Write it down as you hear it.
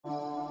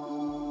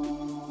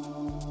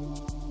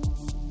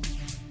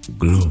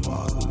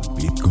Global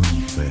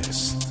Bitcoin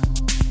Fest.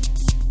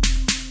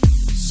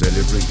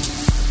 Celebrating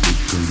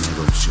Bitcoin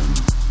adoption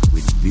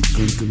with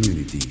Bitcoin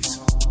communities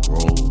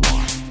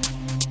worldwide.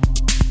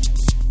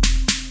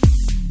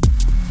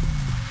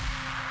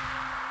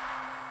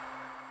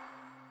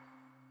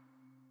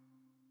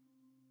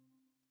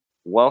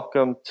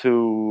 Welcome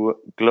to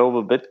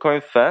Global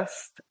Bitcoin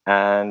Fest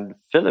and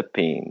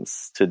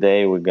Philippines.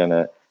 Today we're going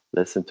to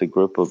listen to a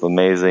group of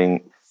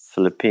amazing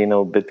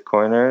Filipino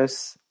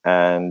Bitcoiners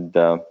and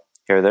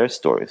hear their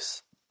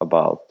stories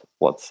about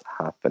what's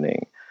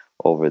happening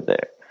over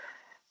there.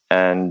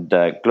 And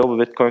Global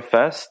Bitcoin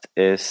Fest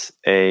is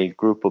a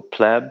group of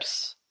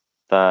plebs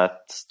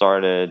that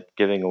started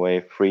giving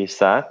away free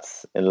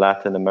sats in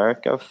Latin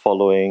America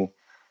following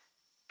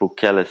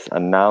Bukele's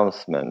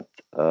announcement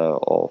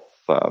of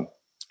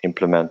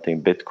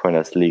implementing Bitcoin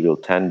as legal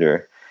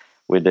tender.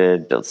 We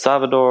did El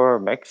Salvador,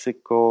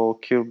 Mexico,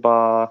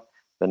 Cuba,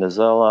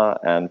 Venezuela,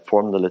 and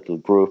formed a little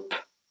group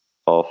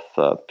of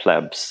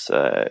plebs,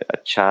 a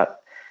chat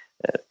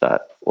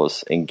that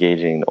was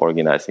engaging in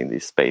organizing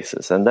these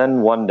spaces. And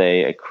then one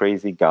day, a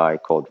crazy guy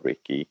called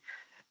Ricky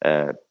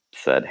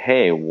said,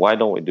 hey, why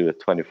don't we do a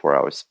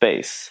 24-hour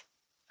space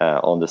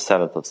on the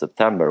 7th of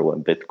September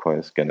when Bitcoin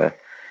is going to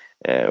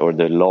or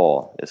the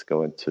law is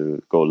going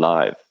to go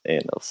live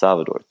in El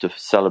Salvador to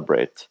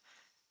celebrate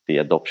the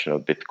adoption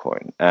of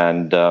Bitcoin.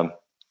 And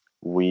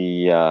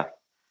we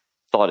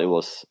thought it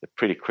was a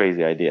pretty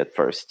crazy idea at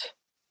first.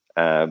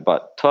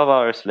 But 12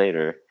 hours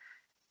later,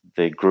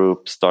 the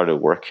group started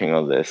working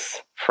on this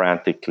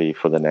frantically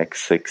for the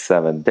next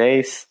 6-7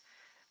 days.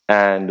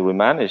 And we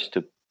managed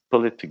to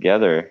pull it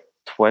together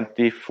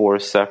 24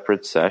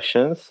 separate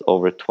sessions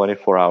over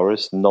 24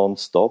 hours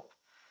non-stop.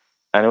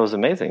 And it was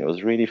amazing. It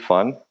was really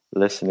fun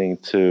listening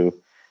to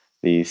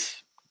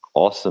these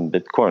awesome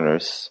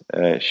Bitcoiners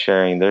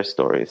sharing their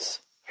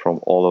stories from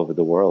all over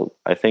the world.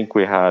 I think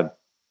we had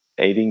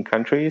 18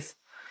 countries,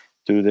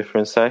 2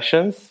 different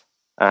sessions.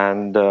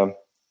 And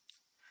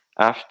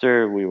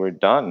after we were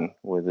done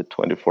with the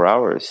 24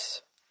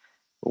 hours,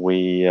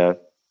 we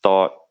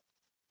thought,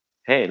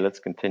 hey, let's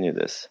continue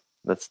this.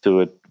 Let's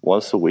do it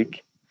once a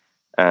week.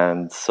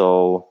 And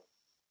so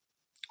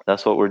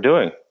that's what we're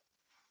doing.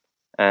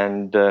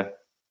 And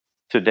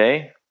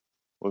today,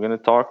 we're going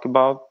to talk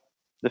about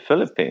the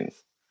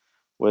Philippines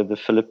with the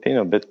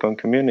Filipino Bitcoin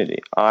community.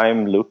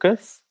 I'm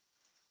Lucas,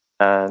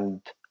 and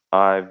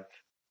I've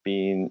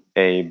been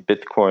a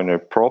Bitcoiner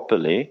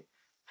properly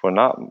for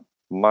not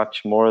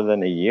much more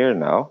than a year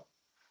now.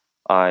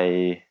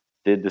 I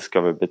did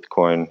discover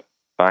Bitcoin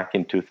back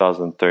in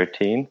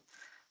 2013,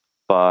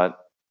 but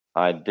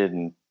I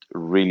didn't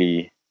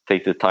really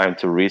take the time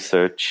to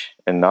research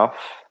enough.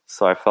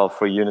 So I fell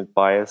for unit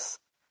bias,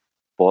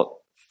 bought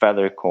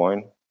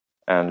Feathercoin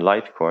and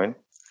Litecoin,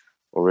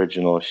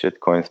 original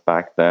shitcoins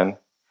back then,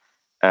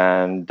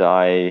 and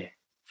I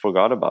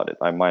forgot about it.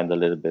 I mined a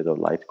little bit of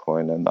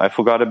Litecoin, and I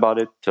forgot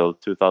about it till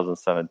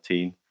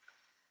 2017.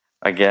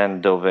 Again,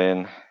 dove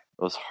in. It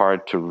was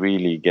hard to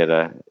really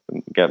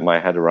get my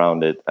head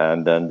around it,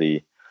 and then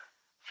the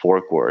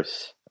fork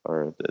wars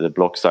or the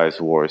block size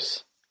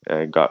wars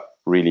got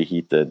really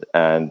heated,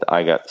 and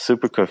I got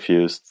super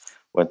confused.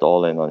 Went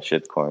all in on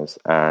shitcoins,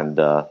 and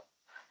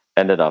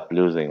ended up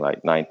losing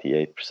like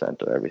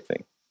 98% of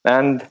everything.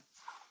 And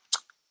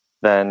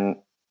then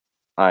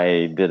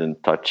I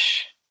didn't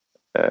touch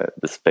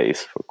the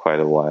space for quite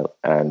a while.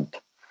 And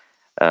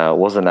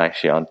wasn't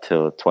actually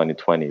until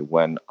 2020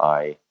 when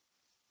I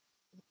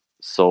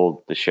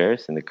sold the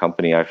shares in the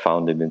company I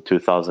founded in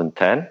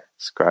 2010,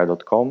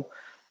 Scry.com.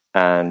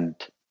 And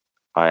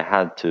I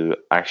had to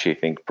actually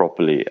think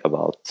properly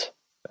about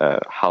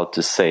how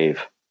to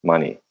save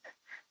money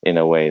in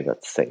a way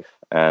that's safe.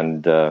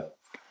 And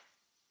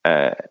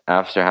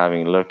after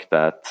having looked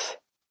at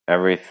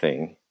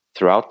everything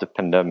throughout the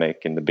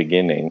pandemic in the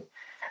beginning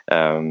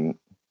and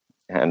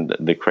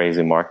the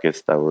crazy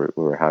markets that we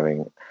were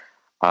having,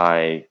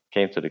 I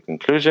came to the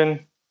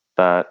conclusion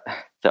that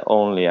the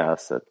only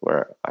asset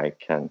where I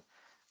can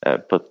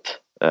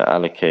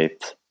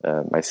allocate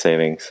my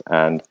savings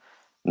and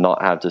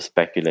not have to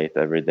speculate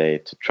every day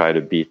to try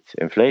to beat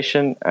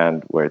inflation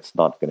and where it's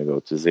not going to go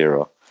to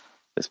zero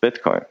is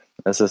Bitcoin.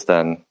 And since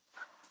then,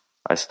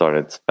 I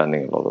started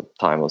spending a lot of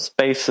time on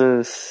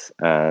spaces,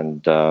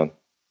 and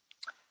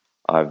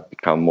I've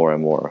become more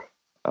and more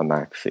a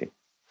maxi.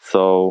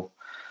 So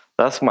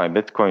that's my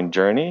Bitcoin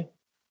journey.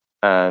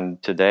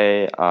 And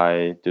today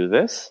I do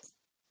this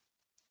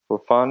for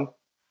fun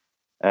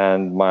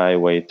and my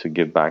way to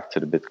give back to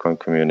the Bitcoin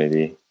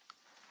community.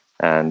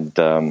 And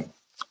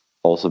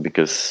also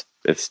because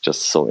it's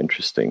just so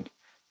interesting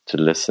to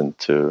listen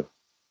to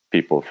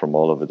people from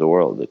all over the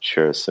world that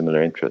share a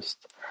similar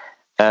interest.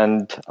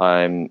 And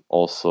I'm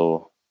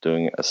also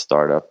doing a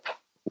startup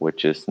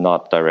which is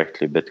not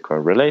directly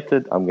Bitcoin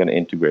related. I'm going to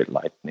integrate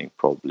Lightning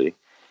probably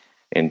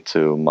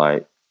into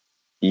my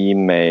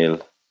email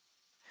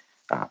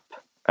app.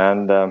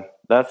 And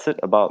that's it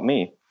about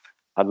me.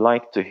 I'd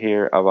like to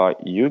hear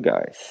about you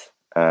guys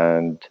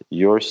and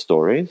your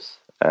stories.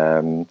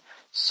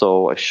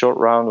 So a short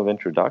round of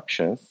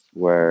introductions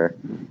where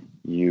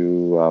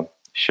you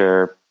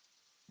share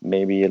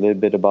maybe a little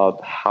bit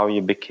about how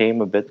you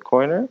became a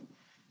Bitcoiner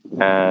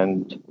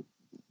and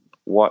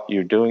what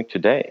you're doing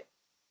today.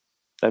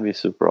 That'd be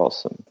super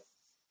awesome.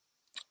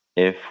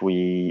 If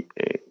we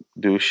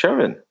do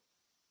Sherwin.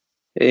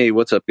 Hey,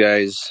 what's up,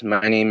 guys?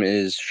 My name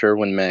is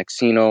Sherwin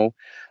Maxino.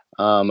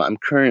 I'm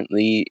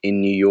currently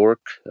in New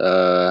York.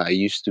 I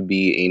used to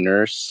be a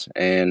nurse,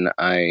 and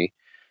I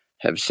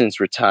have since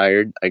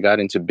retired. I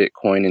got into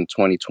Bitcoin in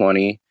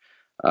 2020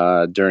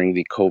 during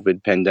the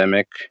COVID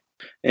pandemic.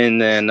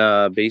 And then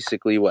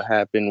basically what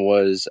happened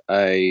was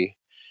I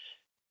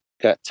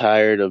got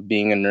tired of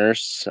being a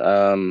nurse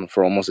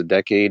for almost a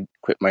decade,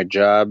 quit my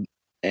job,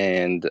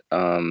 and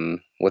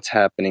what's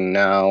happening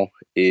now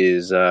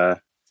is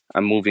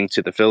I'm moving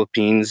to the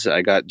Philippines.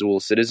 I got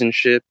dual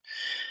citizenship,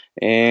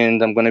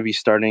 and I'm going to be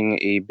starting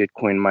a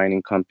Bitcoin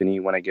mining company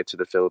when I get to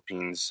the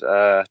Philippines.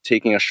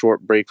 Taking a short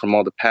break from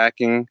all the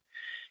packing,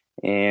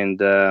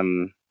 and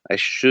I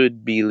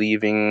should be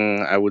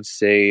leaving, I would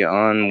say,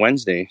 on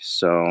Wednesday.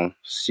 So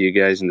see you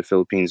guys in the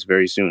Philippines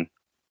very soon.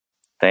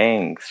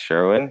 Thanks,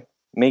 Sherwin.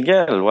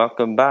 Miguel,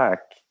 welcome back.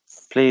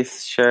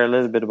 Please share a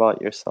little bit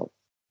about yourself.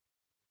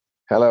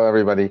 Hello,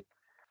 everybody.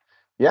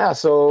 Yeah,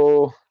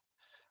 so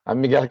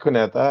I'm Miguel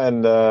Cuneta,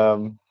 and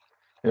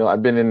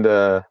I've been in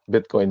the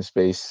Bitcoin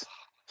space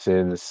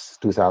since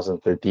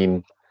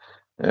 2013,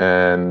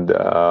 and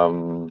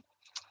in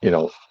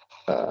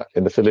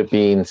the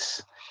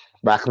Philippines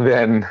back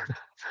then.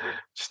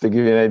 Just to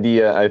give you an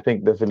idea, I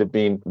think there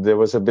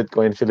was a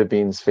Bitcoin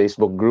Philippines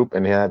Facebook group,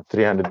 and it had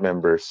 300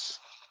 members.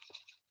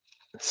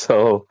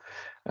 So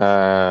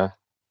I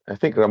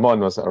think Ramon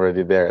was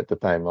already there at the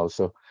time,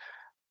 also.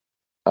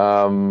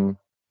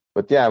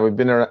 But yeah, I've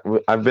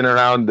been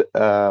around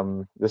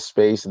the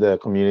space, the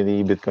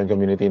community, Bitcoin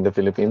community in the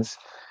Philippines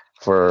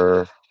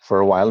for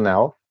a while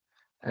now,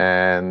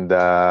 and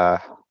I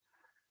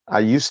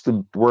used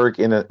to work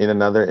in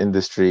another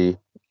industry.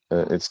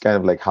 It's kind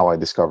of like how I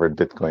discovered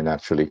Bitcoin,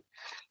 actually.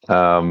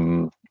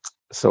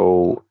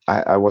 So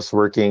I was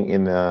working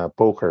in a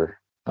poker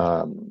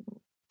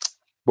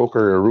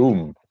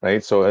room,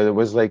 right? So it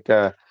was like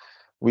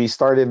we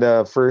started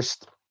the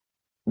first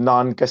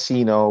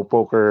non-casino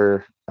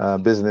poker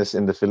business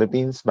in the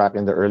Philippines back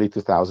in the early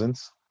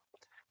 2000s,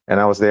 and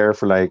I was there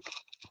for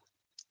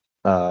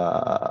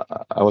I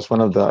was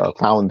one of the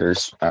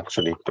founders,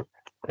 actually,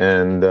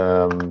 and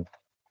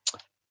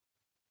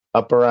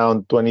up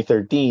around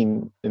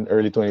 2013, in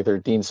early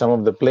 2013, some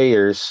of the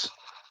players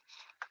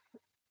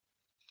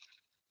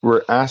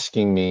were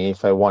asking me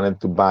if I wanted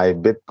to buy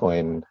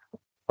Bitcoin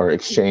or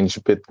exchange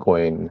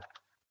Bitcoin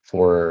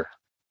for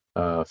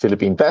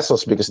Philippine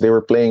pesos, because they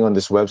were playing on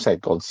this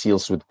website called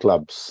Seals with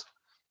Clubs.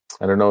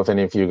 I don't know if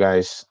any of you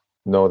guys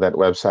know that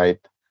website,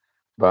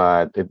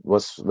 but it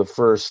was the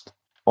first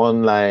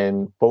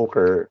online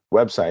poker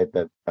website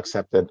that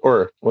accepted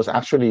or was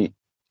actually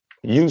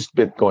used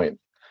Bitcoin.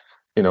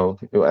 I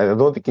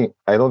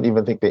don't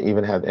even think they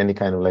even had any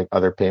kind of like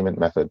other payment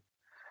method.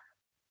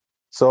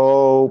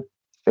 So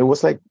it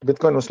was like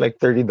Bitcoin was like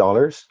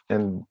 $30,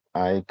 and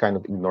I kind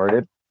of ignored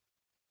it.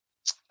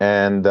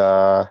 And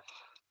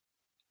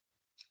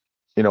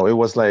it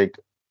was like,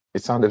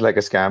 it sounded like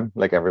a scam,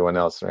 like everyone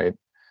else, right?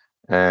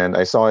 And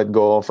I saw it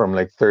go from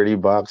like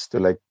 $30 to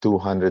like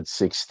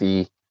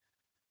 260,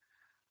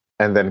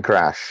 and then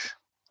crash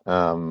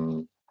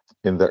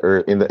in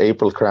the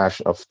April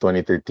crash of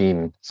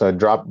 2013. So it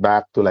dropped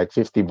back to like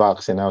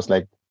 $50, and I was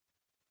like,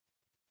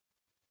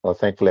 well,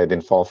 thankfully I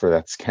didn't fall for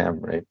that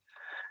scam, right?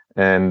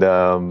 And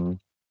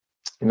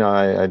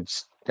I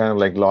just kind of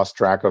like lost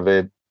track of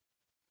it,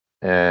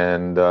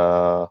 and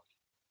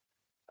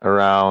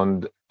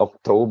around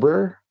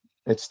October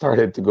it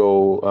started to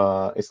go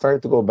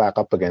back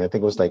up again. I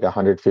think it was like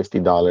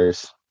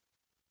 $150,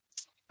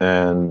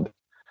 and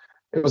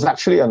it was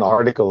actually an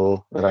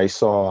article that I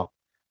saw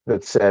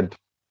that said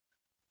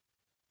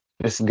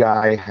this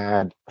guy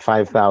had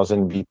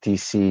 5,000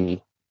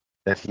 BTC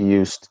that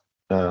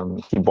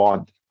he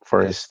bought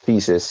for his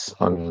thesis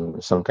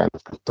on some kind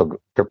of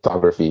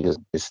cryptography,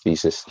 his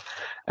thesis.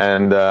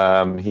 And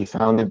he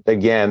found it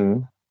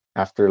again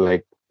after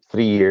like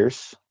 3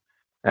 years,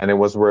 and it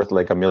was worth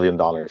like $1 million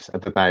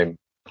at the time.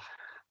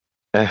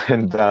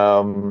 And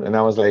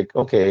I was like,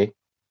 okay,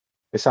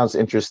 it sounds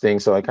interesting.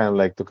 So I kind of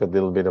like took a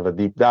little bit of a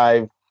deep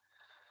dive.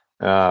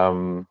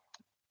 Andreas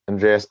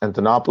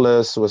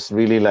Antonopoulos was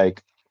really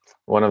like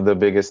one of the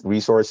biggest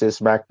resources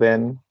back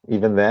then,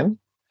 even then.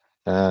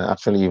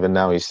 Actually, even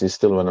now, he's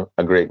still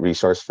a great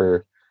resource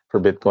for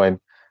Bitcoin.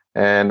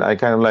 And I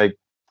kind of like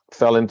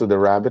fell into the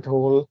rabbit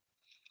hole.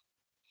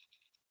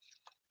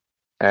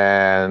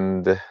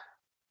 And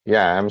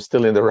yeah, I'm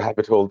still in the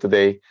rabbit hole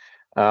today.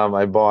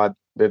 I bought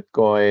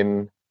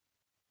Bitcoin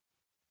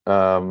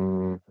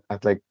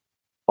at like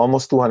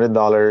almost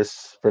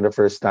 $200 for the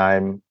first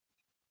time.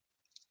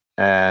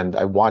 And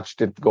I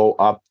watched it go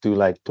up to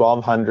like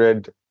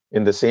 1,200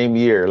 in the same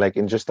year, like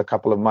in just a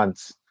couple of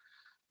months.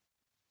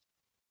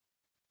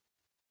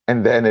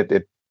 And then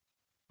it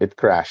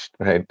crashed,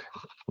 right?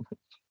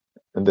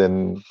 and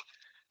then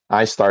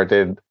I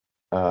started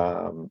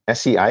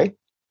SCI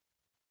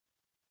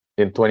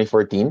in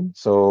 2014.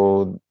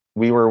 So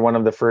we were one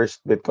of the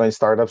first Bitcoin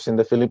startups in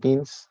the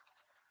Philippines.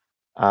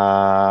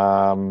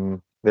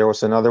 There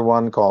was another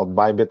one called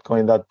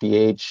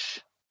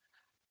buybitcoin.ph,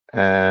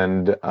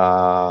 and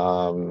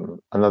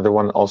another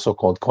one also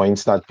called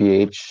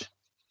coins.ph.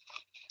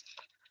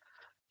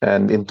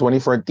 And in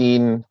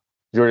 2014,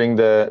 during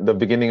the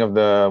beginning of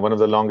the one of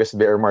the longest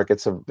bear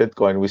markets of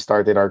Bitcoin, we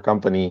started our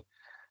company.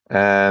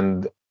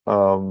 And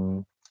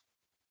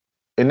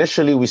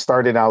initially, we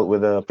started out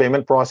with a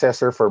payment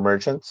processor for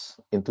merchants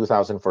in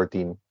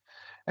 2014.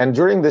 And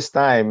during this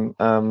time,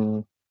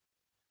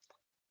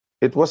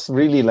 it was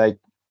really like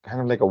kind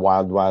of like a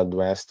wild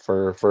west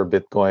for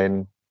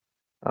Bitcoin.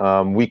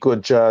 We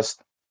could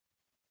just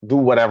do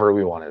whatever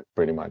we wanted,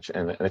 pretty much,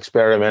 and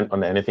experiment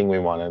on anything we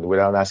wanted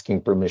without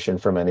asking permission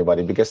from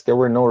anybody, because there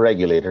were no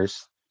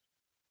regulators.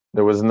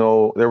 There were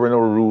no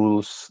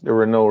rules. There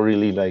were no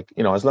really, like,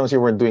 as long as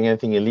you weren't doing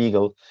anything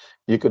illegal,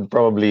 you could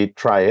probably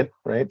try it,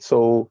 right?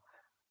 So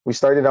we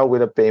started out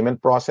with a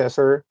payment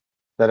processor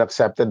that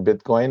accepted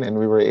Bitcoin, and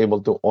we were able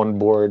to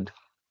onboard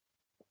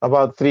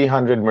about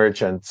 300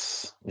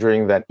 merchants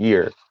during that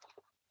year.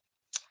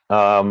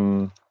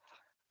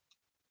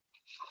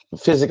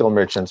 Physical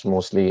merchants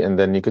mostly, and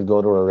then you could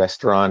go to a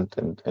restaurant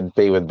and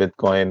pay with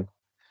Bitcoin.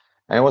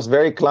 And it was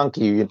very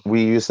clunky.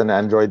 We used an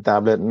Android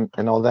tablet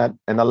and all that,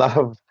 and a lot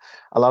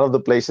of the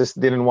places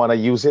didn't want to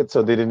use it,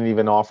 so they didn't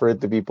even offer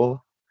it to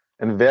people.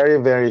 And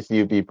very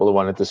few people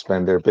wanted to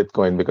spend their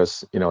Bitcoin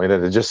because it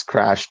had just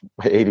crashed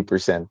by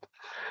 80%.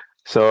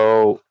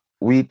 So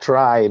we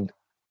tried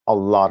a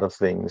lot of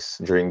things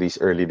during these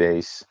early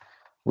days.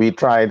 We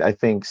tried, I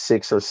think,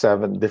 6 or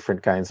 7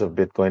 different kinds of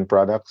Bitcoin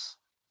products.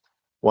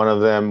 One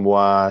of them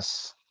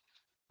was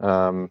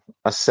a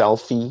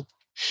selfie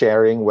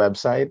sharing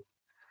website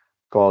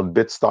called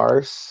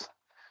BitStars.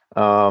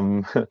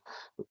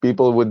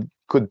 People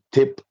could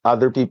tip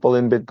other people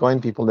in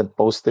Bitcoin. People that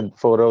posted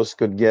photos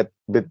could get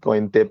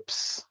Bitcoin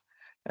tips,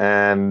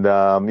 and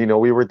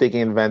we were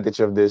taking advantage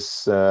of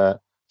this.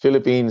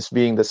 Philippines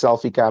being the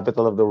selfie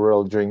capital of the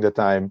world during the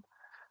time,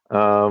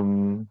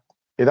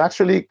 it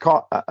actually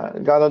got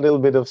a little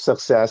bit of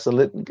success.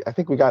 I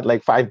think we got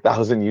like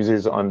 5,000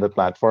 users on the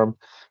platform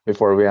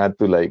before we had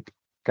to like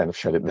kind of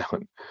shut it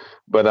down.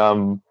 But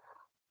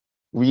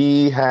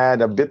we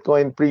had a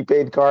Bitcoin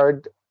prepaid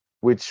card,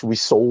 which we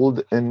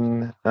sold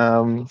in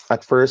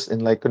at first in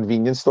like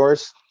convenience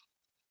stores,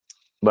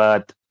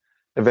 but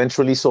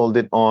eventually sold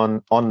it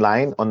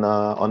online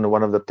on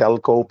one of the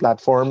telco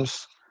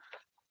platforms.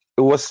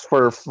 It was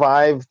for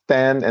 $5,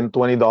 $10, and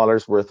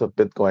 $20 worth of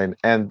Bitcoin,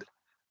 and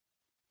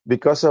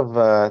because of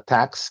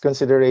tax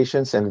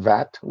considerations and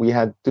VAT, we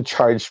had to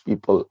charge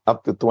people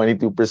up to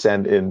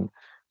 22% in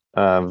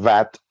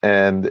VAT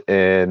and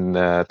in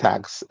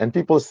tax, and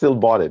people still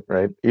bought it,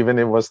 right? Even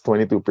if it was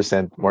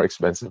 22% more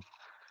expensive.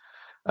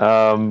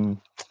 What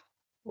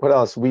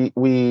else?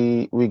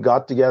 We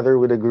got together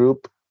with a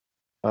group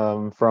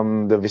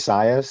from the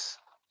Visayas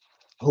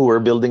who were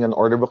building an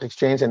order book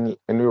exchange, and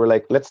we were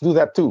like, let's do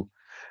that too.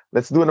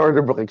 Let's do an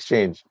order book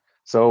exchange.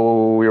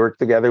 So we worked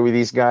together with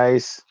these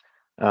guys.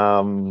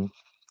 They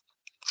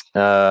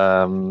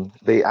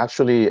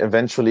actually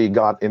eventually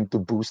got into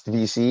Boost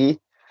VC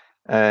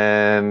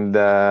and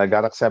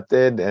got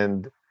accepted,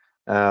 and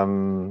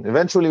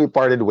eventually we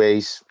parted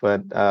ways.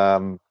 But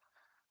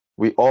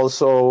we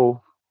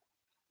also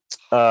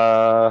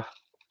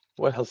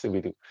what else did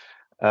we do?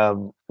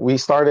 We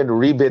started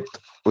Rebit,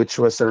 which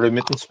was a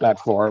remittance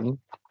platform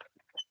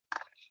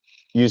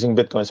using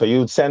Bitcoin. So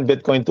you'd send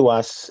Bitcoin to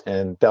us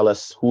and tell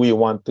us who you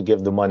want to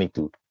give the money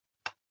to,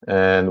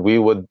 and we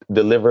would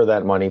deliver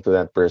that money to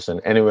that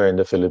person anywhere in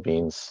the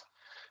Philippines,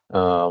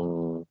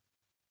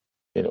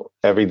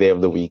 every day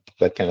of the week,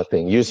 that kind of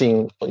thing,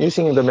 using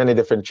the many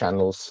different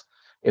channels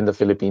in the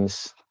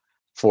Philippines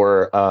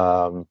for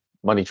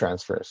money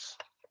transfers.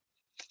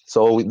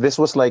 So this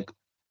was like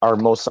our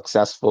most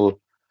successful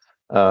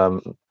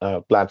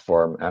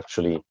platform,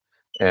 actually,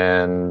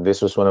 and this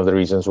was one of the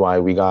reasons why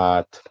we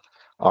got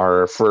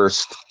our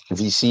first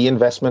VC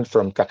investment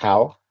from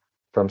Kakao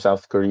from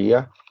South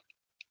Korea.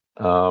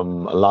 A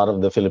lot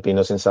of the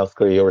Filipinos in South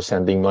Korea were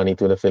sending money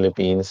to the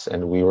Philippines,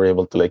 and we were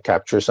able to like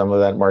capture some of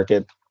that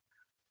market.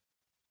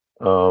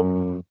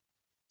 We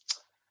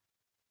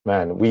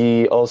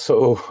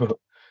also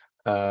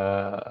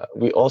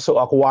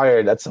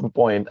acquired at some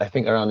point, I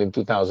think around in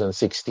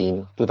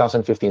 2015,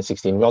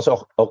 16, we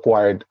also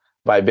acquired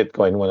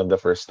BuyBitcoin, one of the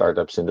first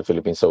startups in the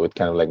Philippines. So it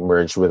kind of like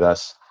merged with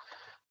us,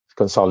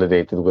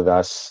 consolidated with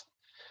us,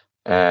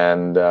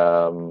 and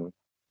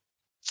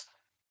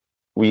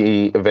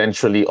we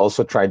eventually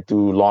also tried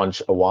to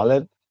launch a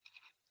wallet.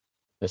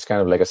 It's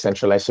kind of like a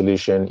centralized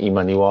solution,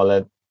 e-money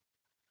wallet.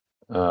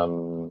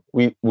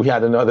 We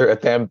had another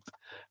attempt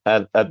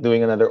at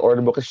doing another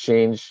order book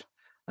exchange.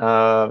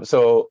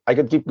 So I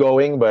could keep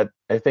going, but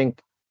I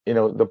think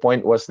the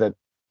point was that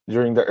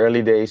during the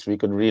early days we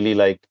could really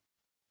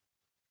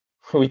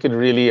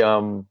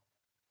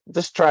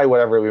just try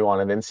whatever we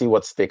wanted and see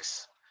what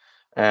sticks.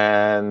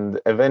 And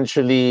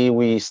eventually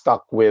we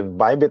stuck with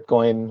Buy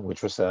Bitcoin,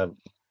 which was a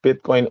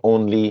Bitcoin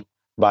only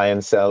buy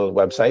and sell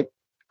website.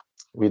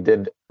 We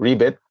did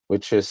Rebit,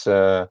 which is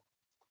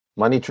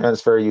money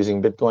transfer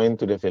using Bitcoin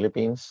to the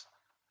Philippines.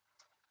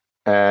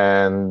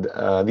 And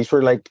these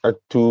were like our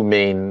two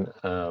main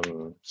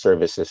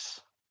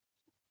services.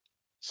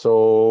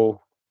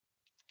 So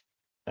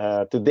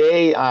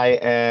today I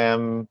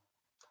am,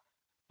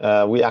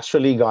 we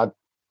actually got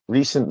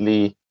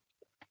recently,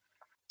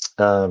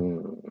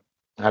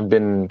 have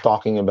been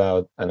talking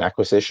about an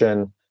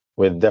acquisition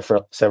with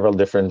several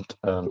different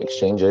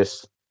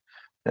exchanges.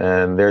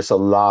 And there's a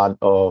lot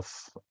of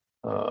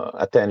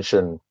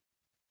attention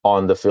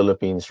on the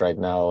Philippines right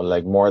now,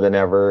 like more than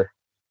ever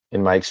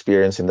in my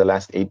experience in the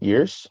last 8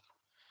 years.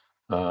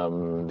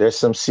 There's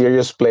some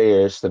serious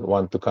players that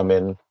want to come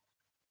in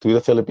to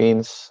the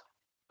Philippines.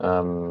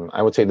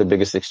 I would say the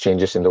biggest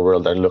exchanges in the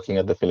world are looking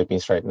at the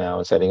Philippines right now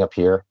and setting up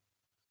here.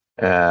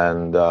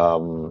 And a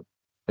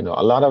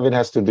lot of it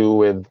has to do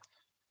with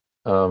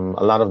a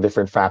lot of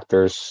different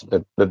factors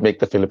that make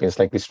the Philippines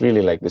like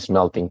this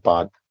melting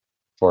pot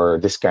for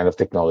this kind of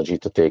technology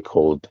to take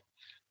hold.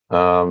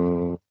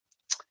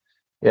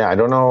 Yeah, I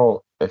don't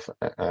know if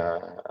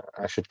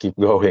I should keep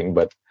going,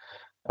 but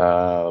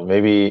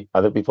maybe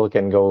other people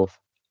can go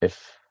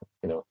if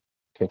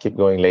can keep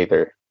going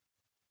later.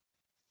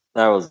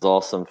 That was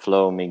awesome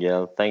flow,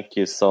 Miguel. Thank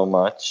you so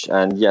much.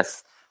 And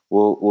yes,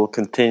 we'll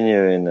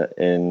continue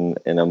in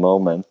a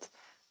moment.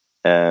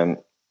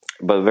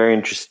 But very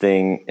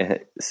interesting.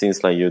 It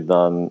seems like you've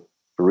done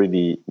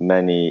really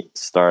many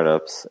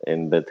startups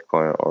in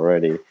Bitcoin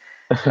already.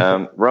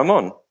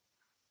 Ramon.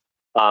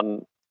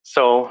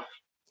 So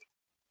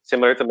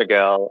similar to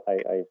Miguel,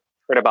 I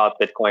heard about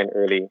Bitcoin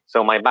early.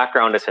 So my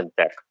background is in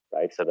tech,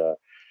 right? So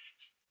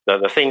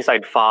the things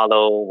I'd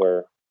follow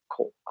were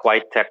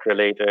quite tech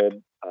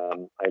related.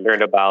 I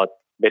learned about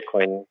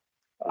Bitcoin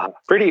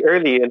pretty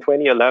early in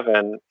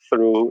 2011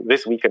 through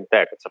This Week in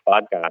Tech. It's a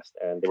podcast,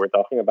 and they were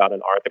talking about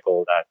an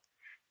article that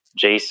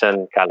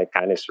Jason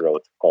Calacanis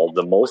wrote called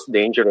 "The Most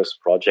Dangerous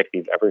Project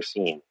You've Ever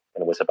Seen,"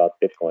 and it was about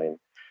Bitcoin.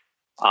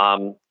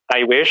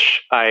 I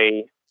wish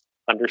I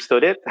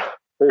understood it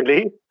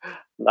early,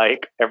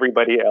 like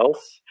everybody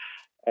else.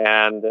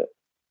 And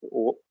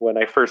when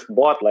I first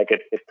bought,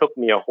 it took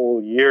me a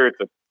whole year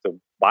to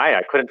buy.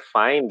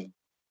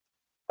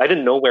 I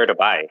didn't know where to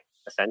buy,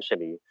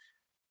 essentially.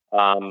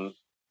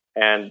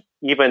 And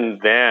even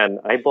then,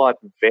 I bought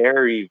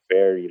very,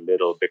 very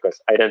little because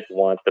I didn't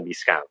want to be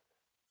scammed,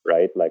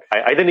 right? Like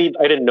I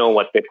didn't know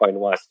what Bitcoin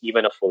was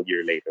even a full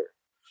year later.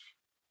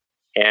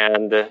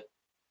 And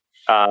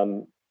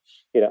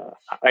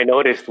I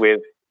noticed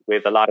with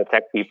a lot of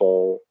tech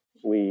people,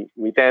 we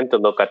tend to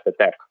look at the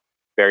tech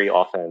very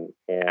often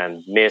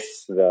and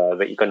miss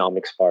the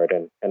economics part.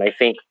 And I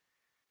think,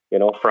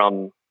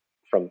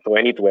 from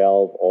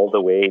 2012 all the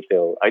way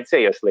till I'd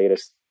say as late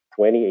as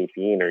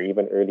 2018 or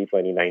even early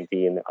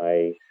 2019,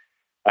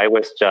 I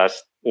was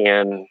just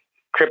in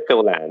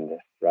crypto land,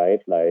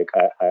 right? Like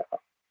I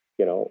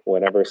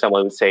whenever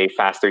someone would say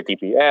faster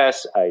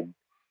TPS, I'd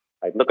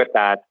look at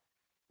that.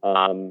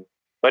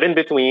 But in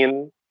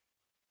between,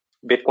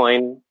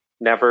 Bitcoin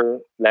never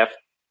left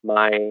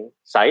my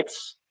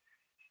sights.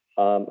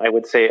 I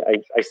would say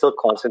I still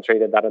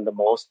concentrated that on the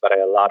most, but I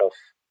had a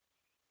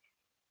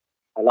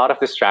lot of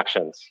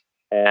distractions.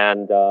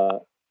 And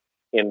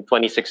in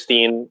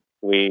 2016,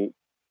 we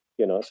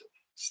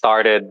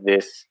started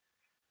this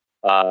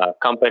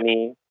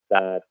company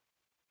that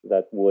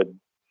would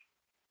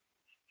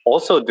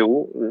also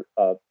do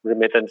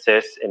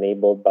remittances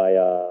enabled by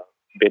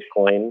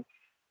Bitcoin,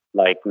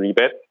 like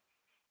Rebit,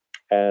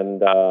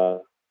 and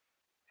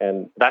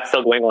that's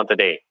still going on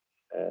today.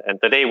 And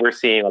today we're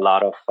seeing a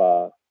lot of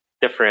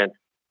different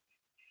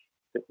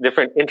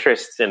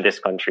interests in this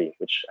country,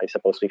 which I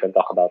suppose we can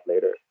talk about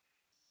later.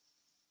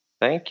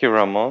 Thank you,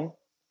 Ramon.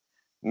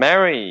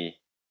 Mary,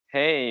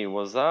 hey,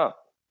 what's up?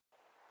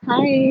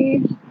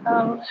 Hi.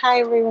 Hi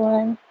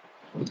everyone.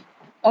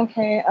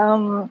 Okay.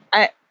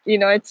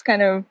 It's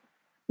kind of,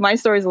 my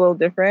story is a little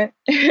different.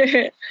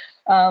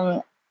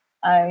 I'm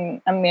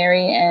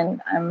Mary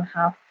and I'm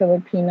half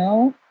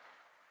Filipino.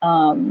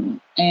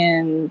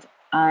 And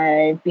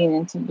I've been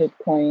into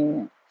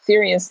Bitcoin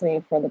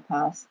seriously for the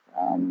past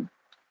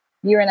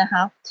year and a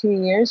half, 2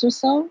 years or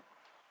so.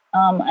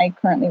 I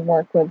currently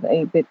work with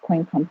a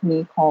Bitcoin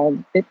company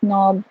called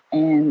BitNob,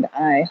 and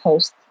I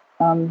host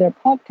their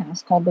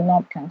podcast called The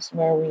Nobcast,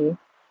 where we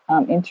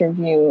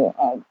interview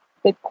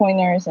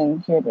Bitcoiners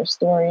and hear their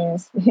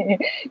stories.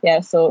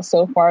 Yeah, so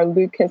far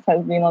Lucas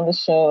has been on the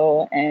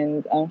show,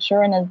 and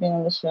Sharon has been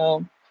on the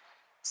show.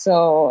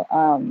 So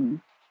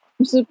I'm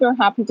super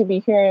happy to be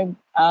here.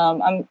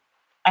 I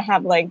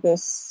have like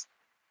this.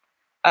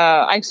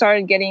 I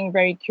started getting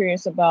very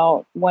curious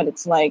about what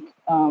it's like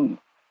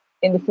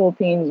in the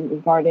Philippines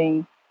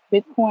regarding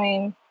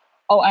Bitcoin.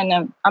 Oh,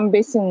 and I'm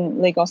based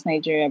in Lagos,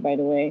 Nigeria, by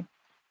the way.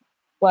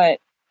 But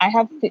I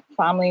have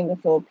family in the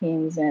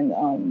Philippines, and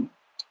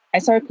I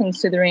started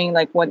considering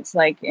like what it's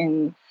like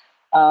in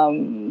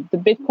the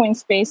Bitcoin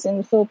space in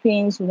the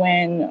Philippines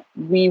when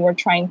we were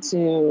trying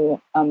to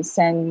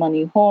send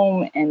money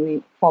home, and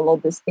we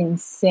followed this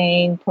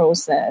insane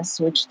process,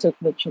 which took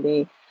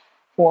literally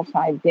 4 or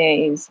 5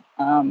 days.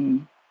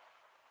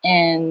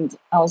 And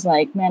I was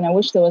like, man, I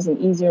wish there was an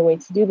easier way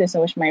to do this. I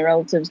wish my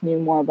relatives knew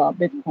more about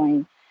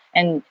Bitcoin.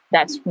 And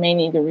that's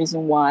mainly the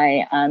reason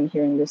why I'm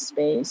here in this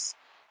space.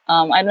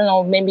 I don't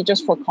know, maybe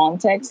just for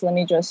context, let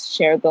me just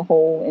share the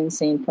whole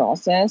insane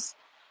process.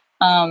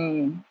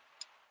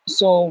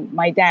 So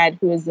my dad,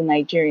 who is a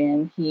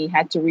Nigerian, he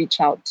had to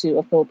reach out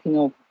to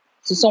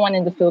someone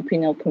in the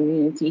Filipino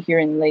community here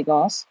in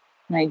Lagos,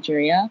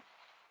 Nigeria,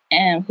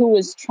 and who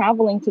was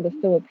traveling to the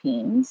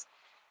Philippines.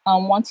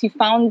 Once he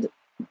found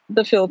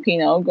the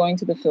Filipino going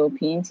to the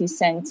Philippines, he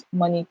sent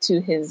money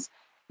to his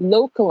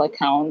local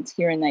account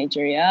here in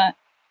Nigeria,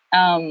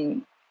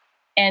 and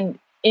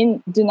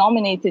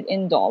denominated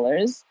in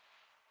dollars.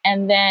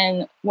 And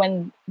then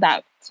when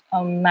that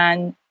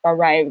man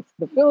arrived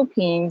in the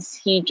Philippines,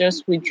 he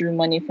just withdrew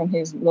money from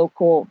his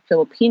local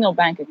Filipino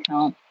bank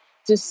account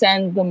to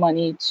send the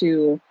money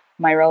to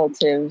my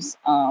relatives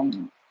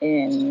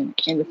in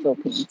the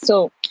Philippines.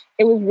 So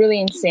it was really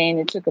insane.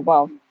 It took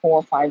about 4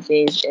 or 5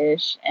 days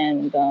ish,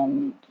 and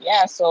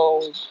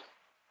so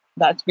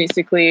that's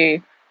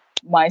basically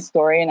my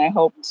story. And I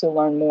hope to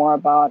learn more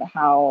about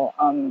how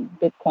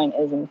Bitcoin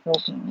is in the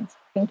Philippines.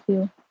 Thank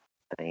you.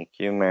 Thank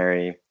you,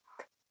 Mary.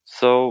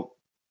 So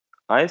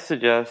I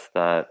suggest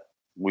that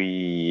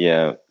we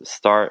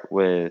start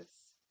with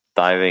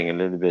diving a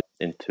little bit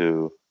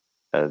into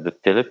the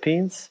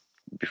Philippines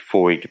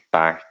before we get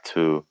back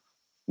to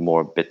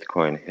more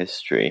Bitcoin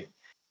history.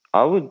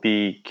 I would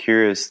be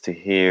curious to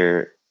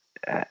hear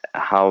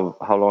how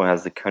long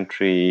has the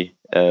country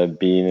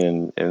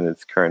been in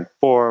its current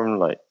form?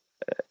 Like,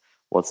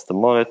 what's the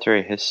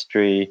monetary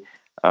history?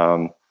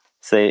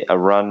 Say a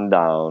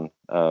rundown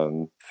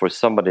for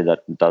somebody that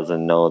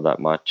doesn't know that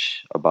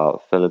much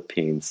about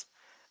Philippines.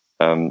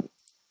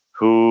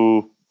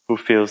 Who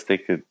feels they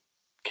could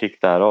kick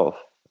that off?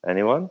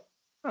 Anyone?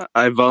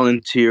 I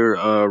volunteer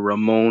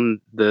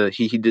Ramon.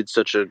 He did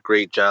such a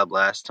great job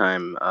last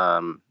time.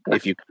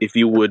 If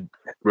you would,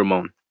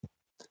 Ramon.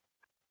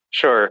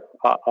 Sure,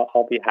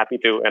 I'll be happy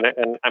to.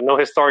 And I'm no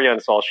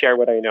historian, so I'll share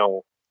what I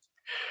know.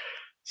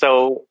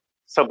 So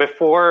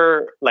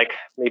before, like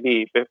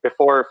maybe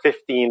before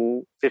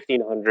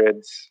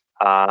 1500s,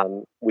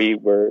 we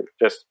were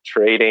just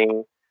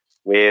trading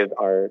with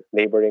our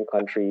neighboring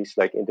countries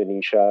like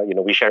Indonesia. You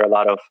know, we share a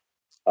lot of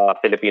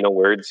Filipino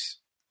words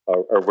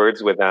or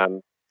words with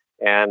them,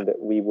 and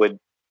we would.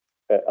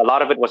 A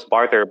lot of it was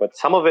barter, but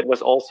some of it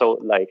was also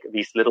like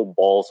these little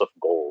balls of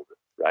gold,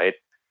 right?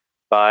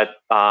 But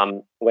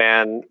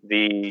when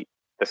the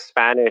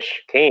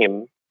Spanish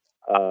came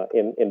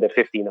in the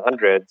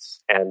 1500s,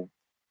 and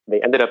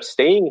they ended up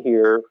staying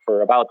here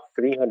for about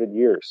 300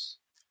 years,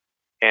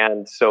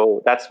 and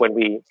so that's when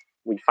we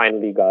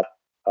finally got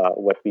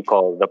what we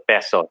call the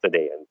peso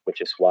today,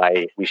 which is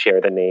why we share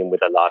the name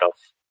with a lot of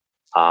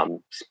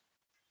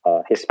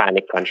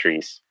Hispanic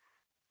countries.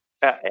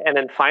 And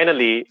then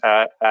finally,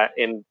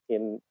 in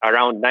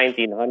around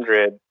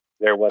 1900,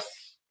 there was,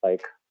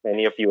 like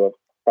many of you have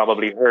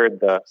probably heard,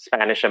 the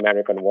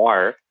Spanish-American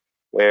War,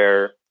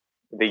 where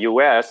the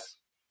U.S.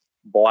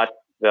 bought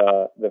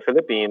the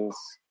Philippines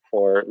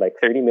for like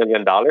 $30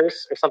 million or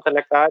something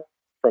like that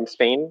from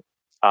Spain.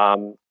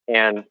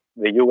 And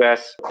the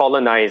U.S.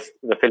 colonized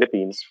the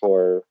Philippines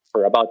for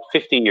about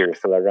 50 years,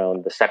 till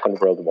around the Second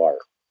World War.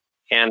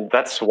 And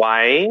that's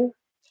why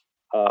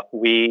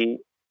we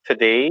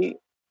today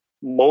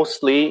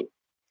mostly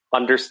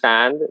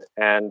understand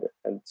and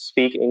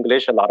speak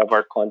English. A lot of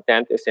our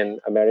content is in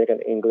American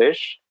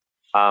English.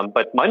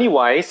 But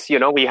money-wise,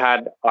 we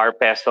had our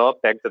peso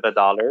pegged to the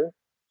dollar.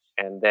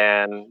 And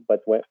then, but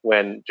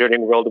when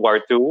during World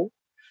War II,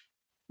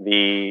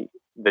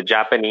 the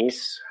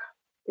Japanese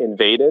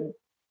invaded,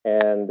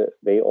 and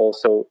they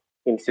also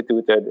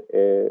instituted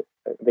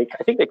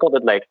I think they called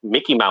it like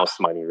Mickey Mouse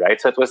money, right?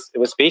 So it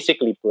was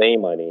basically play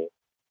money,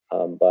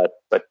 but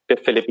the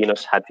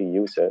Filipinos had to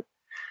use it.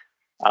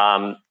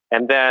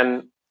 And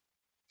then,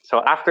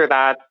 so after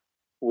that,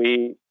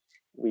 we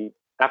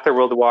after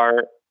World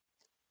War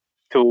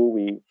II,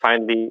 we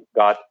finally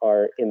got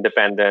our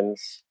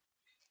independence,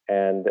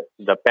 and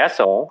the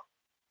peso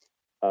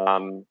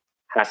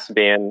has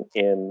been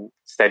in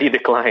steady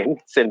decline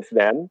since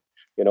then.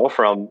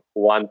 From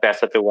 1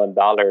 peso to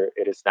 $1,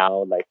 it is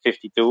now like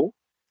 52.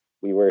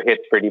 We were hit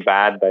pretty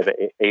bad by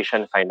the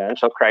Asian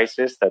financial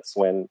crisis. That's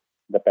when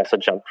the peso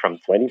jumped from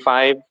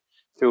 25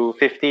 to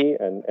 50.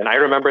 And I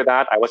remember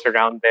that. I was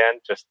around then.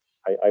 Just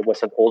I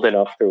wasn't old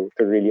enough to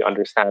really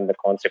understand the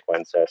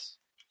consequences.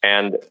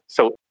 And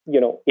so,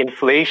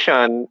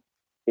 inflation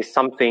is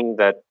something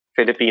that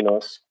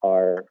Filipinos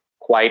are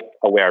quite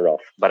aware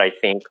of, but I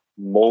think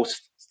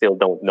most still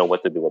don't know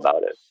what to do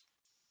about it.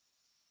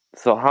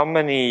 So how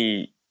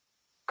many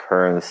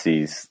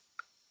currencies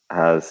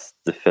has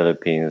the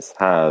Philippines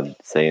had,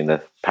 say, in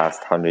the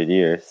past 100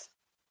 years?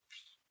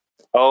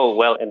 Oh,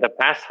 well, in the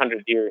past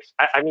 100 years,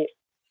 I mean,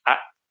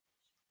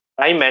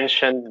 I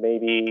mentioned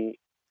maybe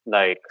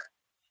like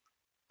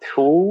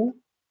two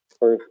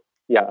or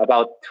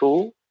about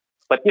two,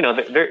 but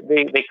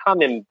they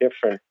come in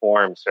different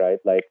forms, right?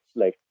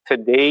 Like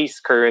today's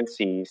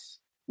currencies,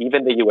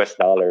 even the US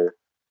dollar,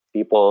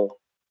 people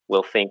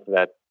will think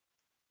that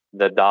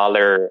the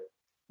dollar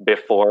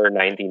before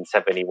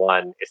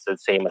 1971 is the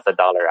same as the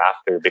dollar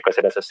after because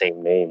it has the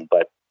same name,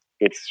 but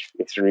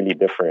it's really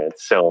different.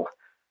 So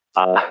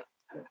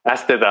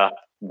as to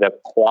the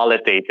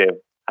qualitative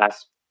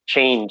as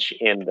change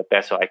in the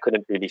peso, I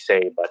couldn't really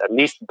say, but at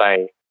least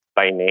by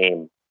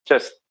name,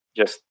 just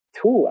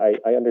two,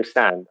 I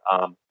understand.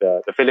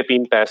 The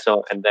Philippine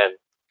peso, and then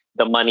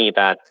the money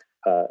that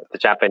the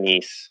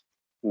Japanese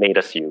made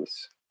us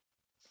use.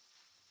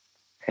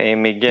 Hey,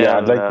 Miguel. Yeah,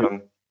 I'd like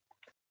to.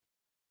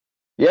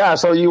 Yeah,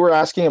 so you were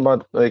asking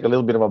about like a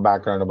little bit of a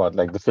background about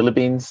like the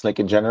Philippines, like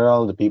in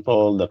general, the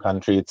people, the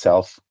country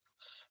itself.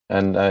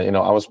 And I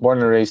was born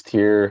and raised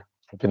here.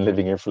 I've been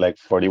living here for like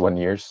 41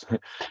 years.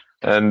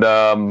 And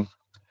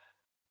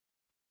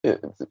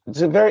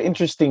it's a very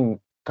interesting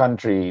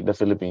country, the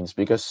Philippines,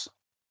 because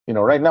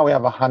right now we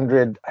have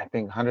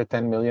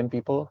 110 million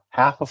people.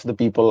 Half of the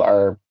people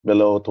are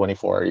below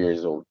 24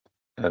 years old,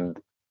 and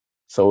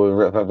so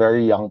we have a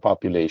very young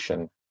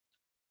population.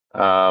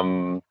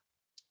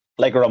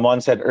 Like Ramon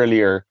said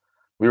earlier,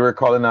 we were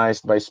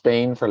colonized by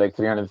Spain for like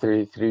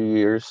 333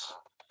 years.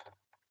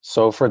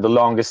 So for the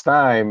longest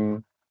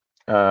time,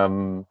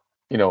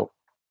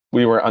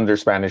 we were under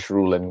Spanish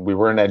rule, and we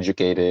weren't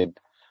educated.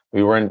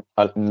 We weren't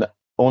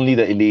only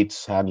the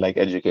elites had like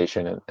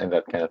education and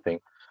that kind of thing.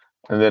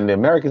 And then the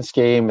Americans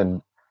came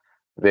and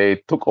they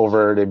took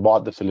over. They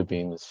bought the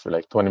Philippines for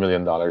like $20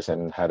 million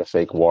and had a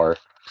fake war.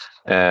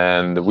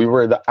 And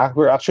we're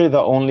actually the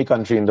only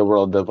country in the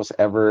world that was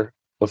ever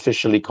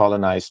officially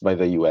colonized by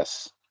the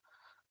US.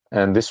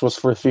 And this was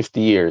for 50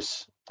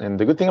 years. And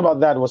the good thing about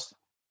that was,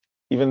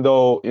 even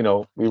though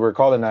we were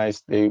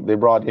colonized, they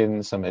brought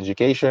in some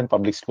education,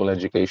 public school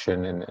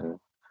education,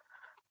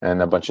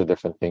 and a bunch of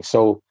different things.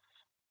 So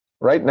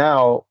right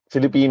now,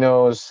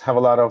 Filipinos have a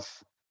lot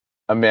of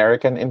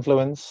American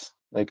influence.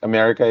 Like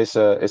America is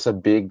a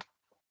big.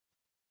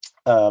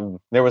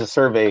 There was a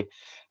survey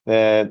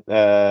that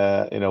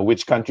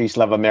which countries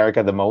love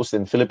America the most,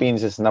 and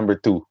Philippines is number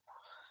 2,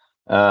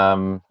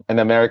 and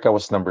America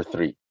was number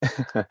 3.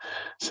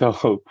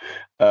 So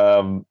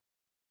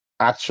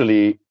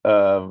actually,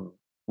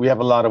 we have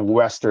a lot of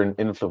Western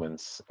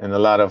influence, and a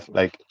lot of,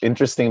 like,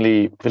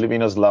 interestingly,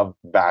 Filipinos love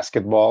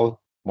basketball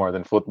more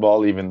than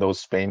football, even though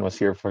Spain was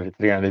here for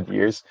 300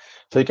 years.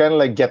 So you kind of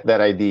like get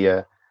that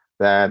idea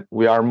that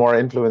we are more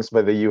influenced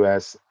by the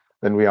US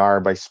than we are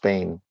by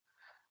Spain.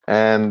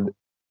 And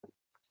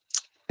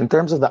in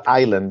terms of the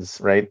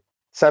islands, right?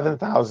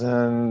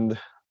 7,000,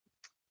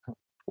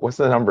 what's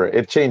the number?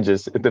 It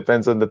changes. It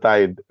depends on the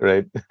tide,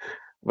 right?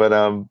 But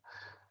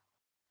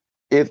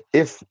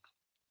if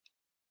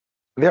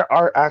there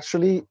are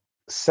actually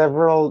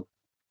several,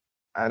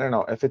 I don't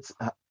know if it's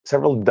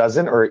several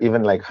dozen or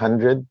even like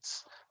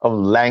hundreds of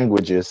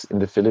languages in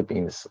the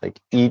Philippines. Like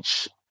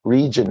each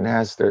region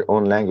has their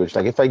own language.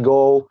 Like if I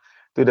go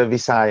to the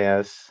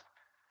Visayas,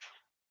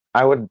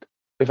 I would,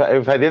 if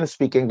I didn't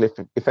speak English,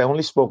 if I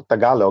only spoke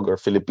Tagalog or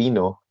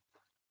Filipino,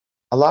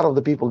 a lot of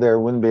the people there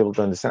wouldn't be able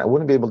to understand. I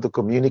wouldn't be able to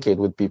communicate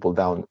with people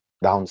down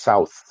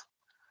south.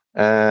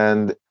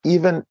 And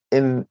even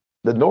in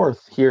the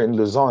north, here in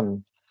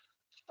Luzon,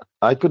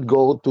 I could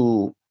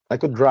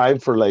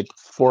drive for like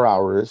 4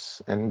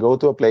 hours and go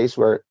to a place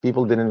where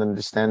people didn't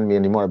understand me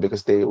anymore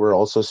because they were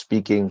also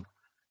speaking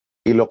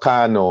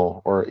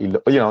Ilocano or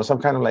some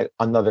kind of like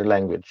another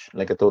language,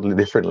 like a totally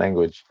different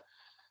language.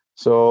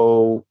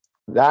 So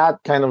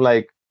that kind of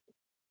like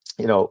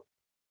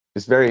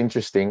is very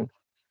interesting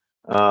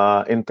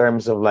in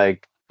terms of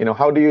like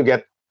how do you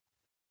get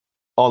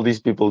all these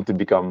people to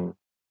become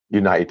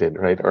united,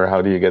 right? Or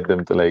how do you get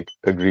them to like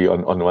agree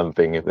on one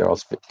thing if they're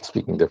all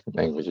speaking different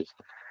languages?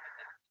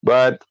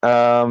 But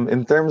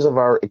in terms of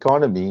our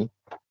economy,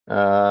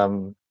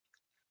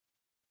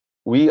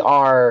 we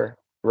are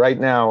right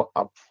now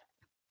up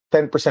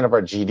 10% of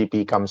our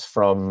GDP comes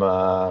from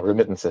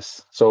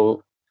remittances.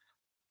 So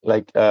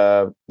like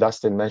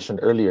Dustin mentioned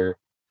earlier,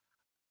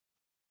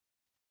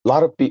 a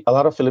lot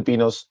of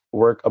Filipinos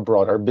work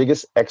abroad. Our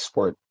biggest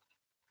export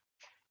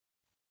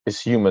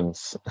is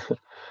humans.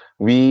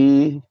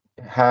 We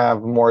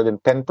have more than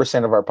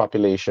 10% of our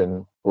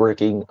population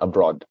working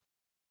abroad.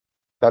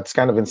 That's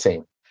kind of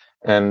insane.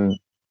 And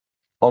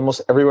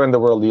almost everywhere in the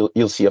world,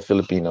 you'll see a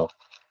Filipino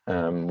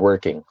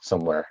working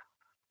somewhere.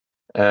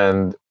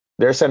 And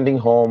they're sending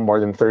home more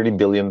than $30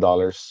 billion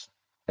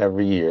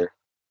every year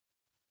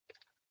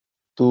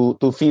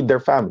to feed their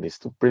families,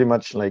 to pretty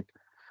much like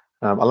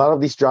a lot of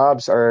these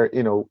jobs are,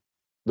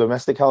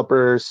 domestic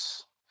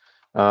helpers,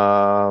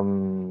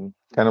 kind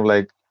of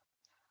like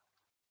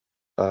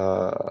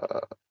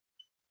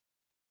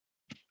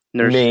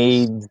Nurses.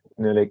 maids,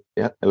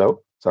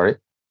 hello, sorry.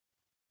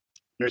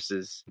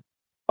 Nurses.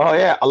 Oh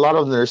yeah, a lot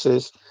of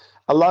nurses.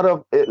 a lot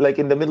of like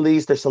in the Middle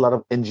East, there's a lot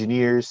of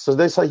engineers, so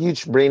there's a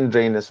huge brain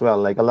drain as well.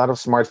 Like a lot of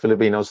smart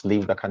Filipinos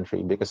leave the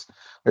country because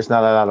there's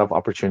not a lot of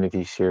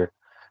opportunities here,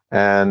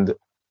 and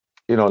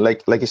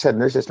like you said,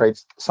 nurses, right?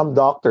 Some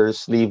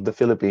doctors leave the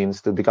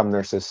Philippines to become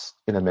nurses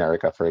in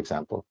America, for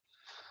example.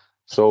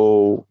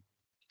 So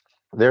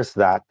there's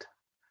that,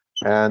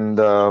 and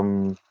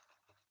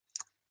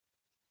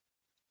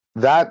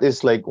that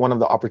is like one of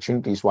the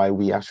opportunities why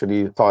we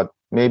actually thought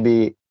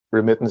maybe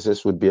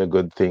remittances would be a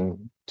good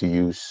thing to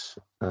use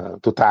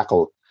to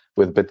tackle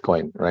with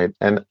Bitcoin, right?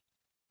 And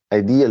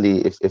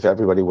ideally, if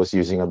everybody was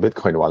using a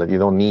Bitcoin wallet, you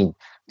don't need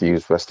to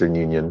use Western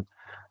Union.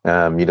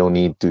 You don't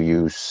need to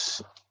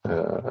use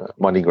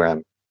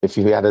MoneyGram. If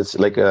you had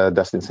like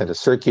Dustin said, a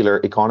circular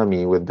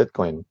economy with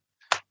Bitcoin,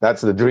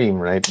 that's the dream,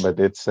 right? But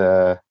it's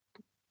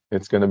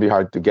going to be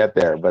hard to get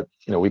there. But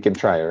we can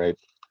try, right?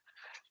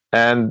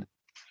 And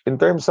in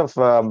terms of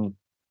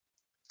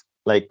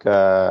like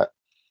the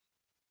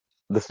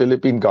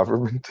Philippine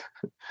government,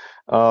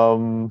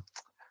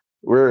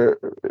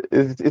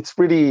 it's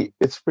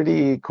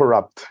pretty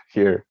corrupt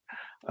here.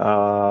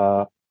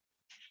 I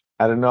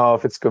don't know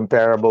if it's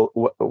comparable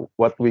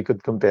what we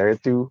could compare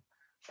it to,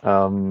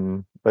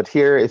 but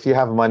here, if you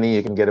have money,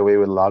 you can get away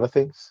with a lot of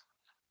things.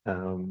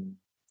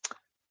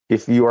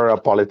 If you are a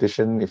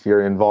politician, if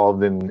you're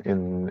involved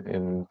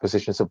in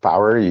positions of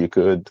power, you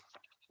could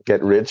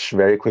get rich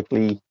very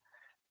quickly.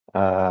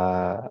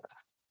 But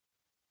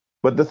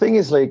the thing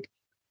is, like,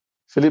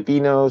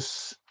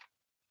 Filipinos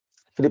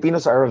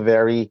are a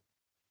very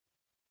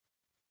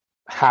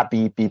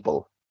happy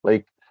people.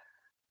 Like,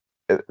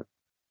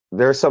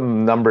 there are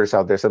some numbers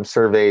out there, some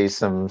surveys,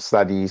 some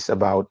studies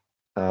about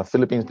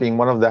Philippines being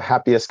one of the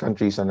happiest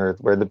countries on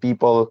earth, where the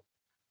people,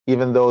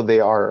 even though they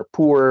are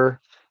poor,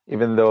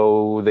 even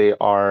though they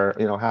are,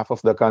 half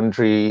of the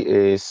country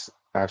is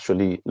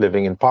actually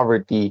living in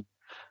poverty.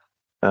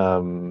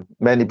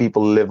 Many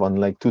people live on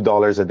like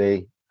 $2 a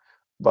day,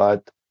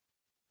 but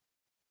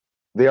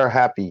they are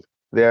happy.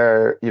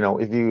 They're,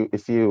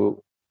 if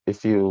you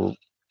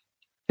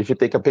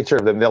take a picture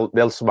of them,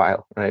 they'll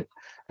smile, right?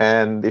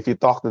 And if you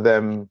talk to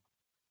them,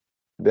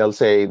 they'll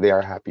say they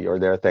are happy or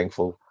they're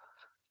thankful.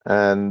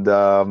 And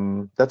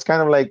that's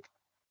kind of like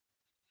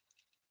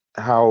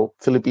how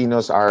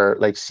Filipinos are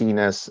like seen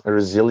as a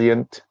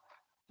resilient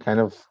kind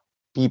of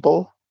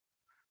people.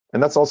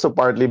 And that's also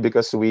partly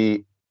because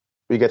we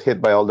get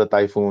hit by all the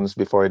typhoons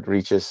before it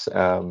reaches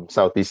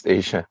Southeast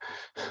Asia.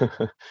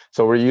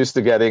 So we're used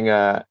to getting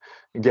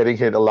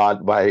hit a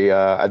lot by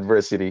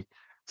adversity.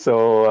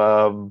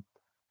 So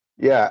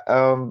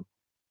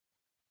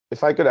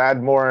if I could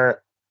add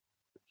more,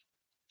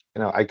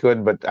 I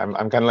could, but I'm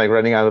kind of like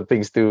running out of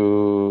things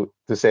to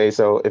say.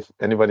 So if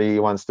anybody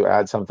wants to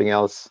add something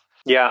else.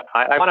 Yeah,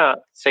 I want to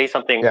say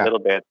something a little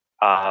bit.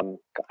 I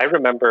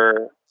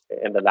remember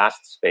in the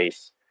last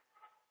space,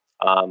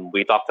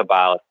 we talked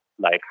about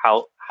like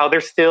how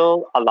there's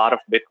still a lot of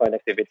Bitcoin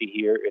activity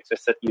here. It's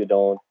just that you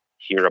don't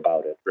hear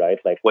about it, right?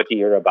 Like what you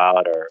hear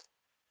about are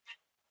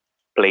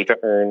play to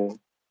earn,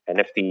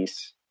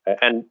 NFTs.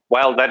 And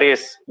while that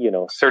is,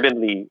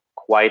 certainly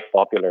quite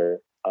popular,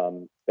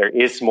 there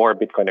is more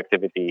Bitcoin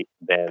activity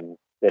than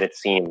it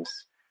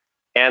seems.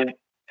 And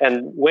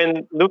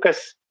when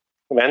Lucas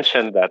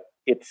mentioned that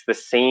it's the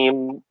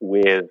same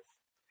with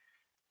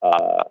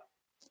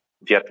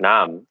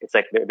Vietnam, it's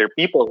like there are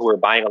people who are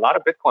buying a lot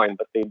of Bitcoin,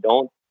 but they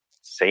don't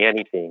say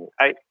anything.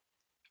 I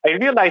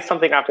realized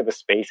something after the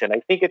space, and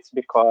I think it's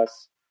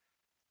because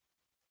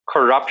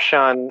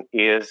corruption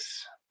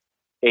is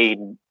a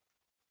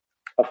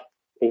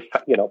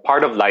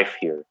part of life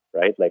here,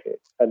 right? Like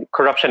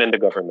corruption in the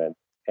government,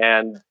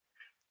 and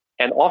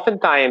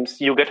oftentimes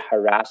you get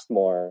harassed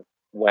more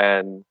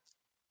when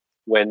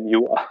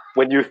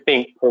you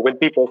think, or when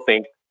people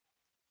think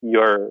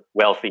you're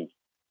wealthy,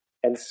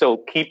 and so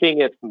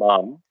keeping it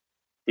mum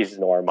is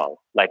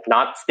normal. Like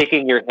not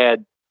sticking your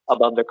head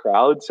above the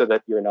crowd so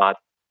that you're not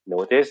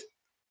noticed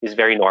is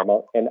very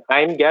normal. And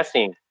I'm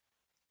guessing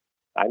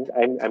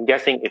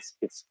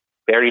it's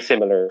very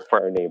similar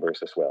for our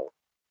neighbors as well.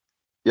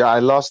 Yeah, I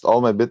lost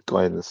all my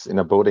Bitcoins in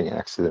a boating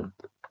accident.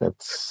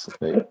 That's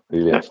like,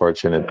 really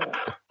unfortunate.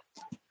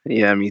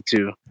 Yeah, me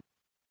too.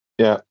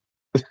 Yeah.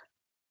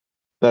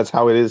 That's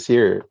how it is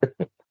here.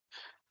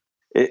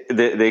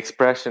 The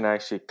expression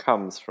actually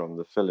comes from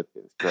the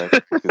Philippines,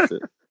 correct?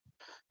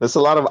 There's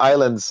a lot of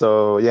islands,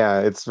 so yeah,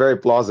 it's very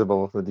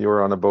plausible that you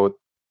were on a boat.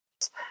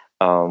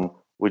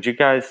 Would you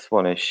guys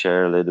want to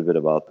share a little bit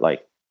about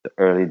like the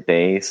early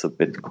days of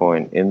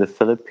Bitcoin in the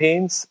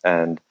Philippines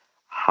and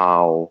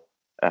how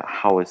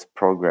it's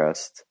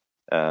progressed,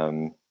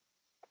 and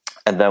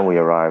then we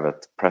arrive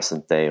at the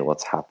present day,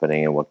 what's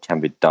happening and what can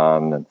be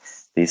done and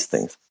these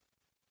things?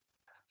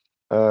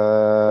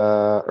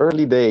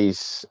 Early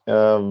days.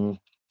 So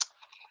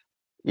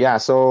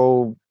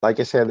like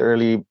I said,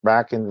 early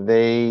back in the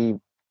day,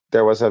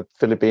 there was a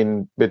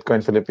Bitcoin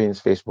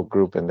Philippines Facebook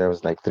group, and there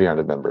was like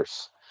 300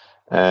 members.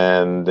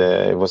 And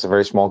it was a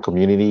very small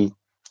community.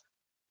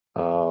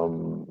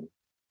 And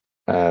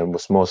it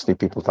was mostly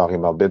people talking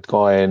about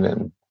Bitcoin.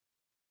 And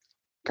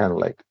kind of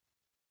like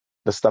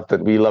the stuff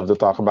that we love to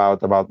talk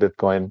about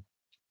Bitcoin.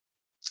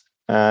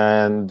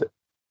 And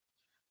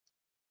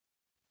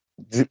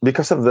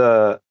because of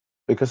the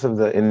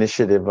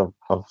initiative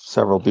of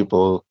several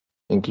people,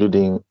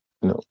 including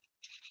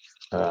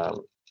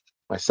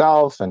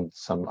myself and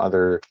some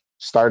other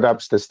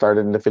startups that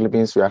started in the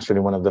Philippines, we're actually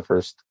one of the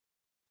first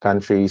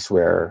countries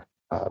where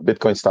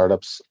Bitcoin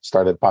startups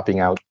started popping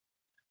out,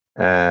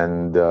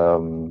 and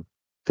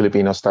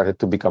Filipinos started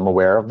to become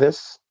aware of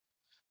this.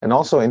 And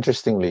also,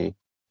 interestingly,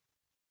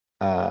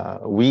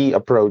 we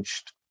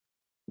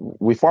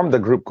formed a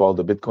group called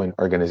the Bitcoin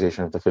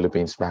Organization of the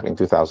Philippines back in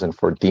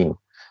 2014.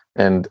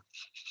 And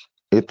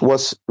it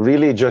was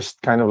really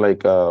just kind of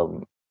like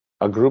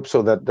a group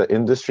so that the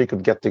industry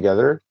could get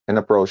together and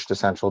approach the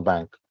central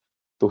bank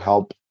to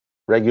help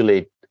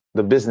regulate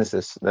the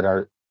businesses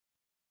that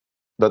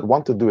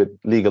want to do it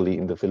legally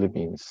in the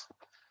Philippines.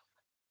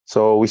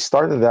 So we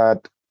started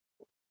that,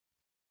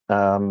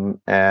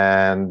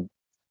 and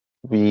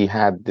we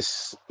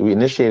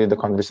initiated the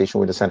conversation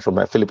with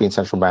the Philippine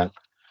Central Bank,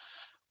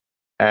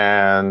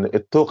 and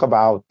it took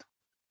about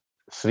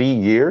 3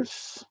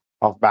 years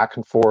of back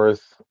and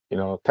forth,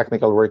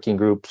 technical working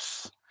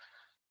groups,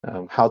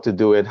 how to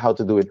do it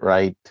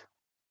right.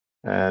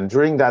 And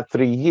during that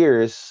 3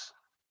 years,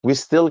 we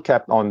still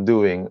kept on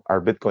doing our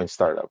Bitcoin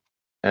startup.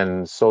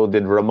 And so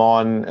did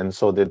Ramon, and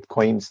so did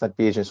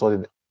Coins.ph, and so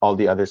did all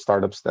the other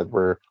startups that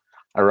were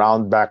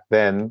around back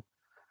then.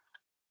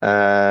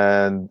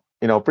 And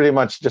pretty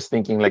much just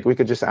thinking like we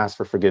could just ask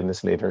for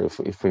forgiveness later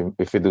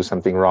if we do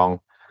something wrong,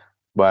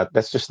 but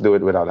let's just do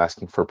it without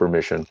asking for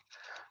permission.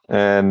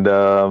 And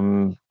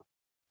the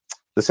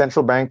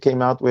central bank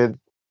came out with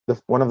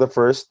one of the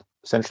first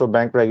central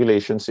bank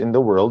regulations in the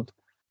world,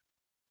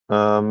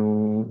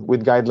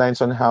 with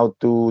guidelines on how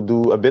to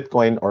do a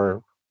Bitcoin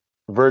or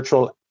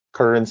virtual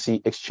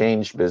currency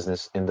exchange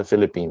business in the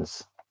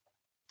Philippines.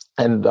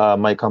 And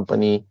my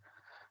company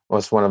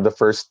was one of the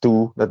first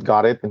two that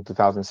got it in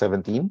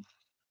 2017.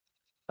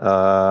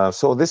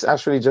 So this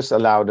actually just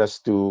allowed us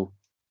to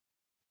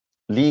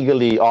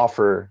legally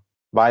offer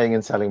buying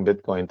and selling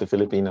Bitcoin to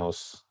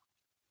Filipinos.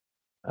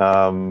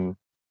 And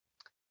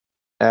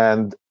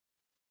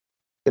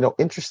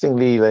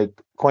interestingly,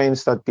 like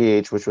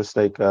Coins.ph, which was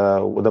like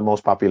the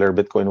most popular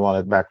Bitcoin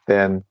wallet back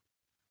then,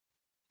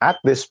 at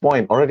this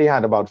point already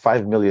had about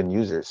 5 million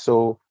users.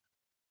 So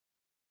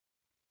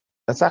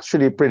that's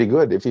actually pretty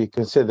good if you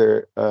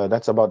consider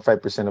that's about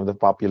 5% of the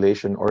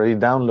population already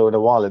download a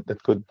wallet that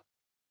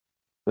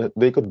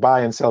they could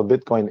buy and sell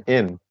Bitcoin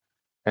in,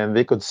 and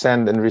they could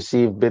send and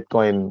receive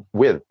Bitcoin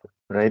with,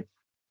 right?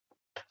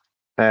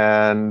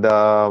 And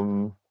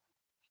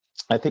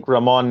I think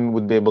Ramon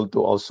would be able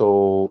to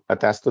also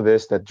attest to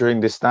this, that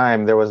during this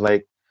time there was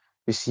like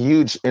this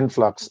huge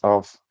influx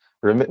of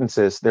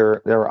remittances.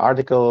 There were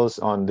articles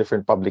on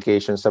different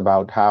publications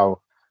about how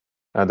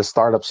the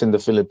startups in the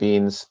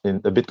Philippines,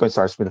 in the Bitcoin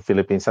startups in the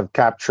Philippines, have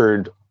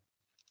captured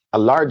a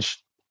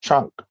large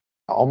chunk,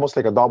 almost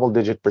like a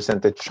double-digit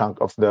percentage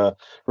chunk of the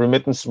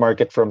remittance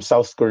market from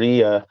South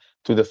Korea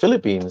to the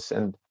Philippines,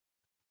 and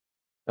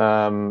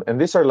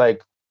these are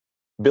like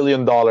 $1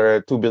 billion,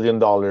 $2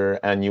 billion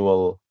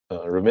annual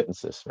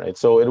remittances, right?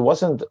 So it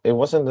wasn't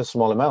a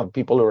small amount.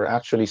 People were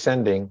actually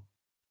sending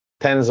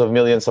tens of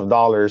millions of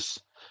dollars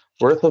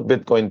worth of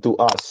Bitcoin to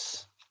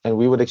us, and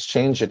we would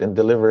exchange it and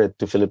deliver it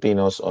to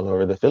Filipinos all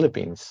over the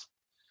Philippines.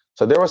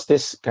 So there was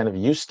this kind of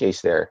use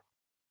case there.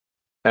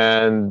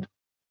 And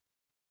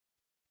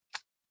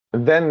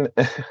then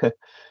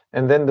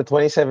and then the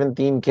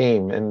 2017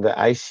 came and the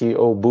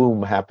ICO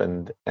boom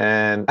happened.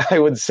 And I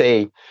would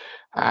say,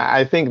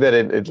 I think that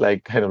it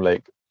like kind of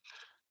like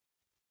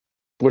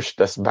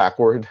pushed us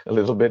backward a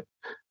little bit,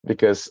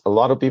 because a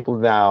lot of people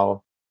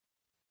now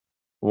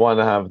want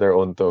to have their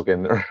own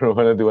token or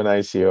want to do an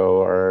ICO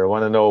or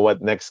want to know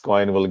what next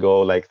coin will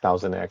go like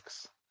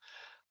 1000x.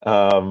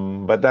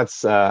 But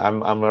that's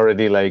I'm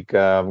already like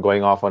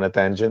going off on a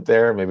tangent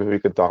there. Maybe we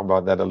could talk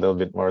about that a little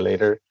bit more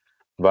later.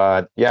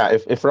 But yeah,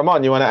 if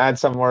Ramon, you want to add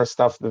some more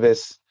stuff to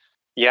this?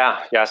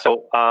 Yeah.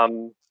 So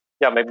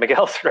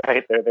Miguel's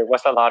right. There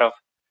was a lot of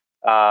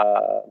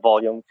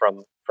volume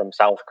from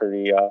South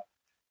Korea,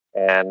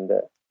 and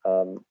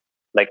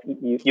like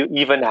you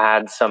even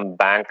had some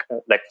bank,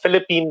 like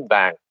Philippine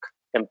bank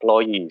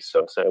employees.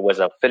 So it was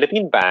a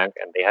Philippine bank,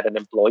 and they had an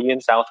employee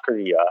in South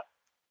Korea.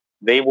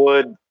 They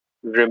would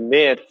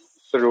remit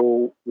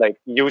through like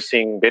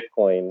using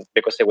Bitcoin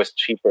because it was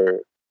cheaper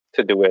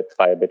to do it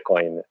via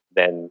Bitcoin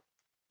than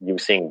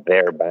using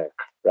their bank,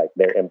 right?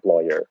 Their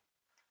employer.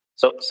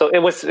 So it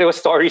was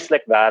stories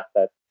like that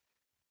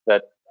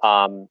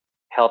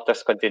helped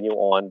us continue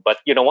on. But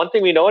one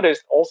thing we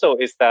noticed also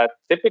is that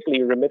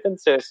typically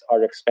remittances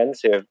are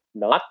expensive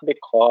not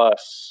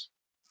because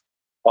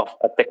of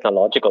a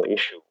technological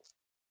issue,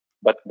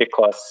 but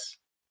because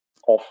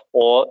of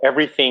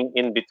everything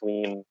in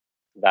between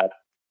that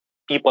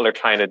people are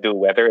trying to do,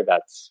 whether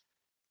that's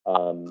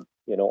all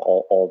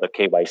the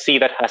KYC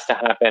that has to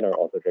happen or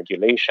all the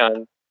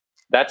regulation.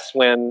 That's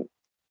when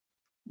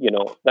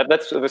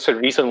that's a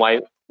reason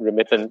why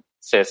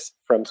remittances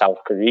from South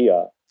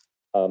Korea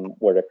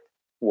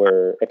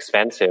were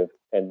expensive,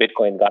 and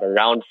Bitcoin got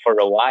around for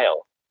a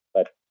while,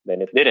 but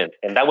then it didn't.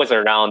 And that was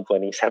around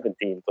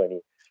 2017,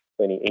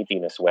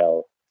 2018 as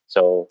well.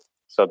 So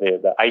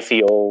the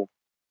ICO,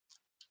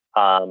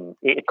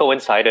 it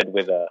coincided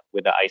with the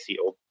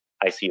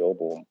ICO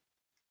boom.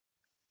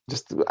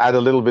 Just to add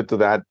a little bit to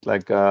that,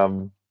 like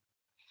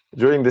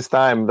during this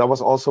time, that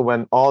was also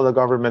when all the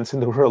governments in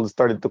the world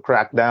started to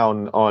crack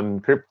down on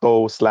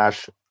crypto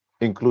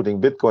 / including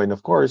Bitcoin,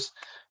 of course.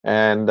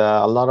 And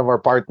a lot of our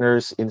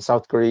partners in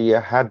South Korea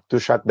had to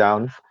shut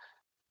down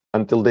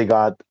until they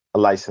got a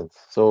license.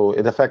 So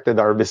it affected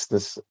our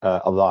business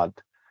a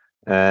lot.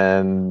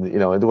 And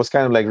it was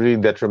kind of like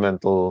really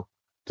detrimental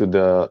to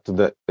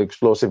the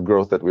explosive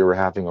growth that we were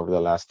having over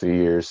the last 3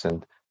 years,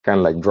 and kind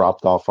of like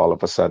dropped off all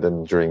of a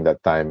sudden during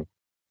that time.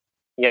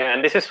 Yeah,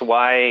 and this is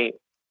why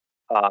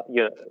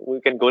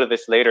we can go to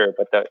this later,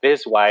 but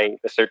this is why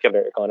the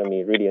circular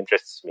economy really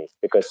interests me,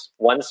 because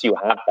once you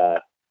have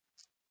that,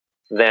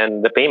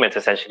 then the payments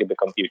essentially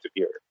become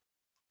peer-to-peer,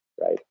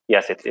 right?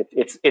 Yes,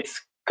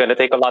 it's going to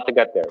take a lot to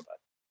get there,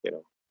 but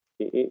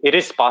it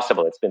is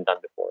possible. It's been done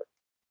before.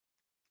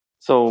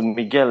 So,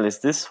 Miguel, is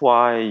this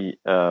why?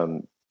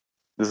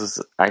 This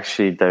is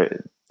actually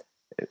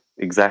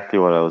exactly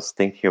what I was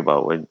thinking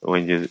about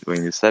when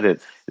you said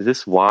it. Is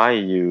this why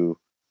you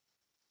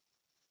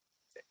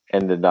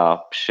ended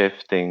up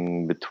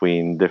shifting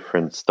between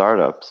different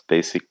startups?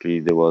 Basically,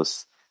 there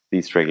was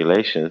these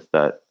regulations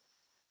that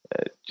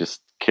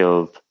just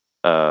killed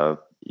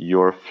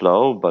your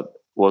flow, but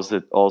was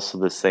it also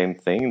the same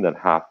thing that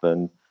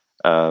happened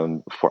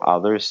for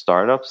other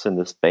startups in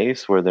the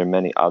space? Were there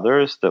many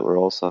others that were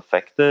also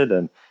affected,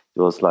 and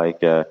it was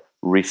like a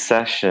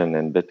recession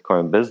in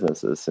Bitcoin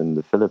businesses in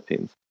the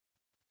Philippines?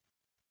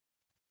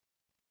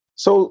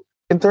 So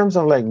in terms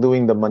of like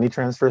doing the money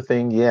transfer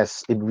thing,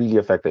 yes, it really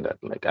affected it.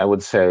 Like I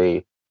would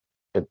say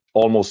it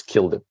almost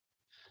killed it.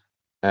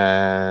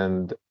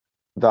 And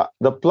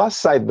the plus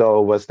side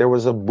though was there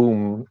was a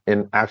boom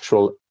in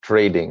actual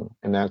trading,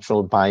 in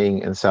actual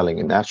buying and selling,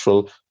 in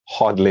actual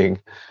hodling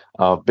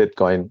of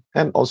Bitcoin,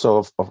 and also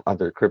of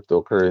other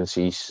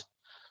cryptocurrencies.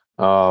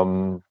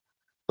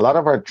 A lot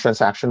of our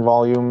transaction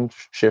volume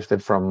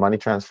shifted from money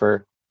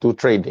transfer to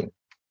trading,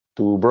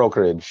 to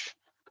brokerage,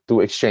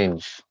 to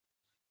exchange.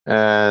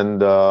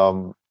 And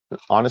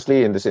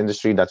honestly, in this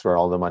industry, that's where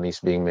all the money is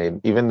being made.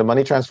 Even the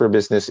money transfer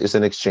business is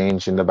an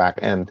exchange in the back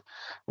end.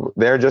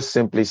 They're just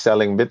simply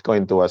selling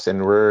Bitcoin to us,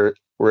 and we're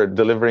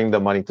delivering the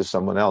money to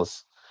someone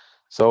else.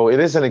 So it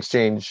is an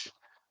exchange,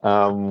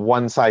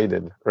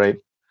 one-sided, right?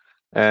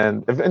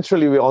 And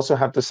eventually, we also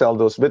have to sell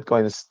those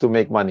Bitcoins to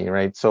make money,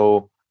 right?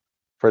 So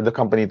for the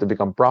company to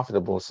become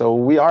profitable. So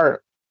we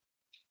are,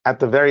 at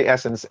the very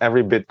essence,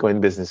 every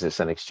Bitcoin business is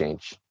an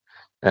exchange.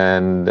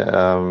 And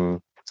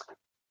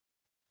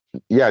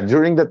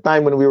during the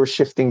time when we were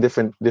shifting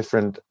different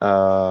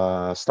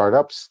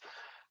startups,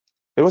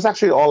 it was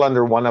actually all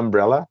under one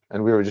umbrella,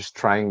 and we were just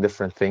trying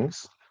different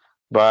things.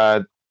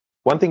 But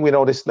one thing we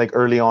noticed like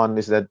early on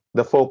is that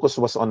the focus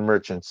was on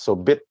merchants. So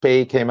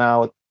BitPay came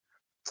out,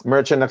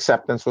 merchant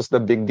acceptance was the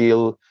big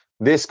deal.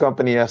 This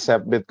company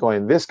accept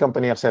Bitcoin, this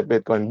company accept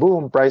Bitcoin,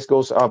 boom, price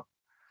goes up.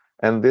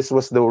 And this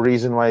was the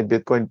reason why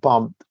Bitcoin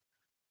pumped.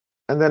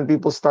 And then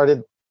people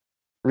started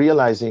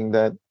realizing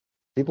that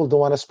people don't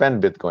want to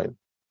spend Bitcoin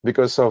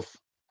because of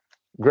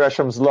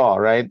Gresham's law,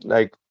 right?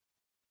 Like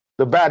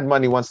the bad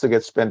money wants to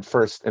get spent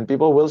first, and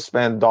people will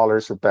spend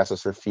dollars or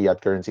pesos or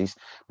fiat currencies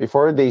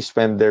before they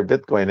spend their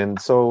Bitcoin. And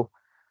so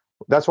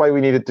that's why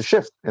we needed to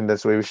shift, and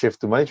that's why we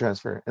shift to money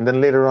transfer. And then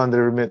later on,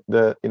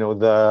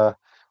 the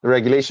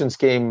regulations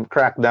came,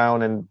 cracked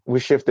down, and we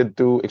shifted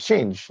to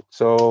exchange.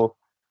 So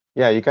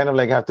yeah, you kind of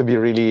like have to be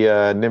really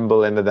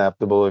nimble and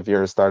adaptable if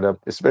you're a startup,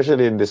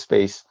 especially in this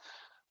space.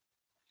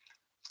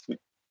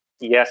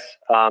 Yes,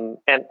 and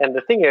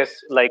the thing is,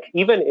 like,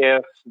 even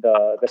if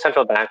the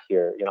central bank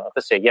here,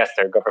 let's say yes,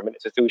 they're a government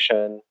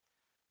institution,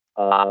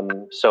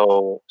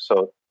 so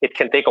it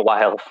can take a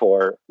while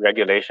for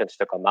regulations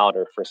to come out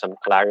or for some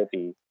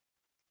clarity,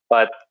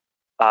 but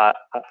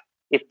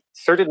it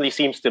certainly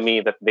seems to me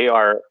that they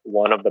are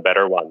one of the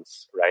better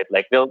ones, right?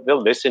 Like they'll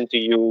listen to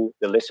you,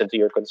 they'll listen to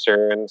your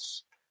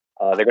concerns,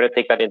 they're going to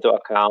take that into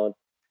account,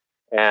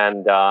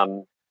 and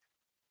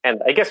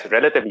I guess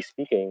relatively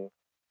speaking,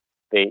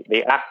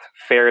 they act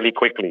fairly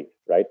quickly,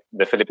 right?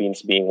 The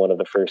Philippines being one of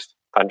the first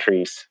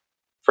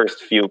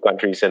few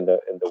countries in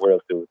the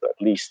world to at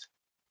least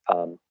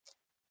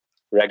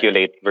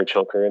regulate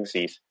virtual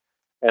currencies.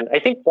 And I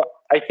think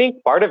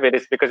part of it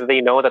is because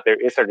they know that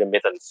there is a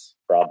remittance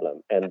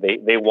problem, and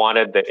they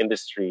wanted the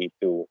industry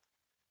to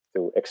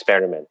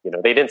experiment.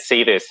 They didn't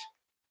say this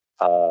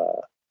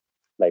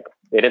like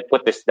they didn't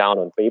put this down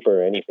on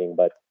paper or anything,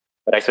 but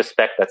I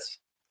suspect that's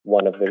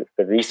one of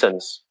the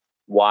reasons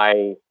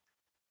why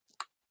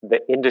the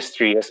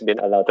industry has been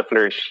allowed to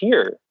flourish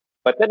here.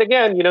 But then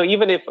again,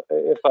 even if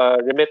a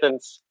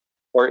remittance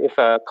or if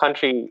a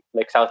country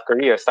like South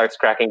Korea starts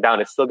cracking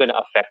down, it's still going to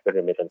affect the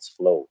remittance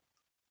flow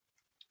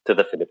to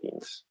the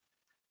Philippines.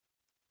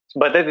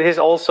 but this is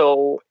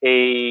also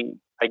an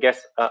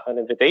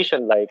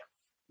invitation, like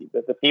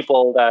the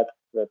people that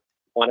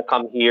want to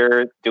come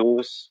here, do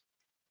a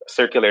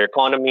circular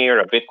economy or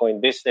a Bitcoin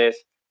business.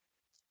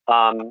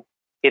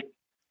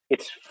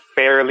 It's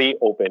fairly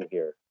open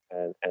here,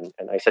 and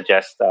I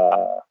suggest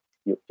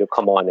you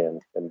come on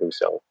in and do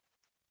so.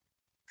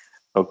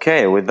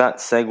 Okay, with that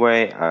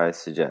segue, I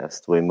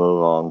suggest we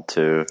move on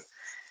to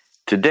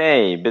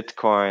today,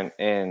 Bitcoin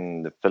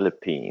in the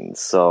Philippines.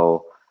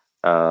 So,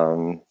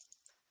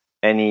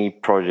 any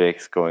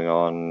projects going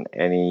on,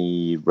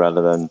 any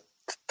relevant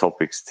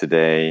topics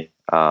today?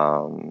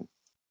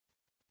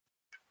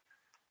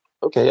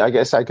 Okay, I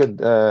guess I could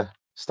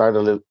start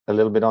a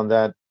little bit on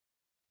that.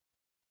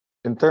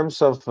 In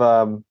terms of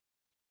I'm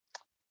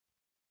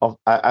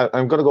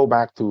going to go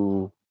back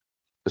to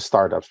the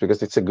startups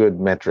because it's a good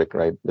metric,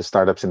 right? The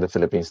startups in the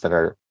Philippines that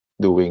are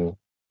doing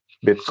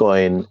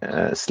Bitcoin /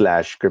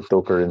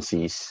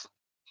 cryptocurrencies.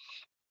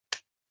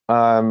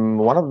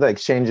 One of the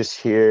exchanges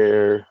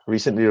here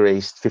recently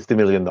raised $50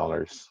 million,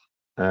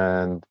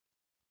 and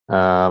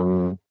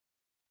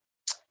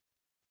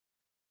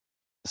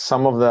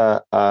some of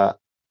the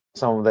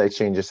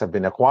exchanges have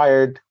been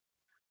acquired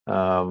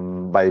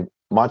by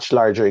much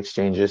larger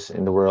exchanges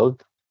in the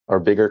world or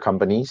bigger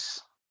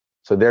companies.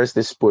 So there's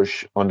this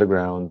push on the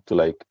ground to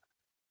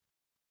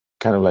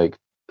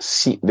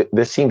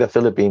they're seeing the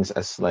Philippines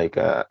as like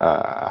a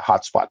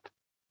hotspot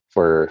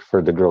for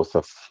the growth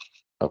of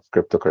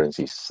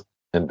cryptocurrencies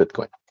and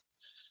Bitcoin.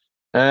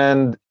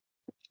 And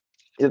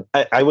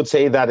I would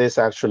say that is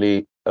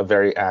actually a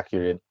very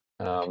accurate.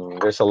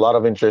 There's a lot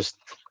of interest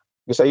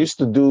because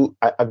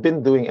I've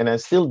been doing, and I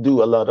still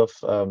do a lot of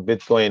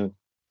Bitcoin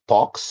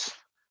talks.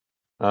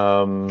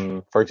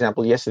 For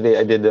example, yesterday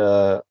I did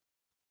a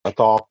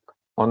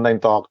online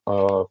talk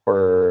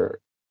for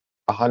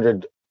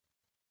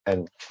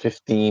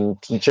 115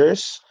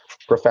 teachers,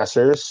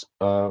 professors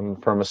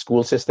from a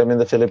school system in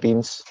the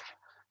Philippines,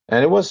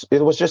 and it was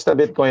just a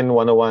Bitcoin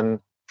 101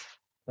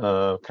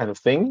 kind of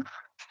thing.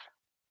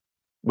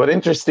 But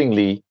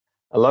interestingly,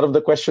 a lot of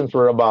the questions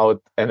were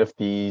about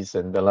NFTs,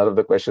 and a lot of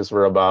the questions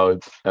were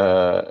about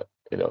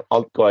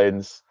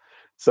altcoins.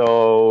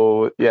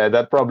 So yeah,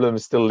 that problem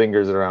still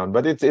lingers around,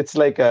 but it's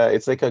like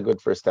a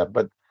good first step.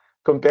 But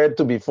compared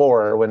to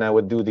before, when I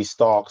would do these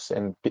talks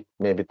and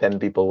maybe 10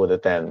 people would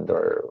attend,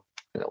 or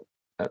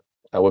that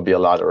would be a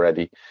lot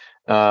already.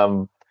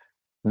 Now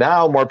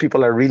more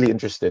people are really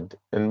interested,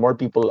 and more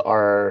people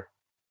are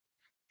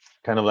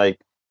kind of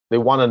like they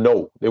want to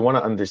know, they want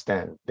to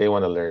understand, they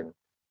want to learn,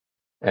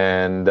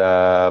 and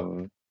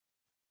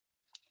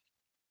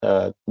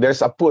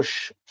there's a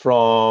push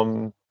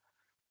from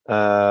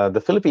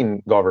the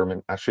Philippine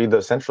government, actually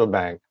the central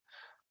bank,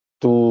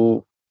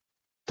 to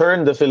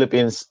turn the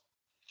Philippines.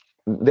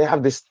 They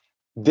have this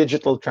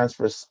digital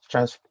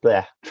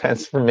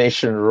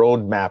transformation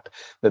roadmap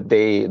that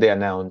they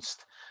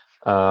announced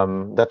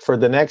that for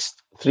the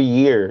next 3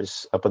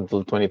 years up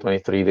until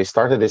 2023. They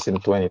started this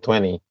in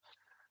 2020.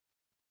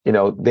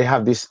 They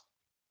have these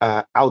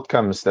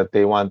outcomes that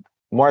they want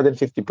more than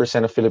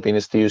 50% of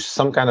Filipinos to use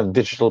some kind of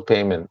digital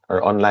payment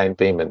or online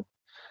payment.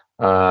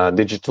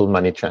 Digital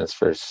money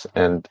transfers,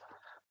 and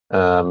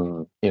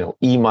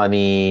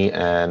e-money,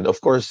 and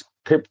of course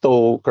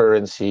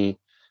cryptocurrency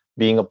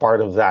being a part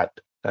of that.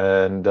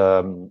 And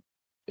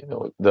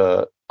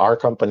our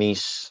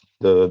companies,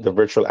 the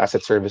virtual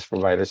asset service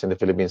providers in the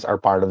Philippines, are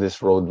part of this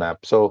roadmap.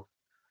 So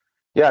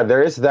yeah,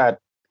 there is that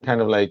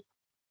kind of like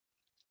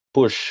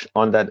push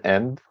on that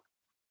end.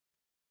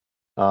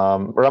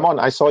 Ramon,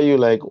 I saw you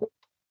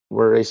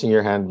were raising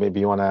your hand. Maybe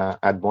you want to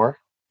add more?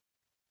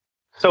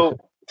 So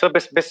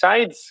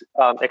besides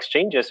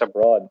exchanges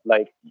abroad,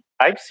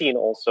 I've seen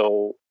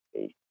also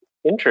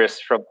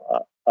interest from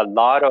a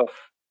lot of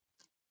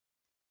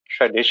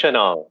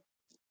traditional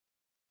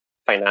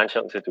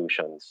financial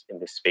institutions in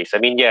this space. I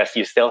mean, yes,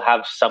 you still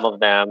have some of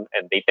them,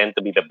 and they tend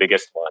to be the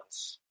biggest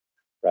ones,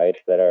 right,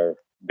 that are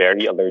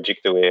very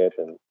allergic to it.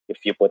 And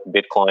if you put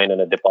Bitcoin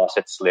on a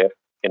deposit slip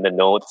in the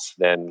notes,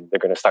 then they're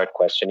going to start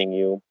questioning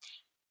you.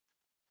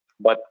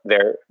 But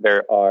there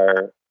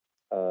are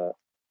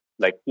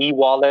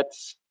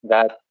e-wallets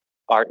that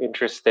are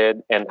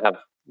interested and have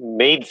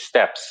made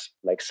steps.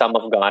 Like some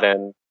have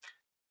gotten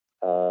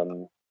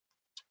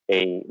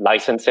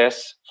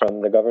licenses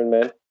from the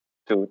government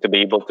to be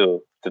able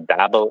to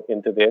dabble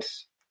into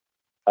this.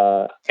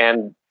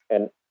 And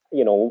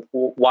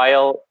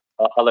while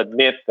I'll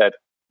admit that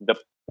the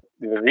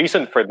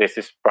reason for this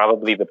is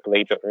probably the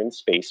play to earn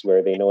space,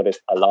 where they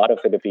noticed a lot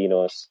of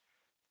Filipinos,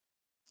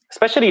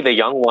 especially the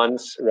young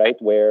ones, right,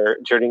 where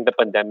during the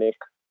pandemic,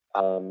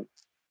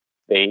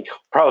 they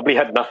probably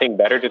had nothing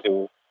better to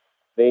do.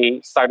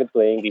 They started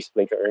playing these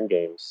play-to-earn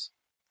games.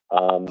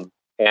 And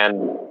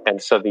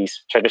so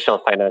these traditional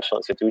financial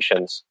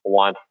institutions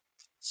want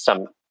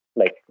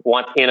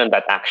in on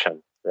that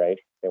action, right?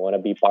 They want to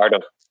be part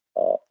of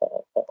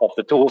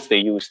the tools they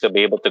use to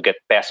be able to get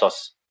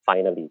pesos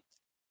finally.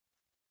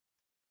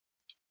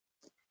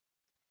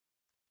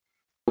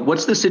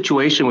 What's the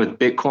situation with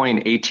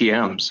Bitcoin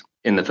ATMs?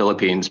 in the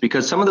Philippines,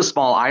 because some of the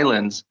small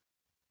islands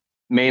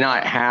may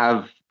not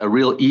have a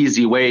real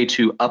easy way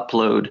to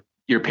upload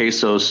your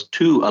pesos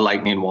to a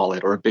Lightning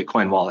wallet or a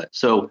Bitcoin wallet.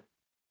 So,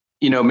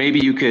 maybe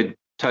you could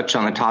touch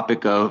on the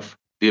topic of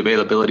the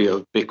availability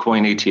of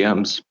Bitcoin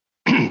ATMs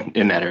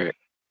in that area.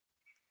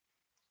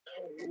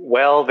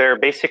 Well, they're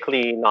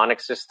basically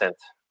non-existent.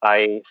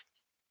 I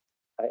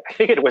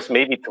think it was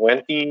maybe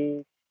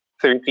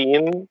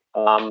 2013.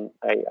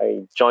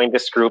 I joined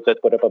this group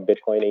that put up a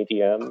Bitcoin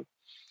ATM,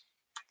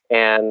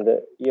 and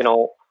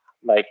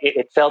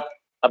it felt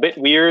a bit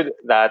weird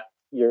that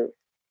you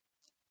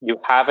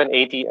have an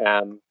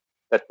ATM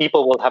that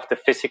people will have to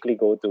physically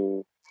go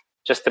to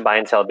just to buy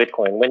and sell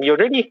Bitcoin when you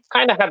already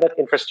kind of have that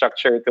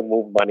infrastructure to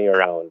move money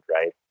around,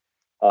 right?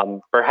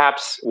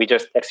 Perhaps we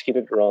just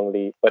executed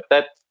wrongly, but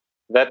that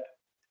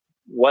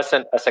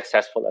wasn't as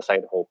successful as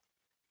I'd hoped.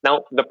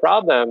 Now, the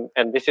problem,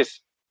 and this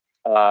is,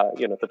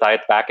 to tie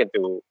it back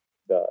into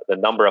the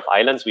number of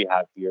islands we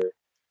have here,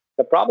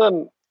 the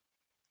problem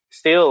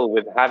still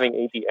with having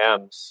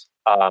ATMs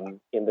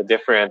in the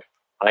different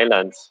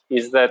islands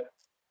is that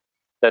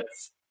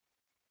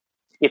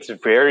it's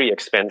very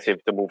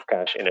expensive to move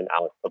cash in and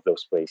out of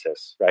those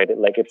places, right?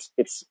 And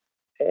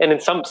in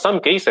some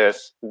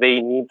cases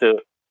they need to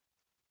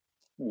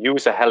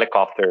use a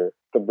helicopter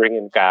to bring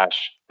in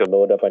cash to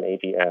load up an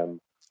ATM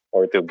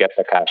or to get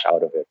the cash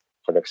out of it,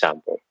 for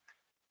example.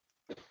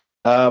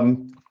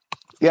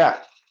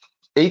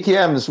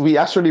 ATMs, we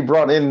actually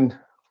brought in,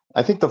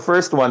 I think, the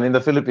first one in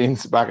the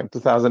Philippines back in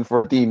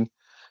 2014,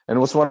 and it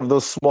was one of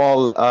those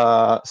small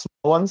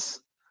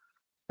ones.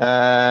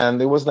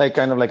 And it was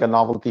kind of like a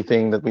novelty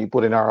thing that we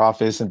put in our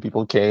office, and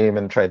people came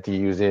and tried to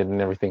use it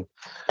and everything.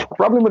 The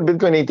problem with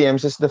Bitcoin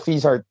ATMs is the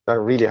fees are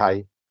really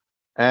high.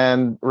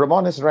 And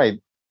Ramon is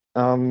right.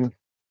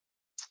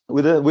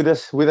 With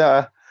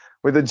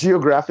a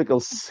geographical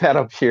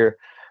setup here,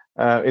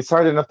 it's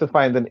hard enough to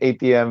find an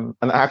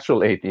actual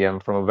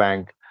ATM from a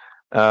bank.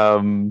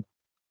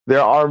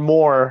 There are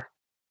more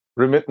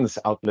remittance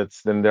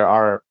outlets than there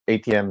are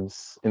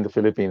ATMs in the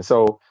Philippines.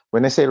 So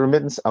when I say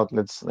remittance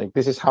outlets,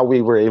 this is how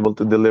we were able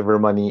to deliver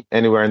money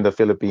anywhere in the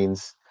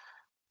Philippines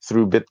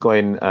through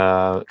Bitcoin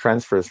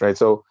transfers, right?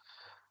 So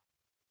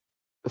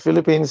the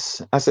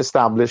Philippines has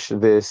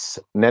established this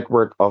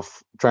network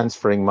of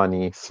transferring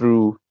money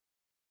through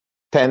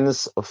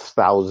tens of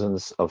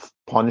thousands of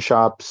pawn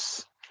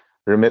shops,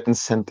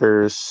 remittance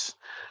centers,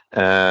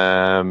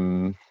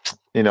 little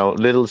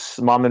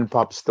mom and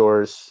pop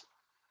stores,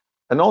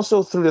 and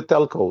also through the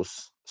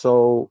telcos.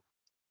 So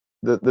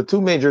the two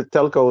major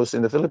telcos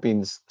in the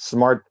Philippines,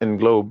 Smart and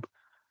Globe,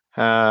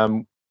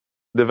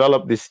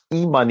 developed this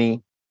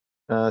e-money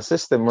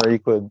system where you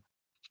could,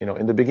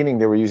 in the beginning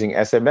they were using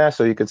SMS,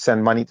 so you could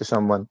send money to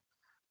someone,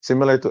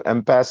 similar to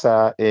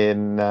M-Pesa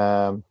in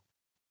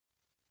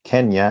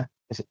Kenya.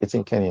 It's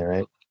in Kenya,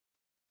 right?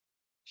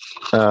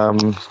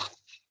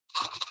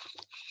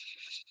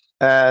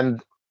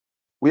 And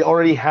we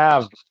already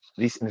have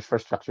these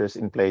infrastructures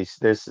in place.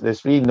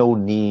 There's really no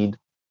need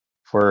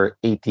for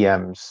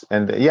ATMs.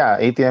 And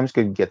ATMs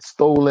could get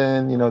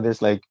stolen. There's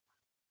the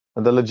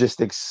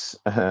logistics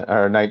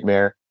are a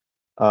nightmare.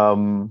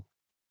 But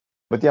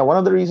one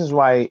of the reasons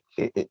why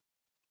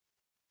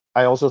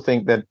I also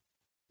think that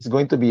it's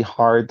going to be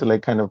hard to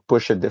kind of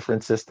push a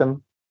different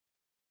system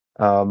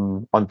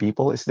on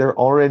people is they're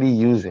already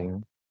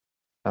using.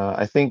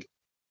 I think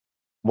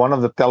one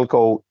of the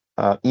telco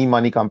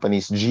e-money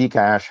companies,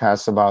 GCash,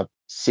 has about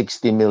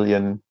 60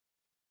 million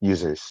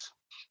users.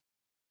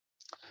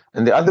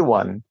 And the other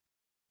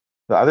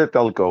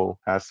telco,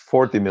 has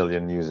 40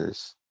 million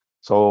users.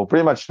 So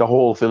pretty much the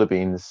whole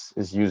Philippines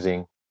is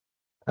using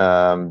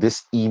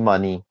this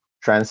e-money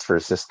transfer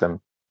system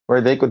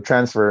where they could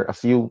transfer a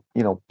few,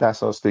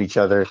 pesos to each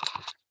other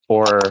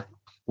or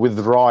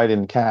withdraw it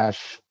in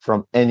cash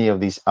from any of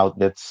these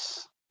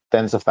outlets,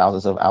 tens of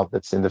thousands of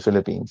outlets in the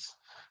Philippines.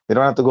 They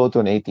don't have to go to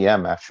an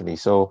ATM, actually.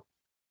 So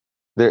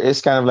there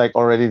is kind of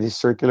already this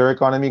circular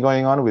economy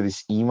going on with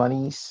these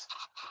e-monies.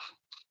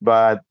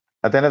 But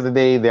at the end of the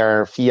day,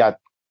 they're fiat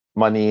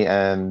money,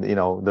 and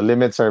the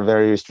limits are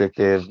very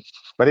restrictive.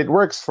 But it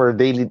works for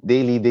daily,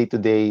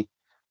 day-to-day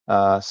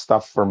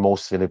stuff for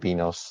most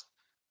Filipinos.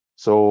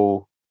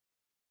 So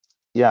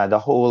the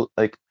whole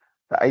the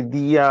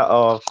idea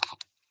of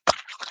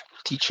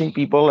teaching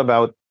people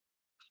about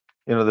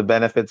the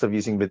benefits of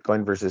using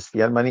Bitcoin versus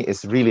fiat money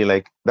is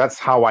really that's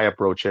how I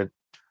approach it.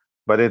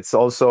 But it's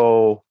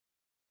also,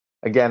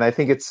 again, I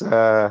think it's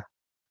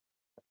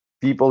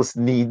people's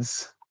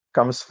needs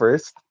comes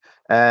first,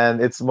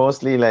 and it's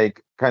mostly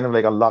kind of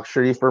a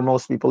luxury for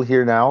most people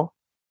here now.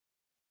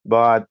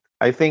 But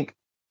I think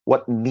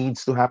what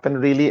needs to happen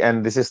really,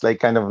 and this is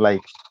kind of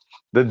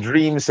the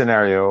dream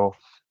scenario,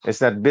 is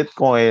that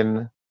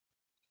Bitcoin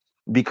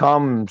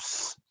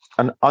becomes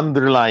an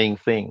underlying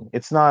thing.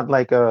 It's not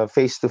like a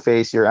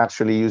face-to-face. You're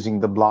actually using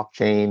the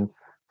blockchain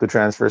to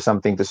transfer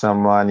something to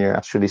someone. You're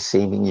actually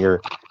saving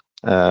your,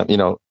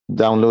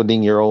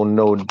 downloading your own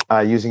node,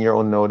 using your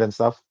own node and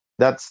stuff.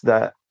 That's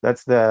the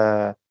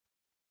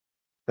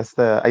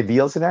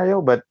ideal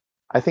scenario. But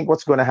I think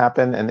what's going to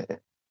happen, and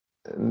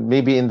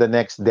maybe in the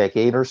next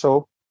decade or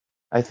so,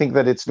 I think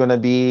that it's going to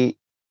be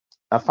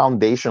a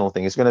foundational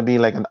thing. It's going to be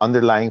like an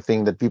underlying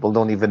thing that people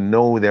don't even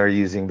know they're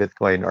using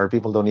Bitcoin, or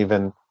people don't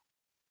even,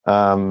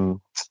 the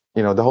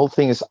whole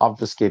thing is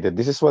obfuscated.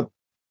 This is what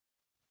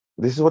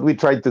we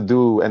tried to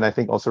do, and I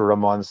think also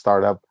Ramon's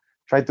startup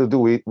tried to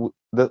do.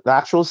 The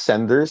actual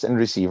senders and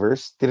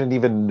receivers didn't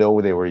even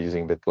know they were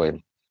using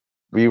Bitcoin.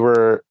 We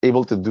were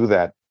able to do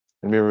that,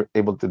 and we were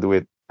able to do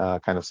it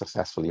kind of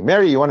successfully.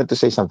 Mary, you wanted to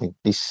say something,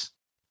 please.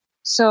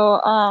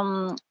 So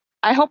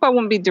I hope I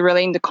won't be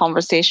derailing the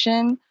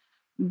conversation,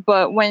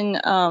 but when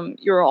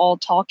you were all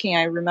talking,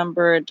 I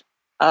remembered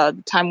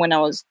the time when I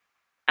was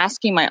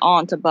asking my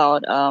aunt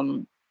about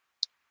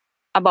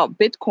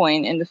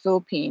Bitcoin in the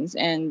Philippines,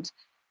 and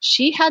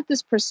she had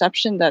this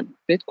perception that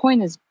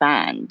Bitcoin is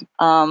banned.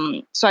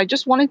 So I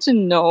just wanted to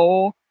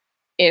know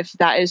if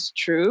that is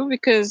true,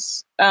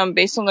 because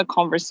based on the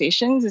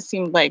conversations, it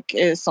seemed like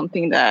it is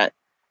something that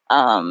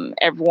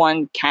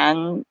everyone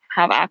can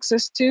have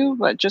access to.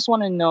 But just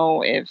want to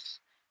know if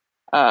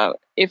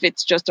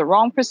it's just a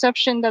wrong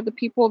perception that the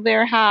people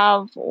there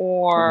have,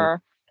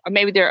 or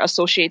maybe they're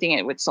associating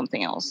it with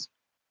something else.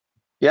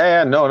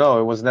 Yeah, no,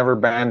 it was never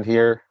banned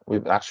here.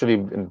 We've actually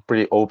been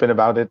pretty open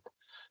about it.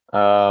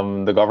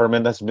 The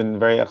government has been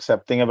very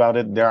accepting about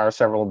it. There are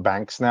several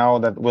banks now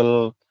that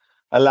will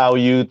allow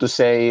you to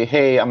say,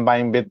 hey, I'm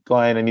buying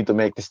Bitcoin. I need to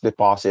make this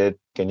deposit.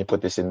 Can you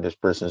put this in this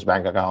person's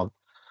bank account?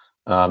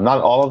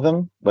 Not all of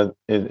them, but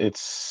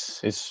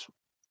it's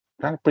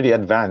kind of pretty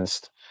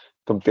advanced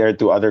compared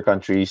to other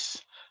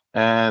countries.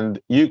 And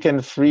you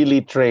can freely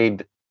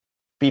trade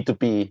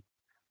P2P,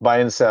 buy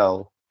and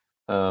sell,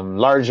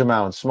 large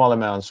amounts, small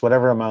amounts,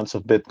 whatever amounts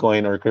of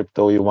Bitcoin or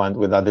crypto you want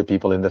with other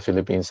people in the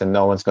Philippines, and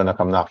no one's going to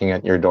come knocking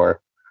at your door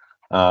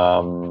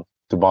to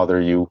bother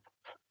you.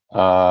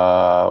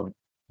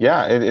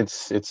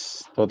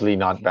 It's totally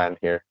not banned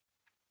here.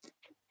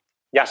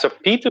 Yeah, so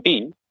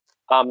P2P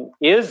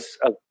is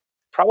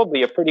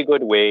probably a pretty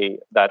good way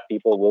that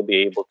people will be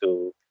able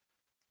to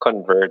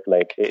convert.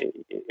 Like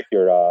if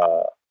you're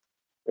a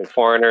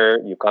foreigner,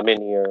 you come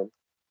in here,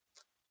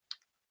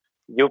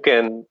 you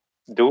can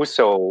do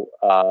so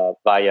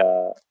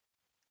via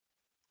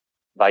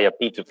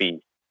P2P,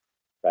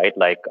 right?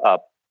 Like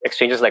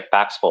exchanges like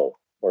Paxful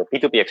or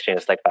P2P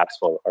exchanges like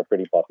Paxful are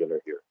pretty popular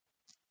here.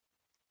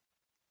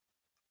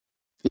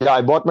 Yeah,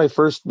 I bought my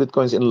first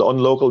Bitcoins on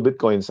local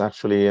Bitcoins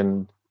actually,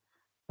 and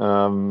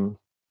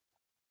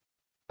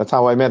that's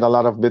how I met a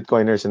lot of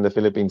Bitcoiners in the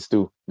Philippines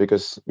too,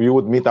 because we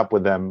would meet up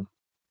with them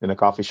in a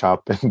coffee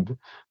shop and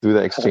do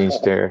the exchange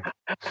there.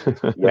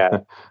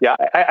 yeah.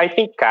 I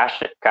think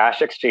cash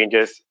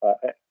exchanges,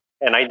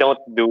 and I don't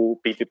do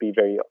P2P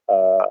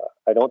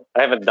I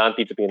haven't done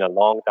P2P in a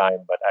long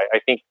time, but I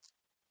think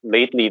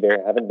lately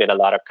there haven't been a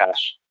lot of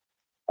cash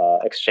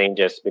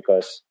exchanges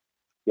because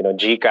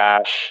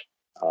Gcash,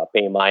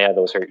 PayMaya,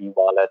 those are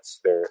e-wallets.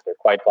 They're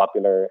quite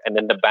popular, and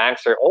then the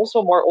banks are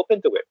also more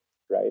open to it,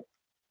 right?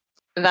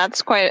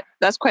 That's quite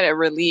a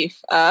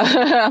relief.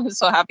 I'm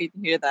so happy to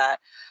hear that.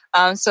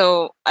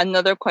 So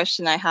another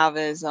question I have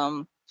is,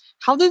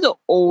 how do the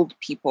old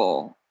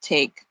people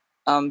take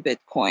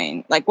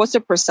Bitcoin? Like, what's the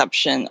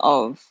perception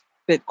of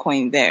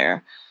Bitcoin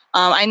there?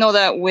 I know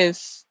that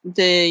with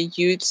the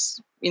youths,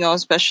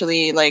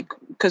 especially like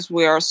because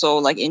we are so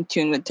like in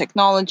tune with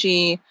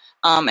technology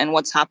and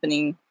what's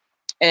happening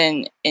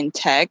in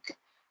tech,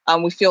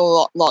 we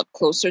feel a lot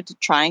closer to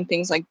trying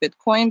things like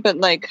Bitcoin. But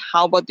like,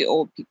 how about the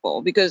old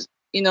people? Because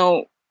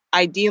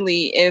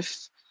ideally,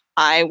 if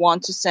I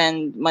want to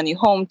send money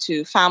home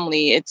to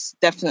family, it's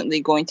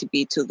definitely going to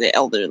be to the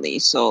elderly.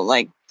 So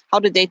like, how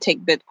do they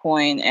take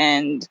Bitcoin?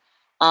 And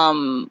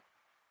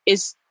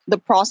is the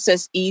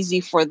process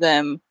easy for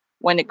them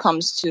when it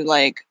comes to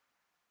like,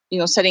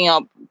 setting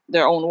up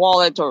their own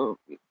wallet or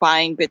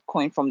buying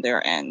Bitcoin from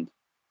their end?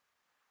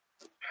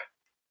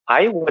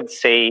 I would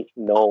say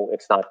no,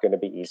 it's not going to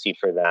be easy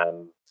for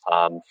them,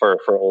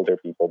 for older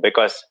people,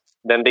 because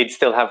then they'd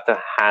still have to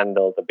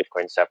handle the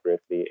Bitcoin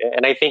separately.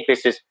 And I think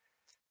this is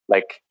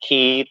like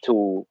key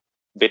to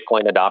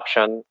Bitcoin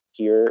adoption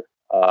here.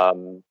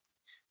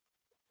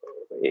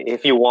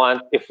 If we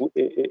want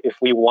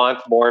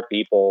more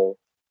people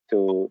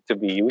to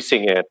be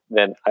using it,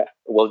 then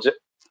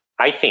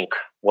I think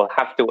we'll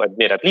have to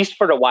admit, at least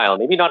for a while,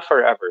 maybe not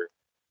forever,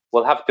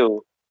 we'll have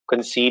to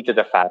concede to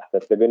the fact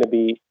that they're going to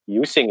be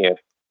using it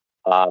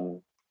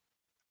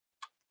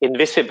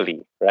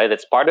invisibly, right?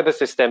 It's part of the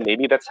system.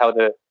 Maybe that's how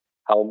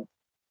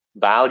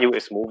value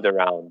is moved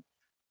around.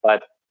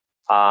 But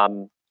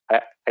I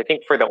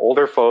think for the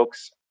older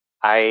folks,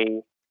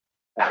 I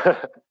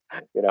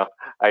think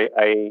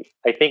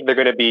they're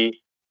going to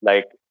be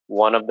like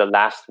one of the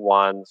last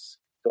ones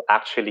to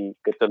actually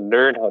get to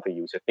learn how to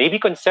use it. Maybe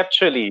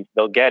conceptually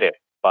they'll get it,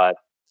 but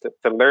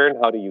to learn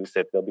how to use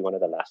it, they'll be one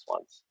of the last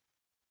ones.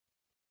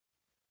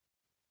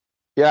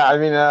 Yeah, I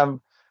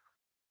mean,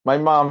 my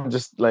mom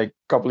just like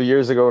a couple of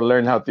years ago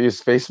learned how to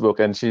use Facebook,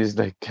 and she's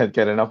like can't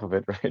get enough of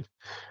it, right?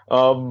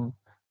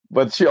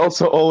 But she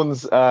also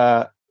owns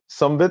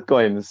some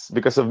Bitcoins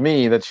because of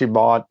me that she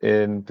bought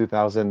in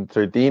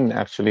 2013.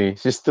 Actually,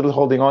 she's still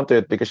holding on to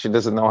it because she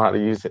doesn't know how to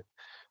use it.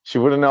 She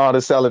wouldn't know how to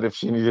sell it if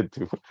she needed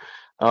to.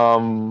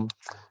 Um,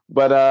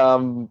 but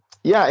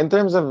yeah, in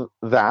terms of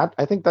that,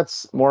 I think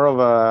that's more of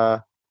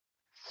a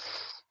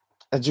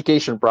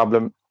education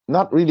problem.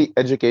 Not really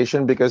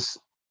education, because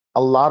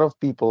a lot of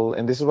people,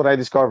 and this is what I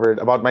discovered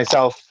about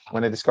myself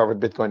when I discovered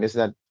Bitcoin, is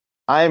that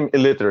I'm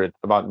illiterate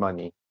about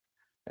money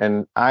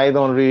and I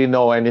don't really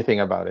know anything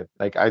about it.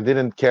 Like, I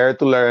didn't care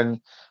to learn,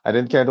 I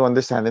didn't care to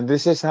understand. And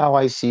this is how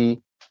I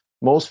see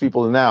most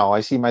people now.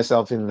 I see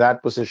myself in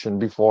that position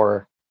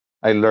before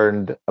I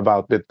learned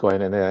about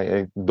Bitcoin and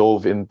I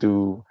dove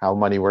into how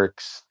money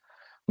works.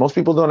 Most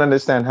people don't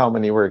understand how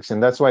money works,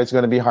 and that's why it's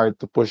going to be hard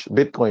to push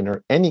Bitcoin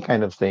or any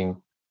kind of thing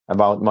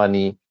about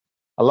money.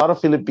 A lot of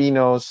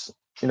Filipinos,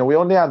 we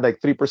only had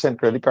like 3%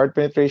 credit card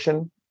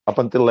penetration up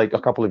until like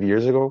a couple of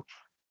years ago.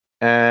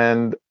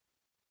 And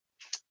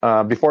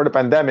before the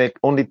pandemic,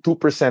 only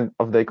 2%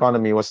 of the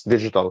economy was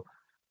digital.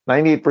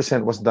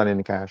 98% was done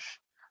in cash.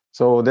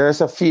 So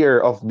there's a fear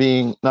of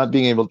not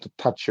being able to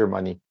touch your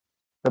money.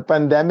 The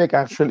pandemic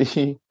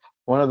actually,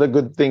 one of the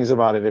good things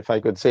about it, if I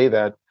could say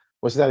that,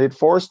 was that it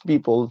forced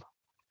people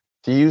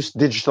to use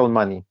digital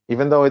money.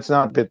 Even though it's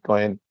not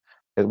Bitcoin,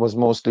 it was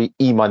mostly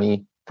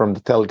e-money from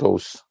the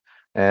telcos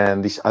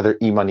and these other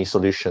e-money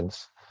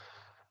solutions.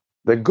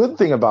 The good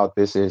thing about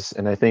this is,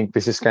 and I think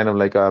this is kind of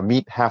like a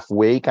meet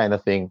halfway kind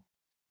of thing,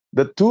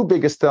 the two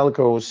biggest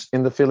telcos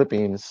in the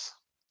Philippines,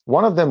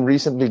 one of them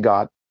recently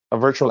got a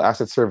virtual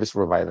asset service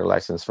provider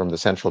license from the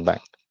central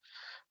bank.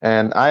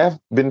 And I have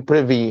been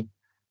privy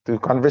to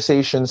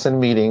conversations and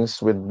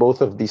meetings with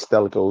both of these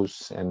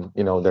telcos and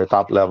their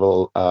top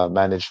level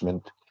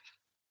management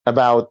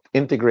about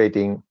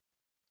integrating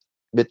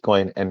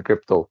Bitcoin and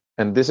crypto.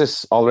 And this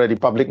is already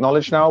public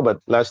knowledge now, but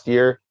last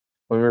year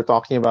when we were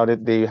talking about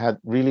it, they had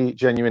really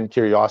genuine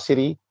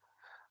curiosity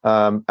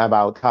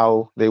about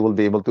how they will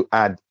be able to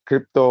add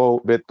crypto,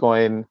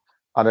 Bitcoin,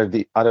 out of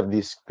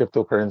these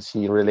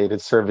cryptocurrency related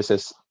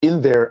services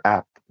in their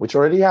app, which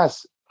already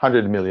has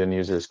 100 million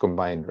users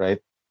combined, right?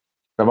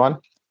 Ramon?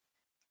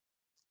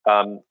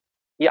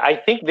 Yeah, I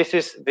think this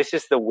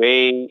is the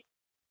way,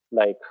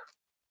 like,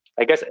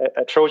 I guess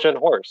a Trojan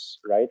horse,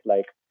 right?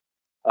 Like,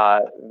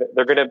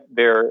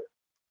 they're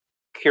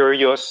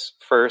curious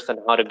first on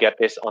how to get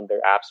this on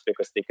their apps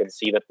because they can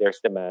see that there's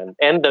demand,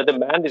 and the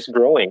demand is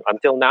growing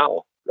until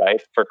now,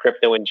 right? For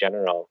crypto in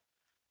general.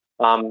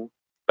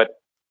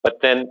 But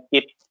then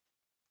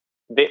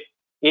and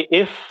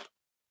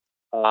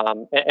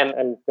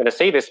I'm going to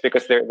say this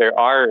because there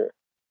are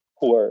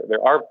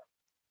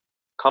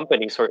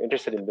companies who are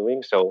interested in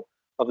doing so,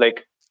 of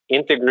like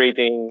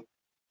integrating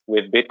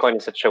with Bitcoin in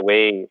such a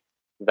way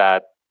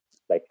that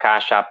like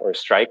Cash App or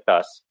Strike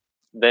does,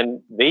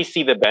 then they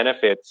see the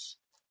benefits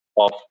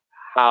of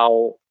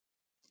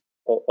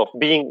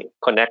being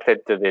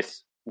connected to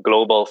this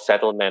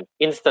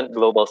instant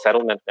global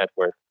settlement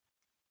network.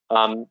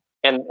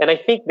 And I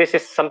think this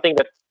is something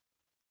that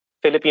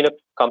Filipino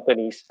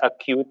companies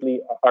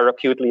are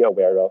acutely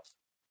aware of,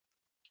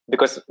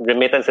 because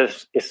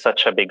remittances is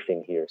such a big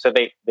thing here. So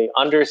they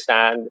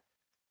understand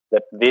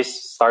that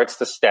this starts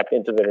to step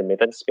into the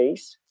remittance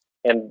space,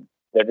 and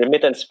the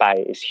remittance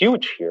pie is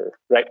huge here,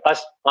 right?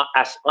 As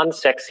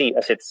unsexy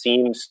as it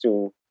seems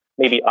to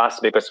maybe us,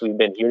 because we've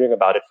been hearing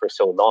about it for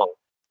so long,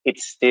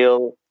 it's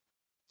still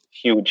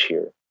huge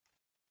here.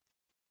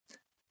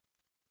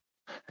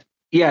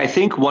 Yeah, I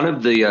think one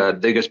of the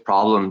biggest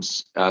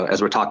problems,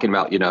 as we're talking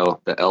about,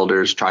 the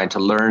elders trying to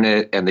learn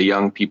it and the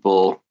young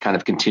people kind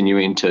of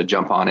continuing to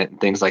jump on it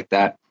and things like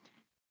that.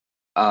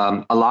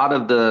 A lot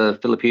of the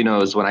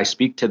Filipinos, when I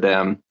speak to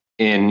them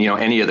in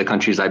any of the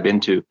countries I've been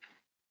to,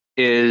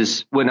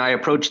 is when I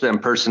approach them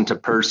person to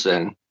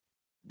person,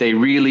 they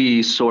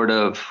really sort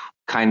of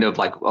kind of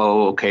like,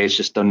 oh, okay, it's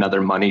just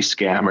another money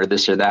scam or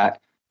this or that.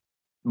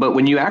 But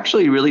when you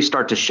actually really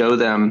start to show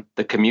them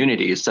the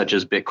communities such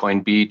as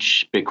Bitcoin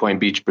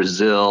Beach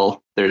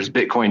Brazil, there's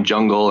Bitcoin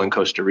Jungle in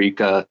Costa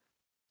Rica,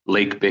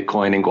 Lake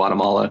Bitcoin in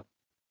Guatemala.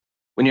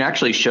 When you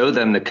actually show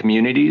them the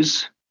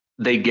communities,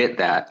 they get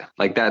that.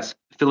 Like,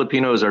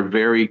 Filipinos are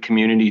very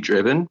community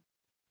driven.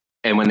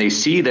 And when they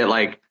see that,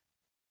 like,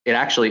 it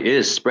actually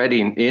is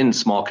spreading in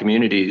small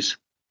communities,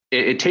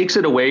 it takes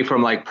it away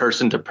from like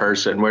person to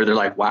person, where they're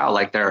like, wow,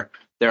 like there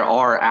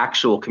are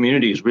actual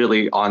communities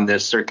really on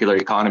this circular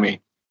economy.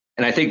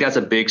 And I think that's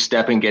a big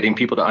step in getting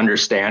people to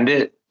understand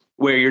it,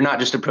 where you're not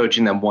just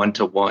approaching them one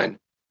to one.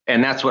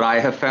 And that's what I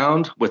have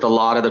found with a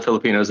lot of the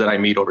Filipinos that I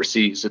meet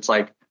overseas. It's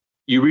like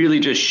you really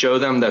just show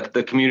them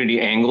the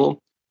community angle.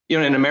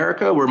 In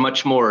America, we're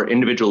much more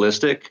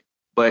individualistic,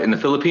 but in the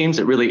Philippines,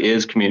 it really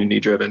is community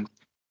driven.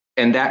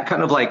 And that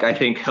kind of like, I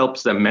think,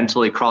 helps them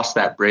mentally cross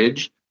that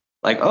bridge.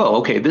 Like, oh,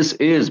 okay, this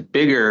is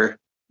bigger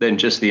than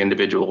just the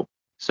individual.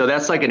 So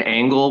that's like an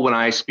angle when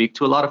I speak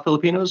to a lot of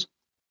Filipinos.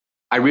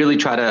 I really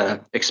try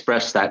to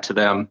express that to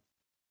them,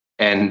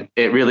 and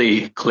it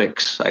really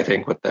clicks, I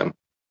think, with them.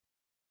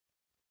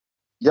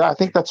 Yeah, I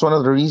think that's one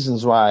of the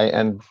reasons why.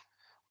 And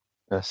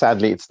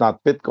sadly, it's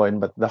not Bitcoin,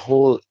 but the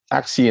whole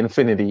Axie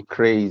Infinity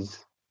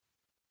craze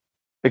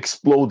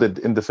exploded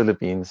in the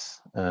Philippines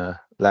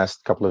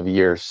last couple of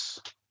years.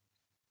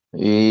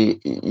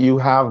 You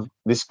have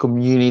this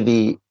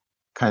community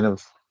kind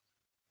of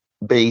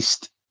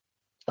based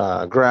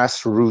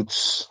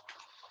grassroots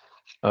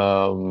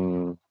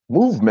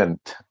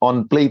movement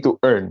on play to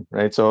earn,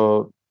 right?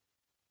 So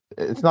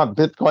it's not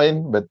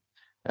Bitcoin, but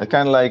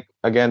kind of like,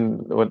 again,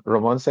 what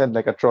Ramon said,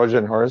 like a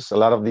Trojan horse. A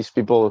lot of these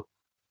people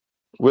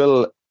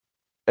will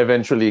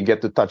eventually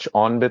get to touch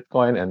on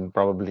Bitcoin and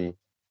probably,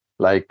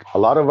 like a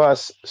lot of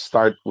us,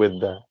 start with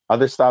the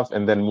other stuff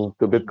and then move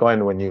to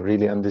Bitcoin when you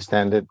really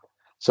understand it.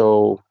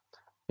 So,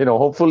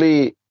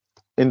 hopefully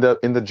in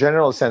the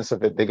general sense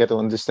of it, they get to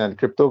understand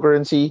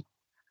cryptocurrency,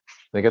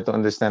 they get to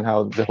understand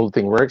how the whole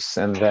thing works,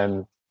 and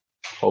then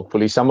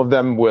hopefully some of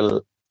them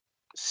will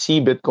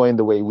see Bitcoin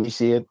the way we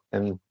see it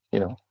and,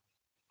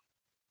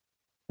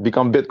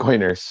 become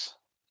Bitcoiners.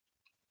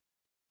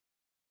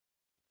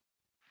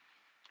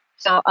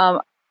 So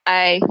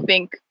I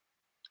think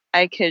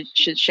I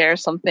should share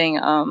something.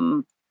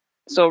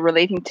 So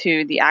relating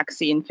to the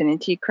Axie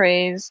Infinity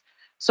craze.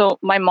 So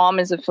my mom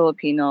is a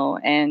Filipino,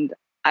 and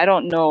I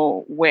don't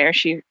know where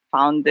she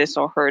found this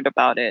or heard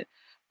about it,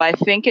 but I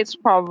think it's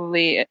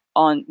probably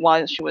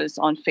while she was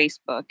on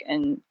Facebook,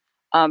 and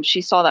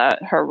she saw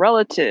that her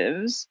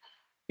relatives,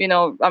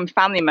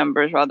 family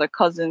members, rather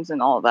cousins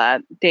and all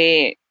that,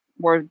 they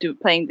were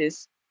playing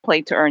this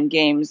play to earn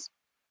games.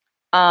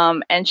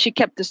 And she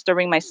kept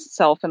disturbing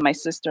myself and my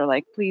sister,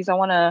 like, please, I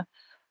want to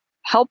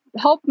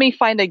help me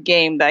find a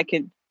game that I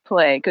could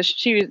play, because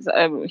she was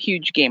a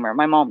huge gamer.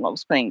 My mom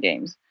loves playing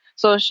games,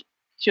 so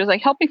she was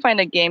like, help me find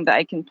a game that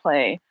I can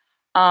play.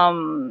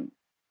 And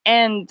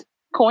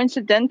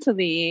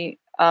coincidentally,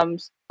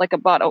 like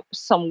about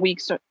some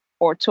weeks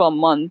or to a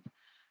month,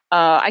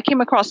 I came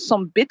across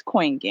some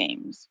Bitcoin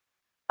games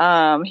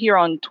here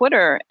on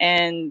Twitter,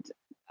 and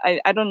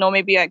I don't know,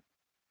 maybe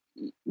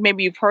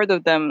you've heard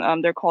of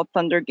them. They're called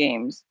Thunder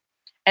Games.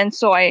 And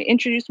so I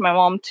introduced my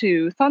mom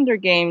to Thunder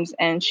Games,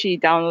 and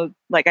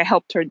I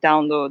helped her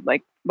download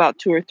like about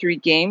 2 or 3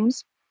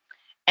 games.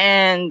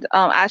 And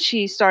as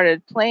she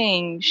started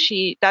playing,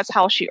 that's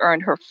how she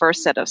earned her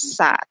first set of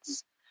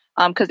sats.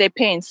 Because they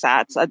pay in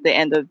sats at the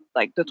end of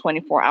like the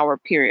 24-hour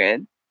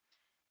period.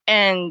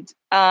 And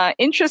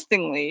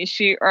interestingly,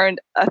 she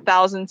earned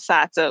 1,000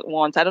 sats at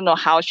once. I don't know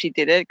how she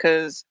did it,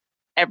 because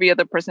every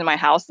other person in my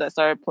house that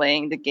started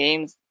playing the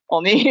games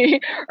only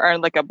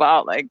earned like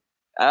about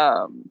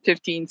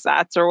 15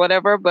 sats or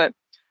whatever, but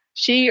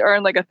she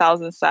earned like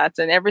 1,000 sats.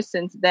 And ever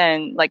since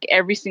then, like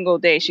every single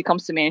day, she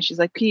comes to me and she's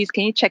like, please,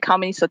 can you check how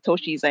many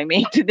satoshis I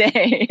made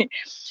today?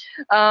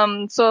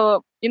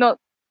 So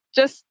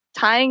just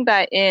tying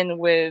that in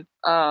with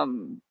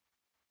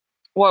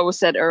what was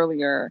said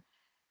earlier,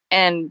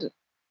 and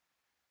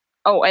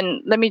then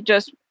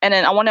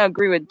I want to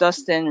agree with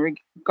Dustin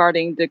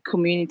regarding the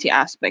community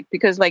aspect,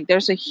 because like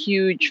there's a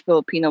huge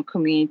Filipino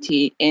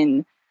community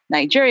in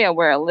Nigeria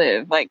where I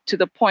live, like to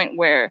the point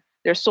where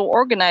they're so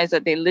organized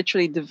that they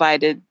literally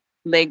divided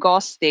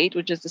Lagos state,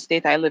 which is the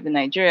state I live in,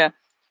 Nigeria,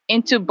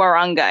 into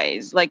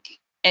barangays. Like,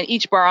 and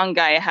each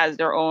barangay has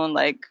their own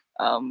like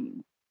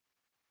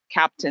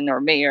captain or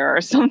mayor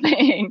or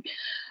something.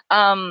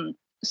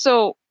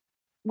 So,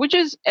 which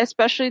is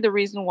especially the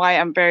reason why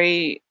I'm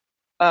very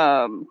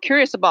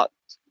curious about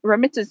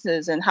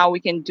remittances and how we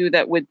can do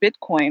that with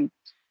Bitcoin,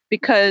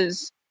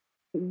 because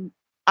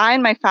I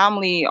and my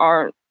family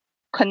are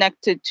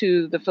connected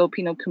to the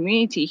Filipino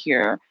community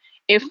here.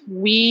 If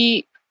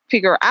we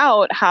figure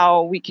out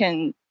how we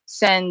can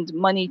send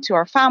money to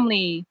our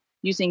family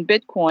using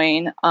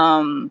Bitcoin,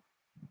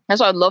 that's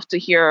what I'd love to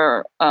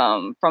hear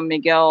from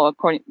Miguel,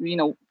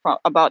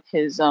 about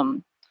his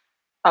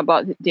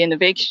about the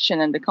innovation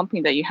and the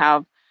company that you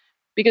have.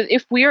 Because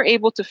if we are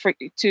able to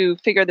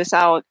figure this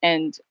out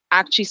and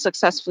actually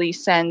successfully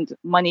send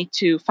money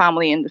to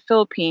family in the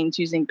Philippines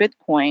using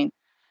Bitcoin,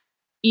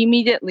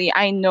 immediately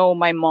I know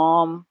my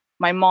mom,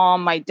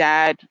 my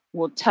dad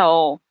will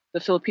tell the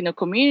Filipino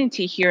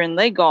community here in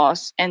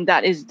Lagos, and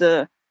that is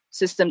the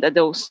system that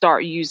they'll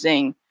start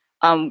using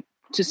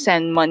to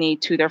send money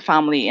to their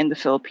family in the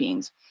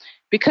Philippines.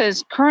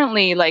 Because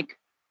currently, like,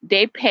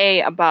 they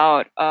pay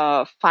about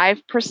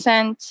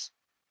 5%,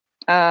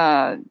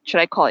 should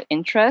I call it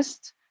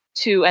transfer,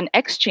 to an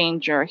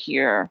exchanger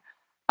here.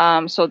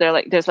 So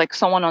there's like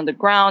someone on the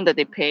ground that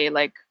they pay,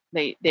 like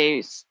they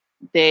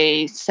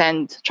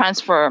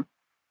transfer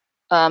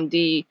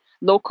the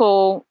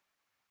local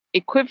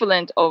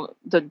equivalent of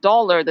the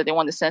dollar that they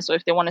want to send. So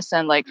if they want to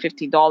send like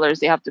 $50,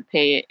 they have to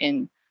pay it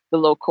in the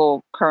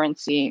local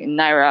currency in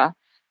Naira,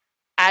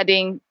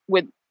 adding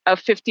with a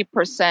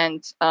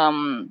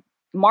 50%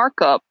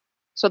 markup,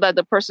 so that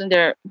the person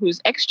there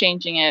who's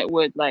exchanging it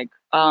would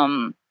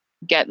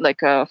get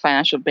like a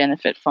financial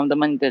benefit from the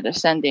money that they're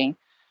sending.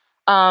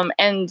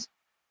 And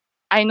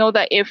I know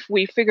that if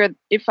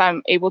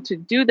I'm able to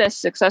do this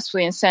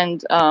successfully and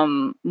send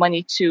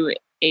money to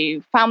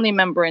a family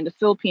member in the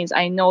Philippines,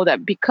 I know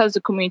that because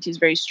the community is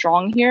very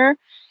strong here,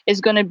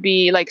 is going to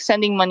be like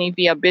sending money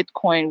via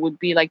Bitcoin would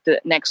be like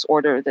the next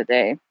order of the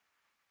day.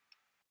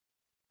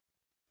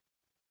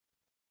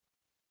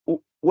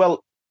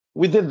 Well,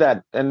 we did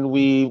that, and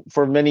we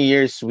for many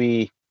years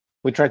we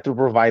tried to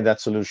provide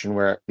that solution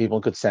where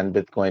people could send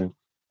Bitcoin.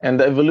 And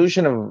the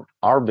evolution of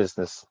our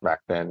business back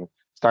then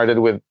started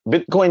with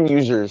Bitcoin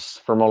users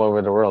from all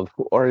over the world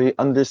who already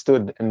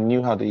understood and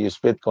knew how to use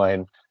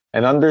Bitcoin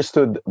and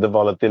understood the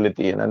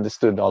volatility and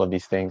understood all of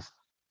these things,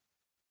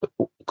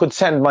 could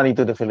send money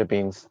to the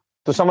Philippines,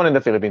 to someone in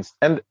the Philippines.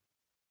 And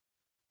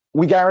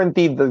we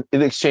guaranteed the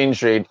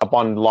exchange rate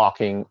upon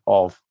locking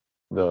of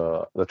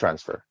the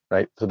transfer,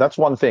 right? So that's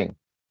one thing.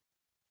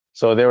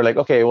 So they were like,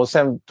 okay, we'll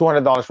send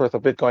 $200 worth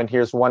of Bitcoin.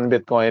 Here's one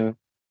Bitcoin.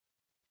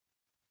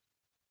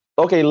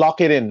 Okay, lock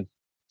it in.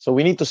 So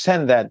we need to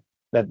send that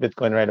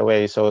Bitcoin right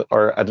away. So,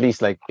 or at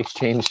least like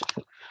exchange,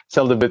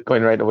 sell the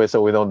Bitcoin right away,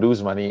 so we don't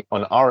lose money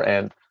on our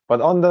end.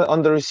 But on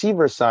the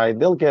receiver side,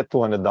 they'll get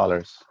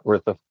 $200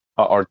 worth of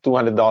or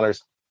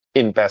 $200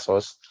 in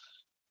pesos.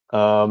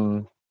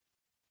 So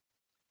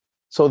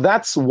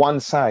that's one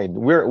side.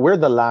 We're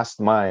the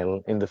last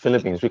mile in the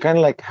Philippines. We kind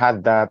of like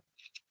had that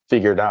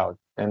figured out.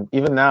 And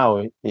even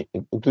now, it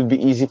would be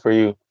easy for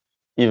you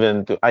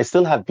even to... I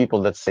still have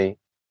people that say,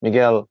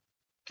 Miguel,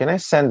 can I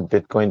send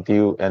Bitcoin to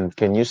you and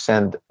can you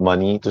send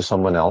money to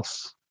someone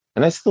else?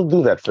 And I still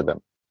do that for them,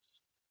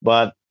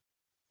 but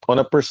on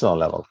a personal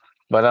level.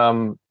 But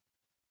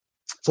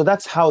so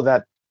that's how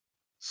that,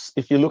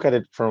 if you look at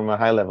it from a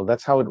high level,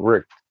 that's how it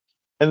worked.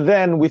 And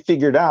then we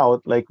figured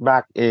out, like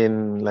back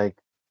in like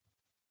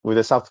with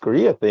the South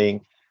Korea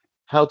thing,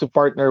 how to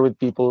partner with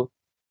people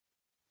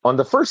on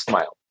the first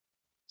mile.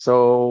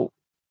 So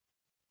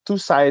two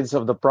sides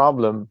of the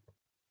problem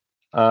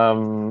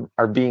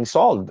are being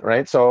solved,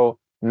 right? So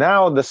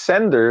now the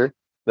sender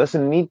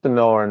doesn't need to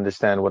know or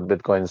understand what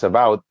Bitcoin is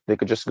about. They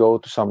could just go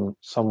to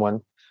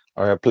someone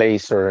or a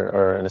place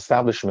or an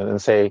establishment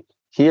and say,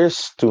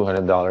 here's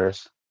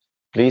 $200.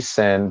 Please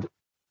send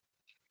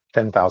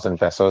 10,000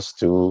 pesos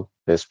to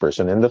this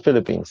person in the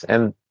Philippines.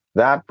 And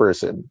that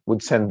person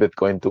would send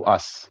Bitcoin to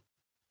us.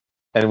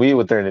 And we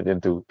would turn it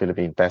into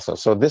Philippine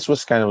pesos. So this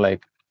was kind of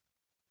like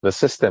the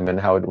system and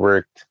how it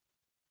worked.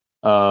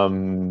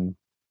 And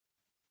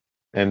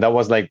that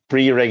was like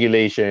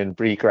pre-regulation,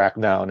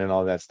 pre-crackdown, and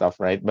all that stuff,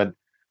 right? But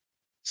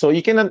so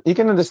you can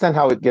understand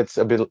how it gets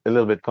a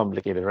little bit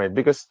complicated, right?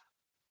 Because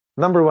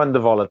number one, the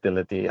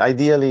volatility.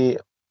 Ideally,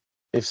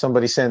 if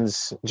somebody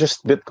sends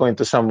just Bitcoin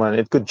to someone,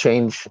 it could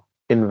change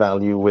in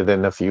value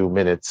within a few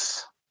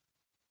minutes,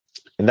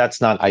 and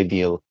that's not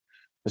ideal,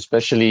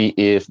 especially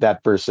if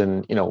that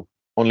person,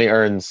 only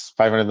earns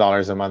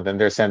 $500 a month and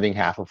they're sending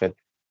half of it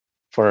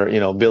for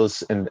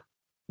bills and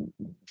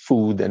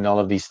food and all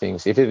of these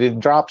things. If it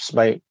drops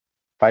by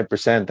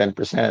 5%,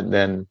 10%,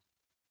 then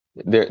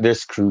they're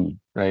screwed,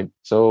 right?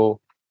 So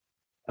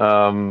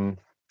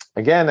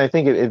again, I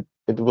think it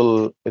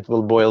will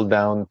boil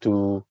down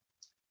to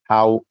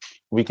how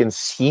we can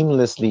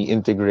seamlessly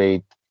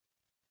integrate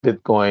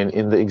Bitcoin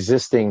in the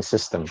existing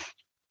system,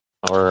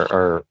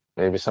 or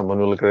maybe someone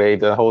will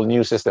create a whole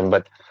new system.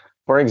 But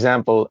for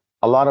example,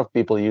 a lot of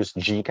people use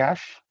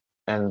Gcash,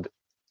 and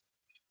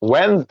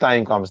when the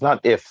time comes, not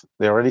if,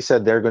 they already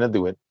said they're going to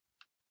do it,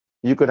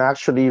 you could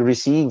actually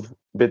receive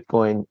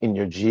Bitcoin in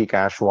your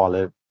Gcash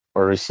wallet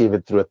or receive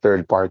it through a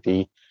third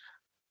party.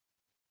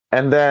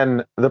 And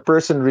then the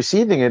person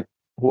receiving it,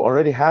 who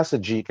already has a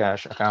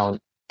Gcash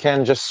account,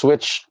 can just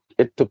switch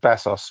it to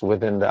pesos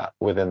within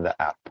the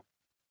app,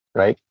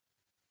 right?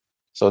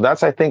 So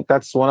I think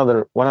that's one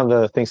of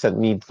the things that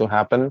needs to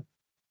happen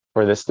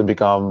for this to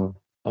become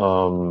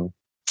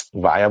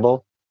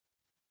viable.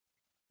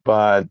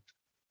 But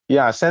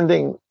yeah,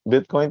 sending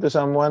Bitcoin to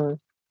someone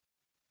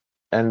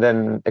and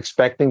then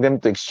expecting them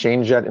to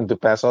exchange that into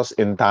pesos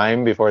in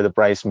time before the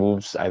price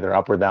moves either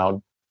up or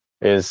down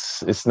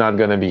it's not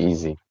going to be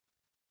easy.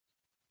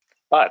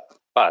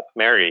 But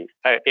Mary,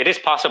 it is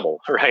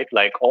possible, right?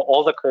 Like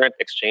all the current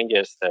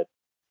exchanges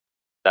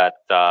that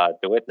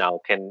do it now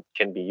can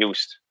be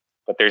used,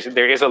 but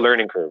there is a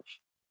learning curve.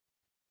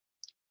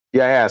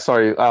 Yeah.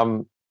 Sorry.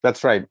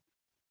 That's right.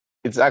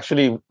 It's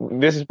actually,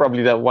 this is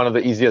probably one of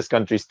the easiest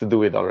countries to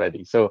do it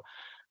already. So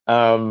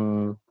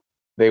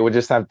they would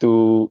just have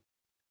to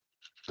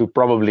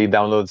probably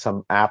download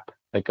some app,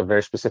 like a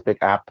very specific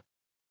app,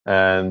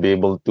 and be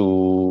able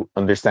to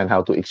understand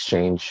how to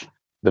exchange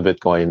the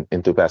Bitcoin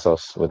into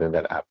pesos within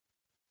that app.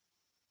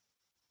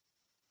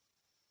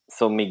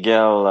 So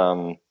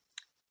Miguel,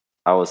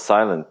 I was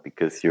silent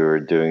because you were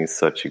doing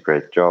such a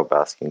great job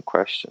asking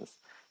questions.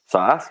 So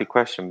I'll ask a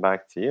question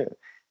back to you.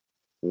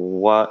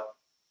 What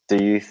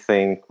do you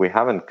think we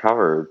haven't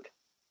covered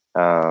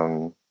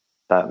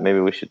that maybe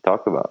we should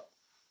talk about?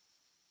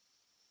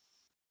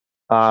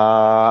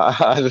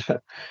 I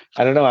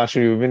don't know.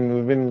 Actually,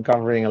 we've been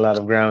covering a lot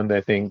of ground.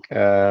 I think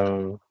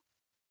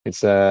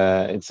it's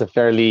a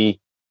fairly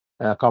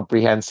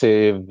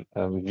comprehensive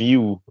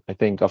view, I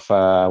think, of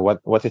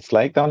what it's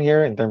like down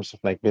here in terms of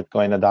like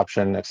Bitcoin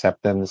adoption,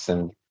 acceptance,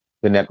 and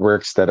the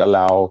networks that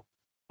allow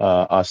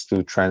us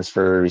to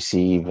transfer,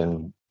 receive,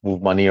 and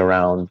move money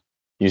around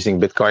using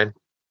Bitcoin,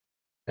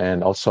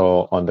 and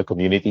also on the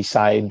community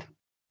side.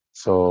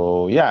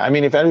 So yeah, I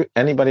mean, if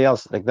anybody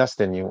else like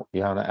Dustin, you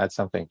want to add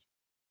something?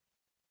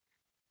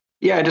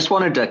 Yeah, I just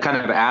wanted to kind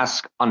of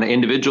ask on the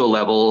individual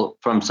level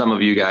from some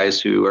of you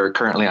guys who are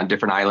currently on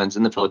different islands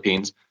in the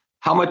Philippines,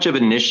 how much of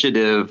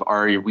initiative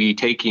are we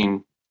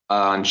taking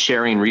on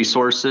sharing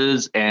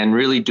resources and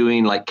really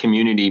doing like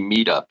community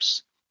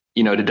meetups?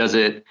 You know,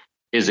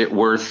 is it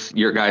worth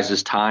your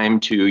guys' time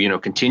to, you know,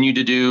 continue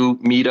to do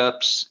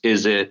meetups?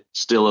 Is it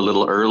still a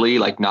little early,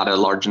 like not a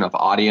large enough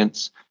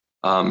audience?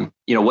 You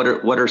know,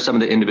 what are some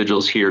of the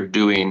individuals here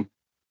doing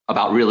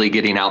about really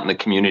getting out in the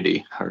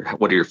community? Or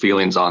what are your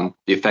feelings on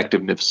the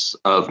effectiveness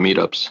of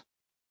meetups?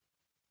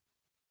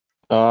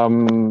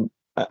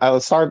 I'll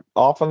start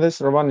off on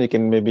this, Ramon. You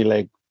can maybe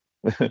like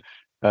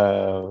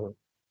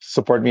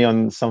support me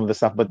on some of the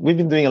stuff. But we've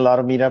been doing a lot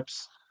of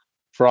meetups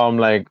from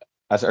like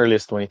as early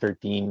as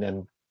 2013,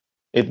 and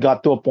it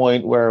got to a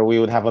point where we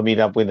would have a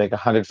meetup with like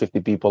 150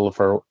 people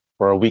for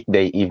a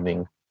weekday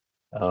evening,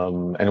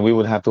 and we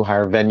would have to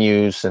hire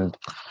venues, and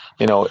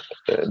you know,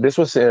 this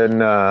was in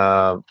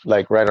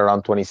like right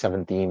around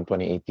 2017,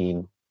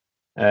 2018,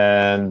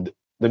 and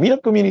the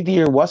meetup community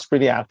here was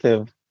pretty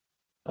active,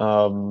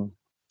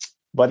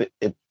 but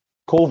it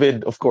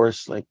COVID, of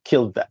course, like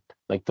killed that,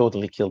 like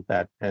totally killed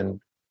that, and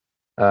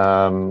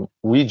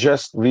we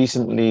just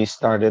recently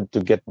started to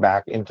get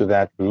back into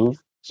that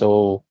groove.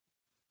 So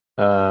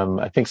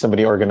I think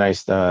somebody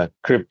organized a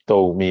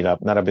crypto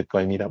meetup, not a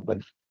Bitcoin meetup, but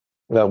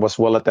that was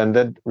well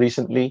attended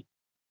recently.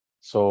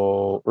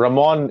 So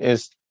Ramon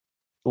is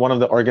one of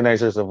the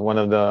organizers of one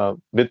of the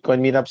Bitcoin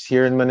meetups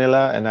here in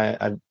Manila, and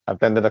I've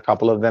attended a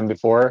couple of them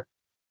before.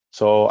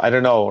 So I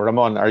don't know,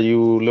 Ramon, are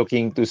you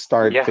looking to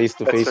start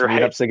face-to-face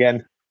meetups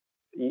again?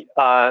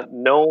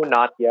 No,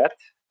 not yet.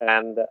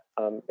 And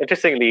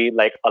interestingly,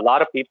 like a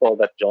lot of people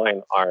that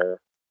join are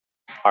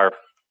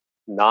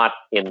not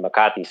in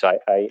Makati. So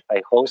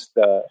I host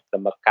the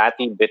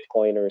Makati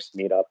Bitcoiners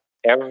meetup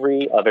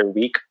every other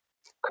week.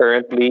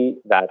 Currently,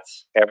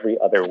 that's every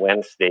other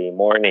Wednesday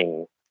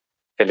morning,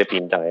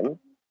 Philippine time.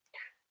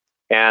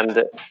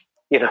 And,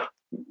 you know,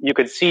 you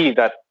could see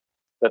that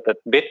the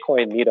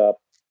Bitcoin meetup,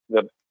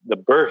 the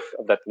birth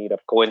of that meetup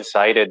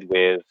coincided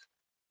with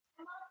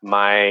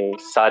my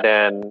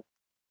sudden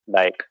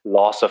like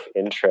loss of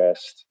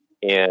interest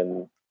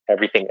in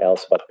everything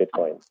else but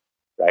Bitcoin,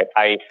 right?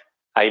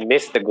 I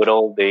miss the good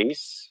old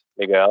days,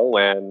 Miguel,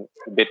 when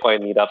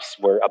Bitcoin meetups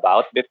were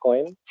about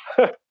Bitcoin.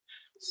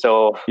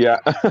 So yeah,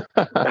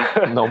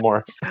 no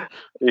more.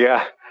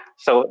 Yeah,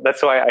 so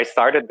that's why I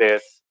started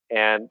this.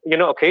 And you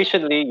know,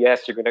 occasionally,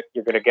 yes, you're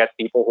gonna get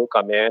people who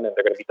come in and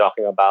they're gonna be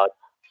talking about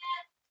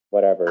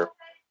whatever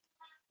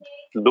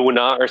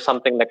Luna or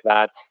something like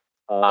that.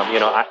 You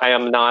know, I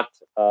am not.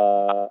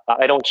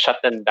 I don't shut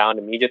them down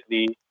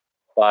immediately,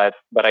 but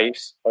I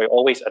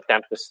always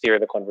attempt to steer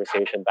the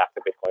conversation back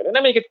to Bitcoin, and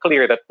I make it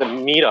clear that the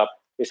meetup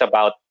is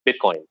about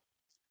Bitcoin,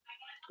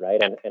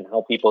 right, and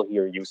how people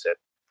here use it.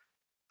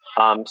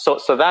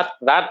 So that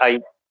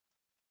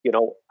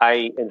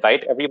I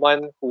invite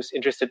everyone who's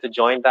interested to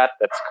join that.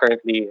 That's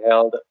currently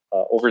held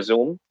over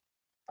Zoom.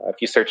 If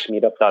you search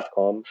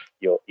meetup.com,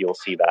 you'll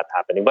see that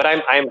happening. But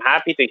I'm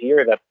happy to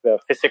hear that the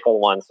physical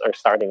ones are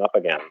starting up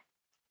again.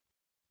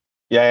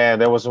 Yeah,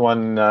 there was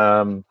one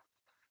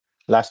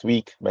last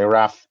week by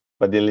Raf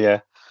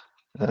Padilla.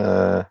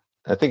 I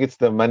think it's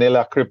the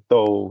Manila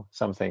Crypto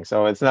something.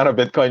 So it's not a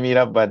Bitcoin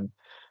meetup, but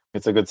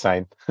it's a good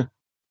sign.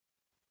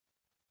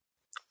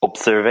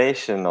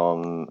 Observation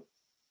on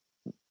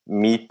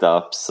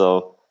meetups.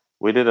 So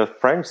we did a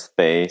French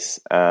space,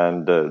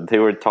 and they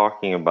were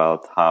talking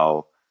about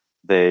how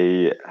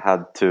they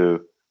had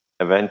to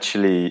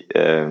eventually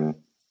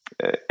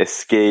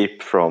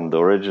escape from the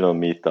original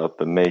meetup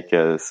and make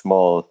a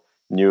small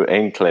new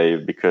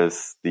enclave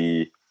because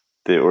the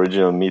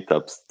original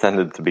meetups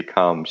tended to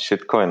become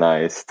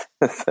shitcoinized.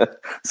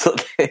 So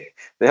they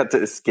had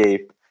to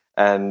escape.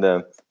 And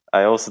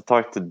I also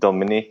talked to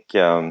Dominic,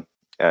 founder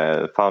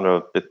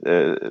of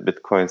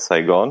Bitcoin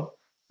Saigon,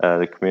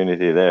 the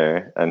community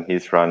there, and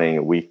he's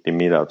running weekly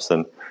meetups.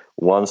 And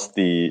once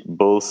the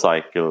bull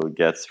cycle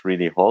gets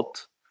really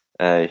hot,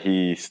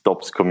 he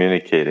stops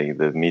communicating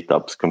the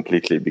meetups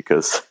completely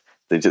because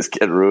they just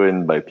get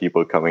ruined by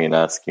people coming and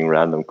asking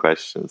random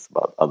questions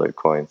about other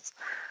coins.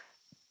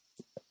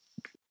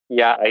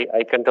 Yeah,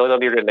 I can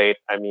totally relate.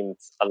 I mean,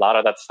 a lot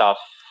of that stuff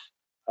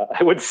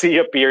I would see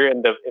appear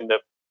in the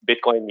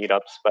Bitcoin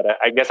meetups, but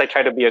I guess I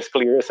try to be as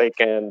clear as I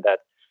can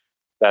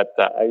that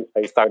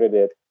I started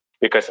it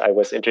because I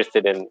was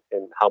interested in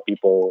how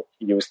people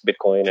used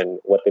Bitcoin and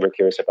what they were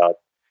curious about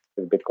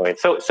with Bitcoin.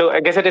 So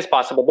I guess it is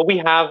possible, but we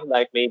have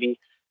like maybe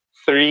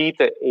 3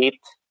 to 8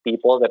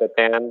 people that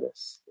attend.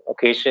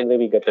 Occasionally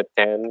we get to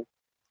 10.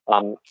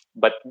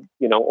 But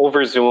you know,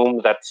 over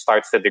Zoom that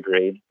starts to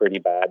degrade pretty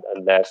bad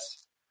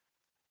unless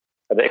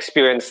the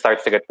experience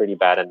starts to get pretty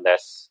bad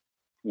unless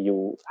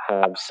you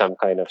have some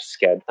kind of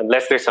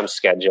unless there's some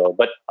schedule.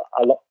 But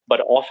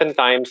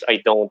oftentimes I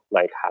don't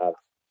like have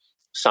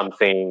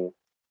something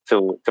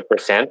to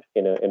present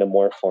in a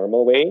more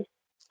formal way.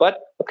 But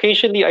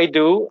occasionally I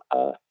do.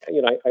 I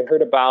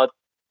heard about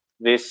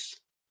this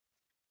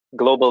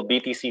global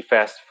BTC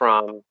Fest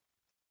from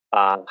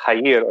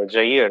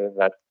Jair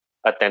that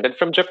attended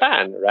from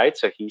Japan, right?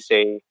 So he's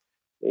a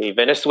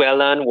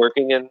Venezuelan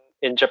working in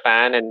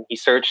Japan, and he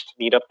searched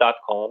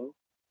meetup.com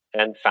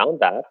and found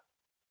that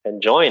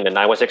and joined. And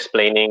I was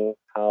explaining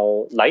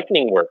how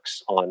Lightning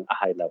works on a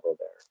high level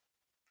there.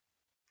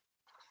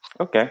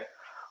 Okay,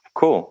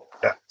 cool.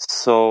 Yeah.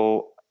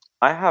 So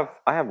I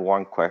have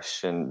one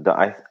question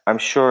that I'm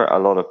sure a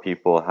lot of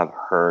people have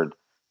heard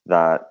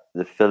that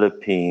the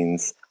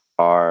Philippines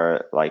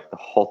are like the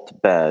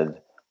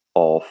hotbed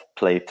of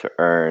play to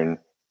earn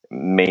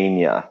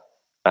mania.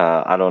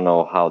 I don't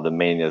know how the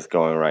mania is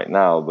going right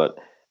now, but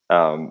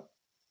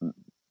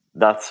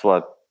that's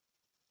what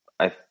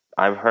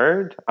I've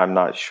heard. I'm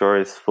not sure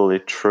it's fully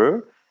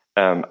true.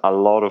 A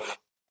lot of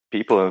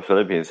people in the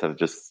Philippines have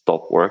just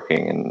stopped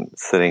working and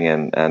sitting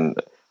and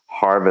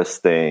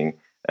harvesting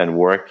and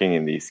working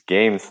in these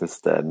games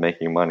instead,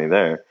 making money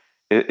there.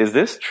 Is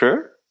this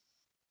true?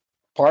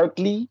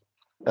 Partly,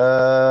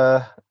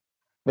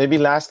 maybe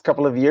last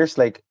couple of years,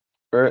 like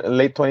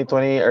late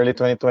 2020, early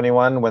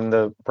 2021, when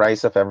the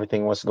price of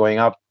everything was going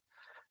up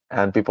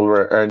and people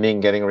were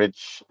earning, getting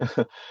rich.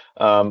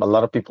 A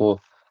lot of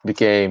people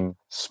became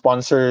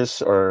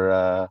sponsors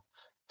or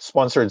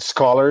sponsored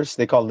scholars.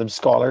 They call them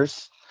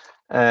scholars,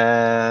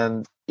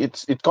 and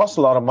it costs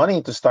a lot of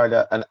money to start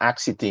an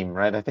Axie team,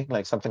 right? I think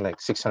like something like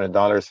 $600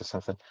 or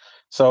something.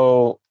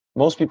 So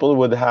most people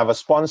would have a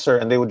sponsor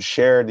and they would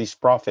share these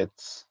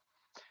profits.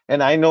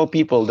 And I know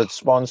people that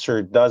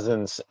sponsor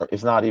dozens,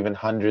 if not even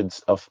hundreds,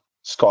 of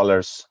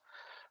scholars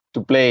to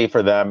play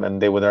for them,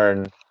 and they would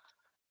earn.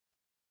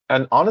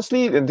 And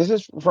honestly, and this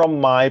is from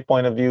my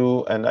point of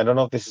view, and I don't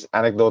know if this is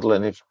anecdotal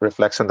and if it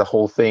reflects on the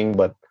whole thing,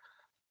 but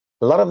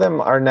a lot of them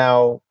are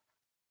now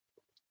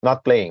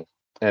not playing,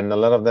 and a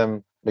lot of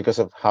them, because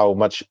of how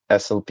much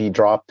SLP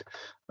dropped,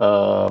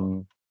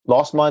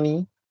 lost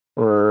money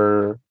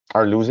or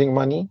are losing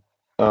money.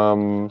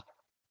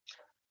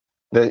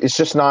 It's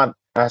just not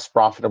as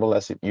profitable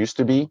as it used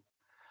to be,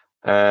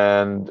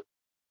 and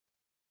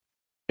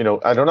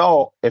I don't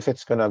know if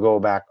it's gonna go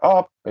back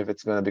up, if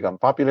it's gonna become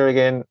popular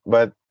again,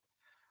 but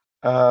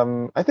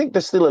I think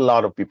there's still a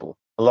lot of people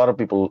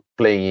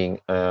playing.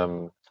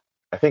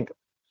 I think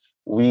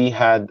we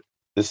had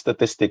the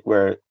statistic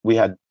where we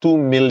had 2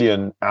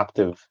 million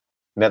active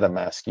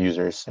MetaMask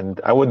users, and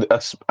I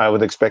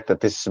would expect that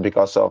this is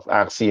because of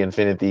Axie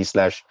Infinity /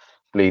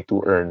 Play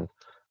to Earn.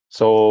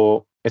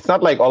 So it's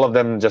not like all of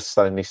them just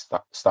suddenly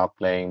stop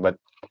playing, but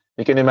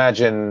you can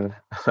imagine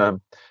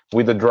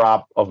with a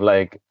drop of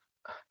like,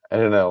 I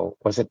don't know,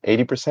 was it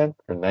 80%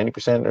 or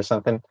 90% or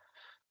something?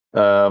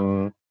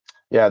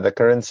 Yeah, the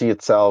currency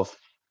itself,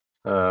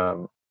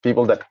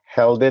 people that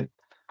held it,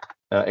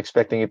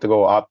 expecting it to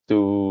go up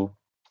to,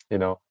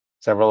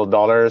 several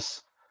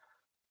dollars,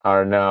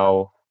 are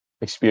now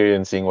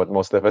experiencing what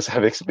most of us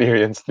have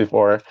experienced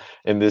before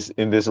in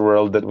this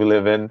world that we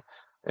live in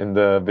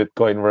the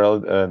Bitcoin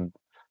world. And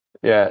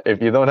yeah,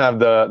 if you don't have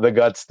the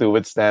guts to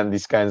withstand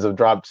these kinds of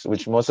drops,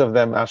 which most of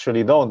them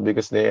actually don't,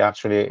 because they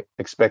actually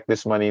expect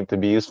this money to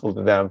be useful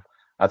to them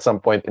at some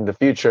point in the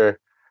future,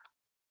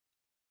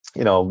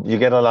 you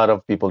get a lot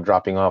of people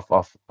dropping off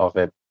of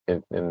it,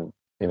 in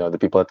the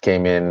people that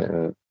came in,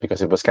 and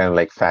because it was kind of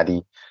like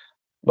fatty.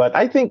 But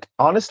I think,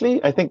 honestly,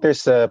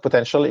 there's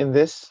potential in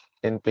this,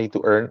 in play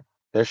to earn.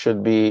 There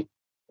should be.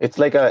 It's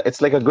like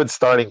a good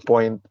starting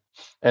point,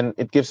 and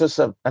it gives us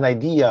an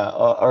idea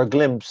or a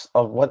glimpse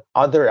of what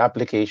other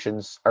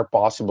applications are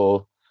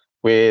possible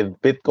with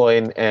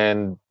Bitcoin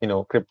and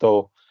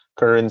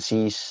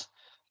cryptocurrencies,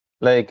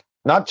 like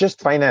not just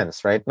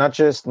finance, right? Not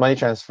just money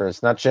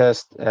transfers, not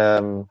just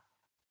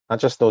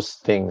those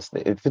things.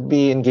 It could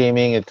be in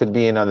gaming, it could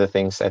be in other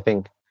things. I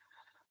think.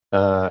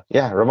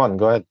 Yeah, Ramon,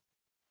 go ahead.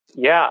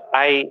 Yeah,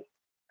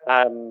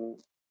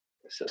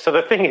 so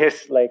the thing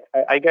is, like,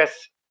 I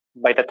guess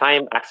by the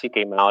time Axie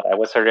came out, I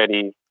was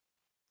already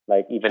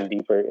like even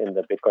deeper in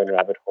the Bitcoin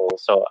rabbit hole.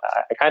 So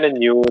I kind of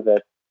knew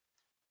that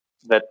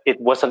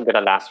it wasn't going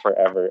to last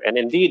forever. And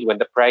indeed, when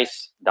the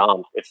price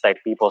dumped, it's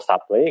like people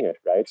stopped playing it,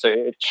 right? So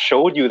it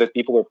showed you that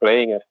people were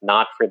playing it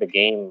not for the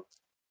game,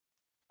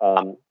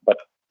 but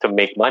to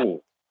make money.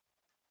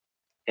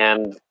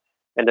 And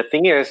the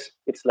thing is,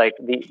 it's like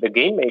the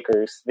game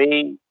makers,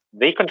 they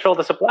control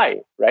the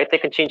supply, right? They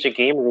can change the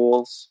game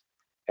rules,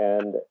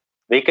 and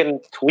they can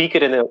tweak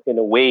it in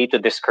a way to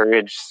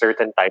discourage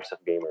certain types of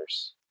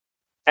gamers.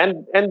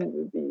 And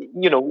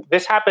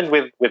this happened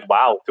with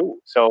WoW too.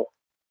 So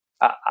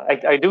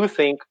I do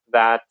think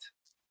that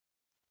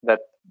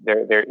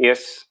there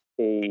is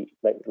a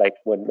like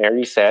what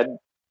Mary said,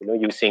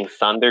 using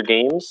Thunder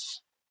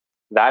Games,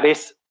 that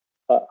is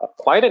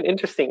quite an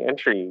interesting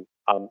entry.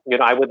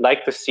 I would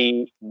like to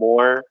see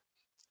more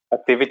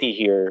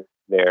activity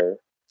there,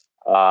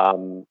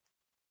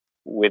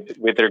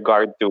 with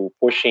regard to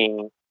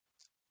pushing,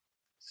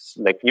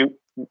 like, you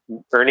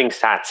earning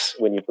sats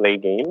when you play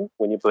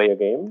a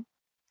game.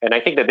 And I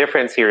think the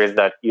difference here is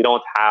that you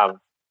don't have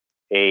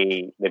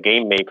the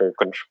game maker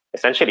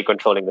essentially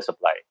controlling the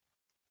supply.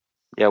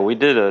 Yeah, we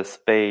did a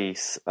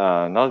space,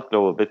 not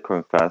Global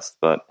Bitcoin Fest,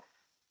 but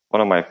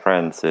one of my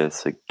friends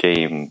is a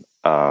game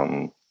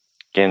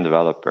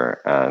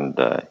developer, and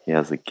he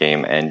has a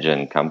game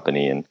engine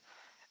company, and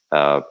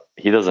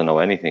he doesn't know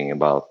anything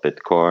about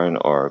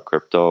Bitcoin or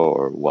crypto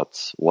or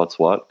what's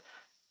what.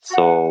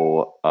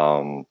 So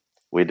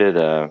we did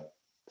a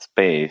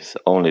space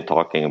only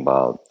talking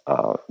about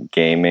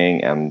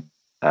gaming and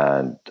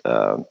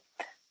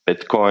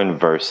Bitcoin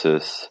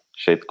versus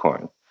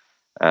shitcoin,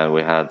 and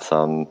we had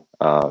some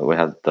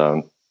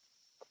Bitcoin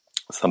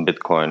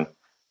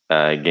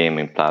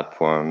gaming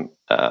platform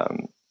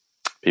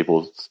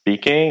people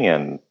speaking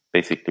and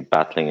basically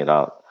battling it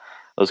out.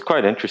 It was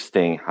quite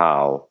interesting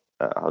how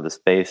the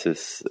space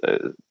is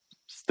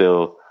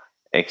still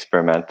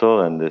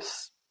experimental, and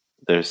there's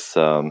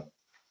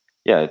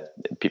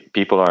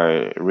people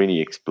are really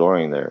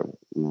exploring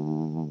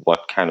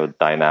what kind of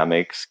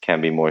dynamics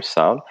can be more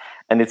sound.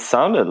 And it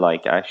sounded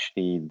like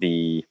actually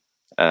the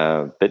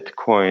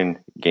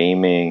Bitcoin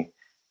gaming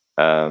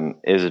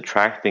is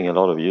attracting a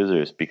lot of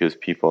users because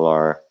people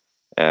are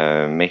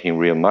making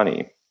real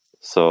money.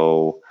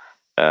 So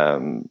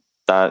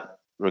that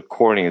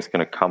recording is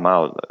going to come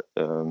out.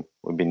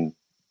 We've been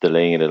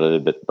delaying it a little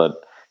bit, but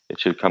it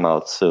should come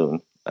out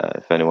soon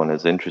if anyone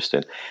is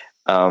interested.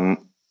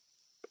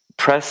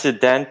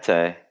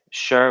 Presidente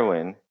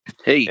Sherwin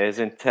is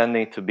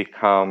intending to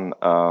become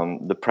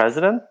the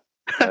president,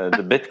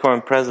 the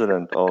Bitcoin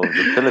president of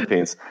the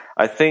Philippines.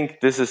 I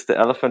think this is the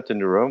elephant in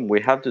the room.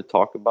 We have to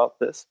talk about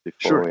this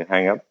before we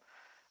hang up.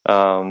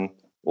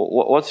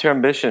 What's your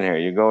ambition here?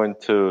 You're going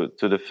to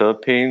the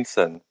Philippines,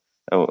 and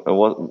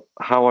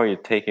how are you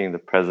taking the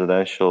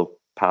presidential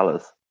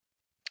palace?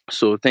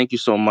 So thank you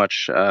so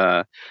much.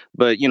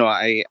 But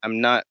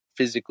I'm not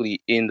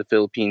physically in the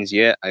Philippines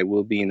yet. I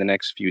will be in the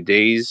next few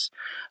days.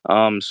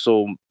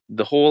 So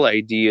the whole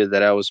idea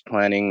that I was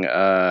planning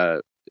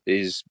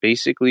is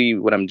basically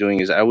what I'm doing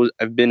is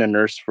I've been a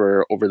nurse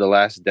for over the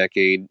last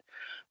decade,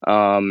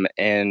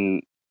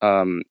 and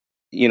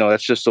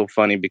that's just so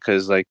funny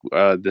because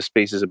the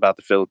space is about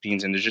the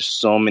Philippines, and there's just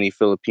so many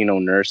Filipino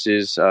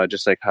nurses,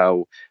 just like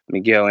how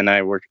Miguel and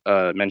I were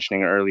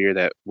mentioning earlier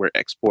that we're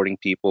exporting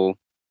people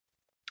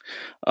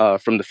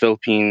from the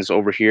Philippines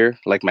over here.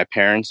 Like my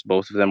parents,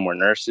 both of them were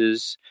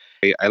nurses.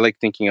 I like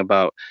thinking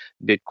about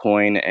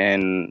Bitcoin,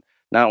 and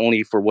not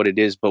only for what it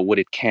is, but what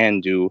it can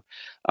do.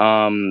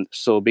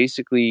 So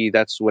basically,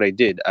 that's what I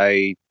did.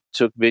 I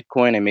took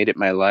Bitcoin, I made it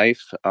my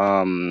life.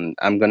 I'm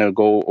going to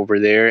go over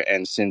there,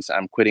 and since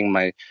I'm quitting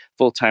my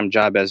full-time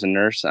job as a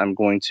nurse, I'm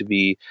going to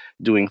be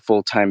doing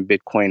full-time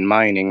Bitcoin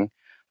mining.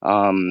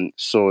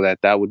 So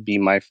that would be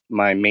my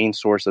main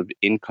source of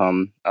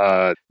income,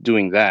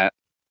 doing that.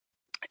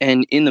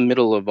 And in the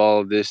middle of all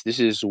of this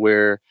is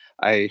where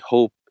I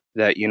hope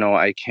that,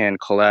 I can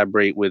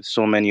collaborate with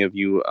so many of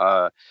you,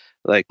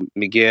 like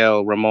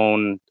Miguel,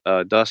 Ramon,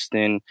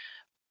 Dustin.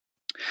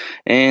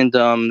 And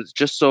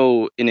just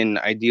so in an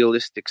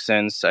idealistic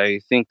sense, I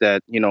think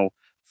that,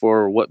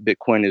 for what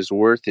Bitcoin is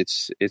worth,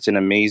 it's an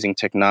amazing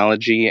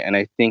technology. And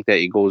I think that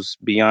it goes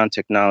beyond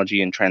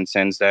technology and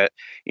transcends that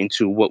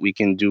into what we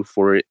can do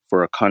for it,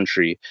 for a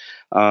country.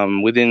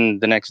 Within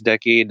the next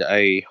decade,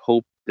 I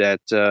hope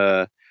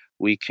that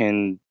we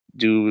can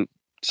do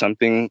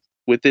something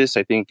with this.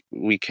 I think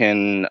we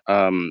can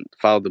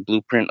follow the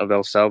blueprint of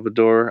El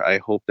Salvador. I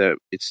hope that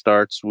it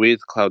starts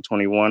with Cloud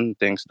 21.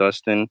 Thanks,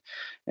 Dustin.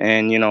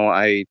 And,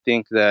 I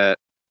think that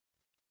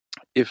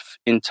if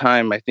in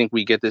time, I think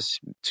we get this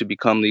to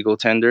become legal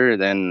tender,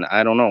 then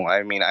I don't know.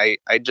 I mean, I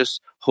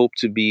just hope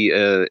to be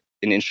an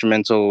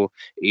instrumental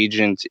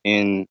agent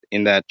in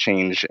that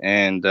change.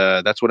 And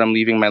that's what I'm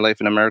leaving my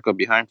life in America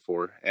behind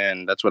for.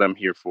 And that's what I'm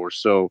here for.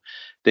 So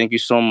thank you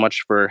so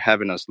much for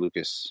having us,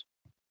 Lucas.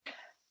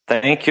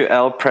 Thank you,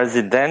 El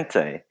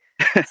Presidente.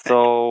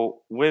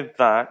 So with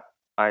that,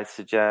 I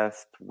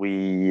suggest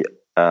we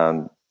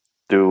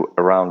do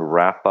a round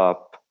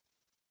wrap-up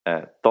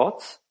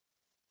thoughts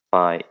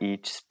by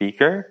each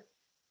speaker.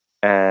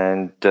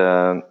 And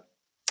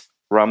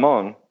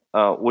Ramon,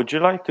 would you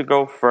like to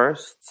go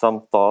first?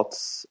 Some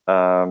thoughts,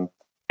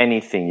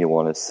 anything you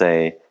want to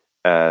say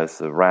as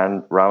a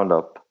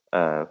roundup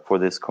for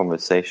this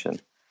conversation?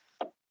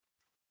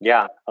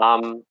 Yeah,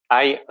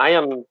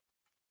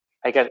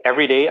 I get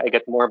every day I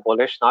get more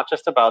bullish, not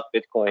just about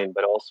Bitcoin,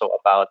 but also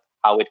about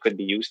how it could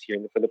be used here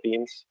in the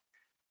Philippines,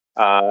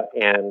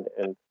 and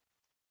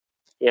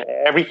yeah,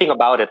 everything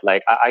about it.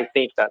 Like I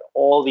think that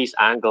all these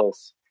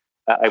angles,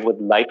 I would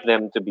like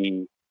them to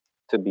be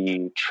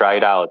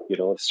tried out.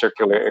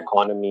 Circular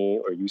economy,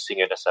 or using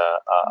it as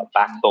a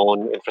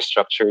backbone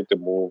infrastructure to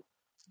move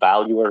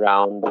value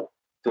around,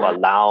 to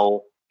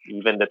allow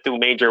even the two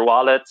major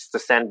wallets to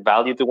send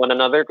value to one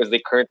another because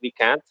they currently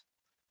can't.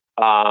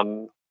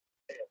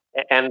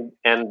 And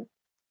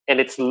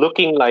it's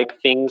looking like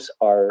things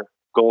are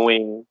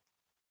going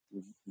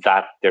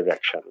that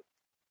direction.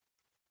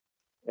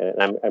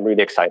 And I'm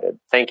really excited.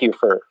 Thank you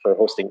for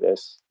hosting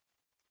this.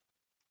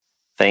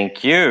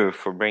 Thank you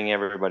for bringing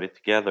everybody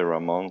together,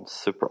 Ramon.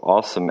 Super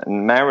awesome.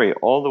 And Mary,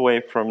 all the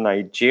way from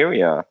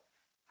Nigeria,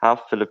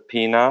 half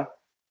Filipina,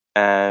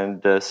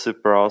 and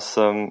super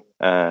awesome.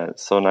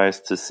 So nice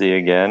to see you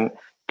again.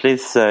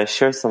 Please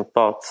share some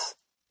thoughts.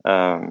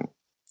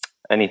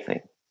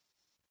 Anything.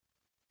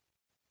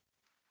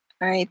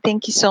 All right.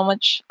 Thank you so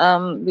much,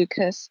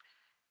 Lucas.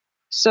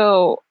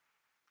 So,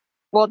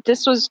 well,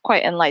 this was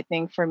quite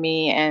enlightening for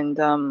me,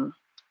 and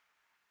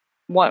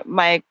what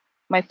my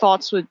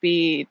thoughts would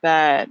be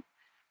that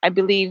I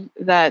believe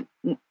that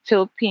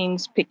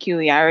Philippines'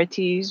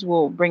 peculiarities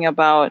will bring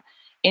about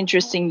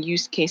interesting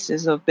use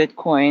cases of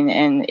Bitcoin,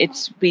 and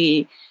it's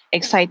be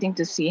exciting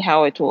to see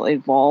how it will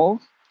evolve.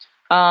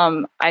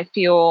 I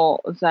feel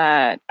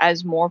that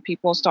as more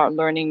people start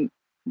learning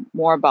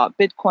more about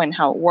Bitcoin,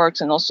 how it works,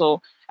 and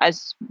also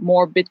as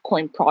more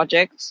Bitcoin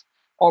projects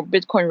or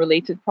Bitcoin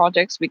related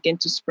projects begin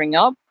to spring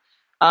up,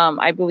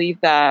 I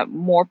believe that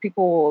more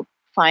people will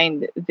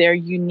find their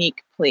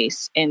unique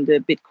place in the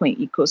Bitcoin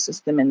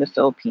ecosystem in the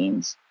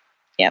Philippines.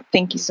 Yeah,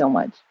 thank you so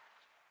much.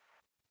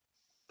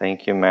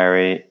 Thank you,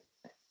 Mary.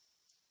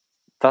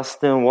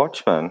 Dustin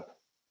Watchman.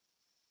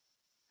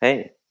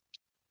 Hey.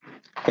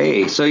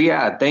 Hey, so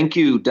yeah, thank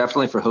you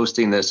definitely for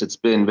hosting this. It's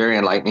been very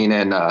enlightening,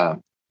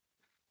 and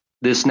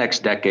this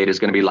next decade is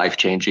going to be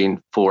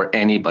life-changing for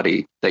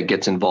anybody that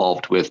gets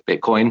involved with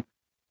Bitcoin.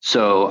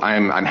 So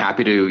I'm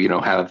happy to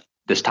have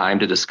this time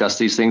to discuss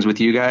these things with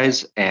you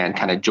guys and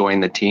kind of join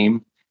the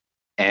team.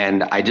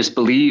 And I just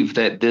believe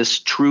that this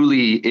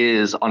truly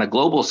is, on a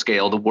global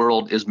scale, the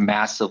world is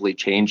massively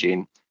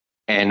changing,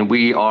 and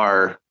we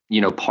are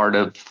part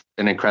of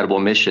an incredible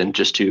mission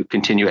just to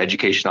continue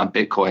education on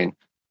Bitcoin.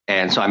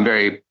 And so I'm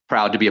very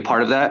proud to be a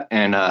part of that.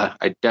 And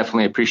I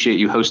definitely appreciate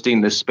you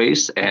hosting this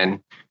space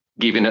and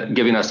giving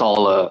us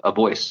all a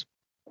voice.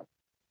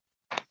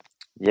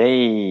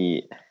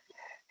 Yay.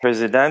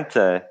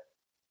 Presidente,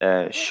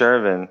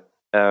 Shervin,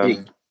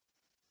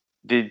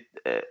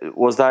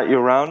 was that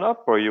your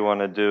roundup, or you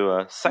want to do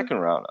a second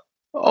roundup?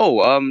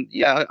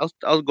 Yeah,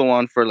 I'll go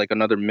on for like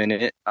another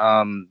minute.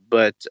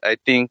 But I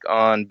think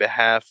on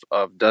behalf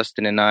of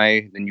Dustin and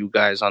I, the new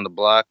guys on the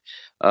block,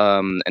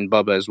 and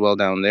Bubba as well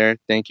down there,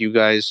 thank you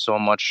guys so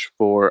much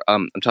for.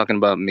 I'm talking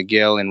about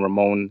Miguel and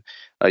Ramon.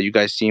 You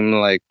guys seem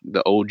like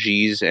the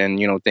OGs, and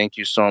thank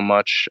you so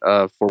much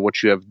for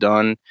what you have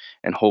done,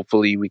 and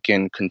hopefully we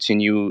can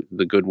continue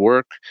the good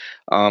work.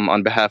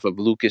 On behalf of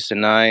Lucas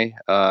and I.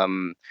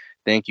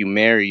 Thank you,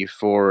 Mary,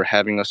 for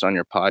having us on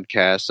your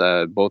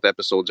podcast. Both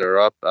episodes are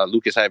up.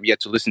 Lucas, I have yet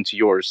to listen to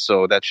yours,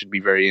 so that should be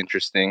very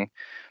interesting.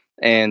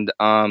 And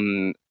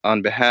on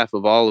behalf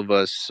of all of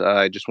us,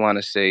 I just want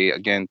to say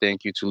again,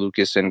 thank you to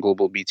Lucas and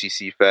Global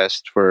BTC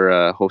Fest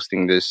for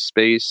hosting this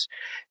space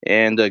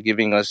and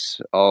giving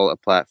us all a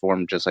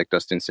platform, just like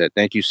Dustin said.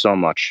 Thank you so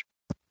much.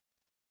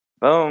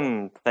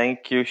 Boom.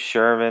 Thank you,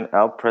 Shervin,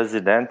 El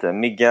Presidente.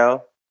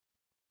 Miguel?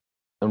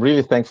 I'm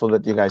really thankful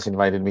that you guys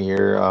invited me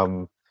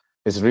here.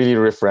 It's really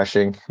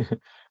refreshing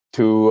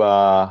to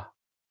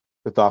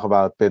talk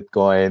about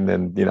Bitcoin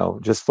and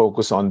just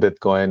focus on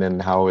Bitcoin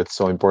and how it's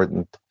so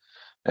important.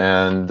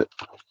 And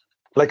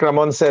like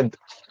Ramon said,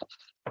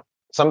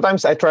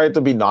 sometimes I try to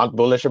be not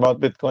bullish about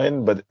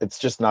Bitcoin, but it's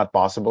just not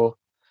possible,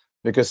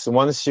 because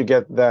once you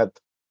get that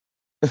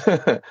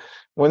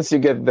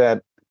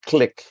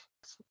click,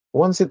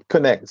 once it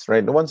connects,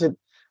 right? Once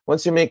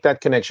you make that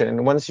connection,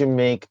 and once you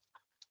make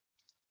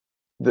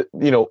the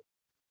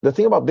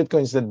thing about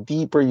Bitcoin is the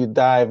deeper you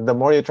dive, the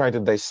more you try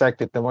to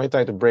dissect it, the more you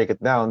try to break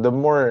it down, the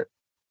more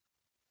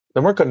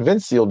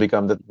convinced you'll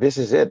become that this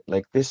is it.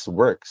 Like, this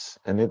works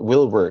and it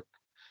will work.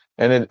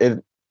 And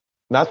it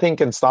nothing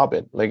can stop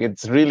it. Like,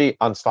 it's really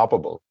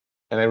unstoppable.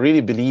 And I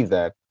really believe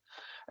that.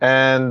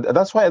 And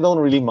that's why I don't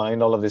really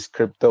mind all of this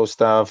crypto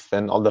stuff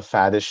and all the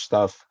faddish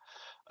stuff.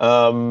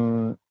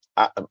 I'm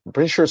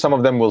pretty sure some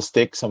of them will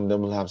stick. Some of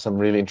them will have some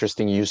really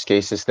interesting use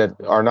cases that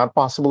are not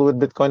possible with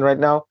Bitcoin right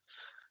now.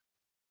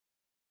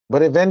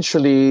 But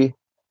eventually,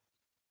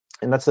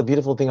 and that's the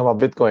beautiful thing about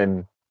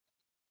Bitcoin,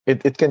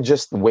 it can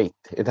just wait.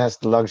 It has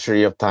the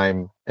luxury of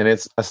time. And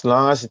it's as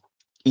long as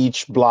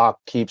each block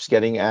keeps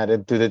getting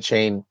added to the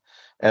chain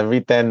every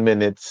 10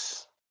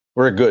 minutes,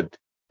 we're good.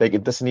 Like,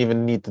 it doesn't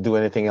even need to do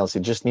anything else.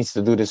 It just needs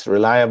to do this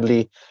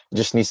reliably. It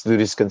just needs to do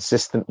this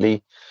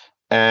consistently.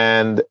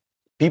 And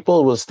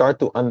people will start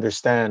to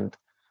understand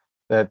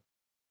that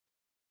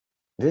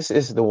this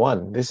is the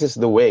one. This is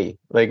the way.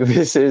 Like,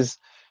 this is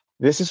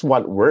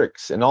what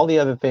works, and all the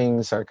other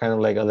things are kind of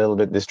like a little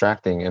bit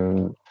distracting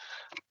and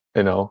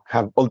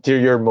have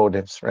ulterior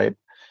motives, right?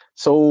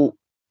 So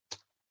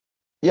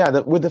yeah,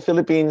 with the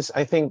Philippines,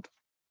 I think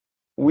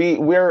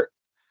we're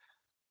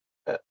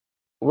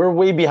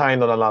way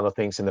behind on a lot of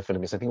things in the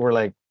Philippines. I think we're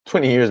like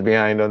 20 years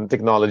behind on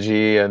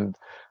technology, and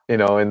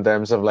in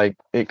terms of like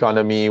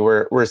economy,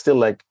 we're still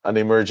like an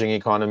emerging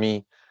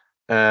economy,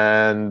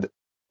 and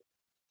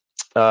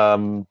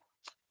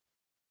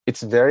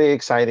it's very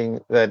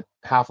exciting that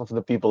half of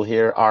the people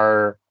here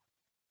are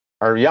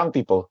young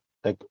people.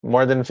 Like,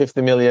 more than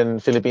 50 million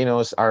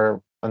Filipinos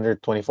are under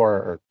 24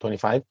 or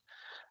 25.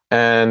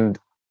 And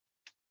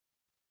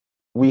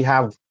we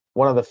have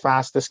one of the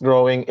fastest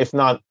growing, if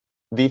not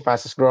the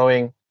fastest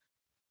growing,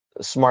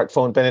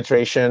 smartphone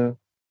penetration.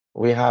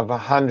 We have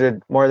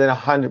more than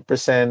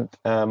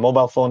 100%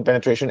 mobile phone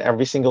penetration.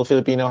 Every single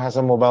Filipino has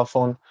a mobile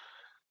phone.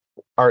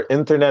 Our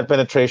internet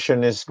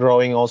penetration is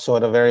growing also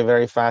at a very,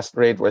 very fast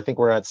rate. I think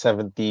we're at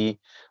 70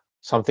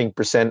 something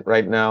percent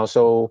right now.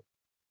 So,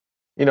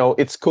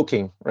 it's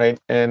cooking, right?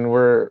 And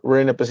we're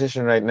in a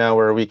position right now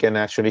where we can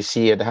actually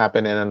see it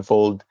happen and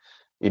unfold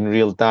in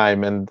real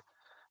time. And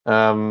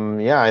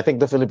yeah, I think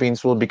the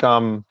Philippines will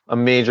become a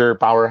major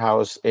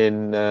powerhouse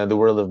in the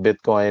world of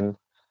Bitcoin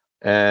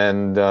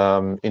and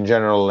in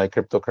general, like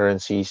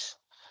cryptocurrencies.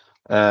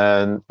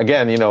 And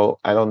again,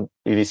 I don't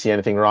really see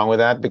anything wrong with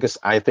that, because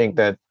I think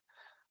that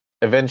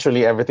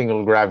eventually everything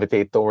will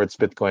gravitate towards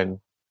Bitcoin.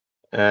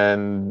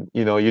 And,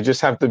 you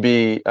just have to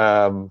be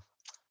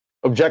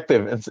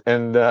objective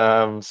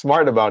and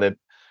smart about it.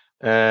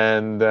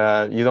 And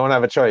you don't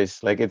have a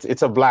choice. Like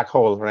it's a black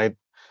hole, right?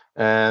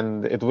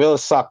 And it will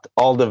suck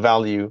all the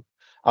value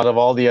out of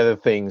all the other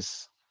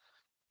things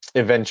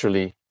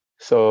eventually.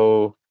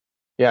 So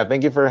yeah,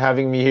 thank you for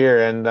having me here,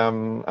 and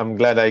I'm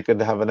glad I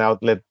could have an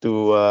outlet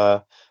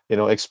to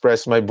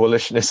express my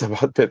bullishness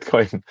about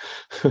Bitcoin.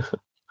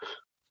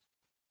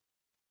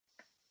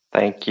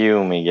 Thank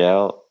you,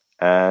 Miguel,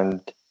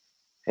 and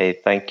hey,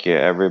 thank you,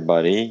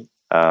 everybody.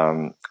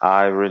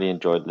 I really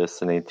enjoyed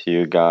listening to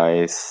you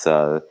guys,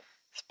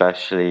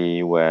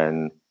 especially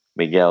when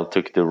Miguel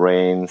took the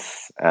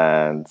reins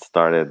and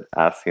started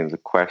asking the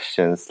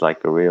questions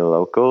like a real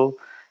local.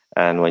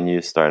 And when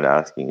you started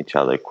asking each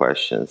other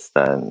questions,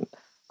 then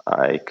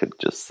I could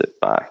just sit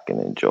back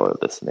and enjoy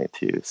listening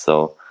to you.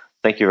 So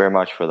thank you very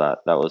much for that.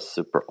 That was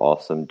super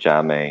awesome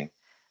jamming.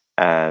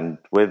 And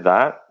with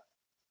that,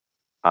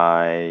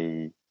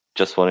 I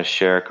just want to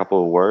share a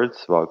couple of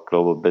words about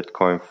Global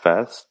Bitcoin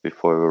Fest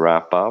before we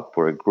wrap up.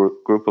 We're a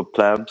group of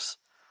plebs.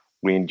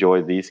 We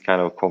enjoy these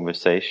kind of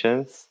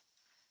conversations.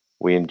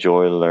 We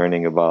enjoy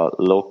learning about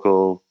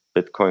local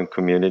Bitcoin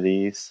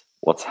communities,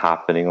 what's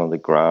happening on the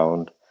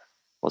ground,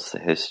 what's the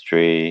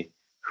history,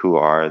 who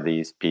are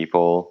these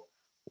people,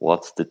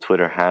 what's the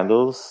Twitter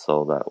handles,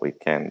 so that we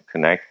can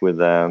connect with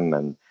them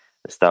and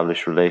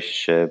establish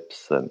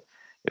relationships. And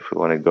if we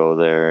want to go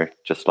there,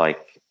 just like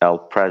El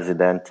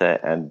Presidente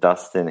and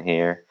Dustin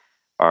here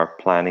are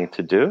planning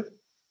to do,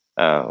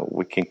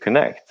 we can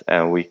connect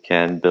and we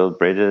can build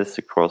bridges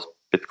across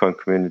Bitcoin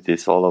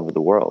communities all over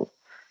the world.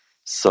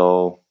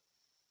 So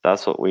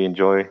that's what we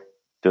enjoy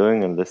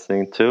doing and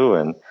listening to,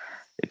 and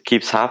it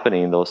keeps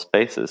happening in those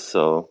spaces.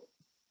 So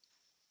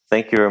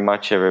thank you very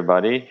much,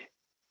 everybody,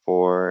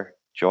 for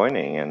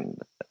joining and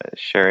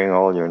sharing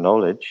all your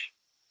knowledge.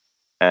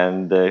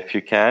 And if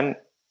you can,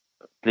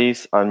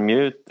 please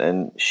unmute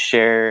and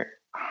share,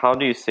 how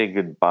do you say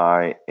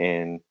goodbye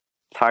in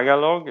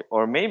Tagalog?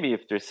 Or maybe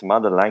if there's some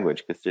other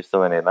language, because there's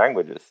so many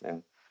languages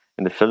in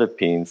the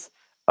Philippines,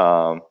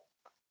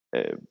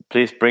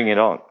 please bring it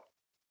on.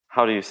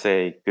 How do you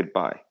say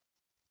goodbye?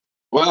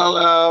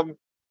 Well,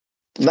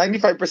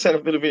 95%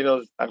 of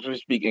Filipinos actually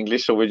speak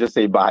English, so we just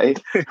say bye.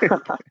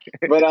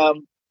 But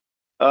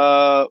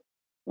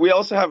we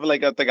also have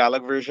like a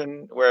Tagalog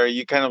version where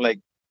you kind of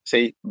like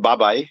say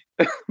bye-bye,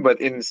 but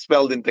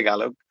spelled in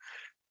Tagalog.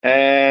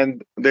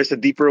 And there's a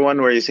deeper one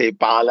where you say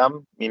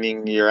paalam,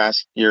 meaning you're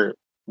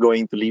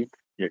going to leave.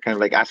 You're kind of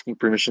like asking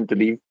permission to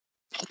leave.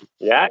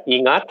 Yeah,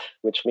 ingat,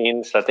 which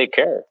means take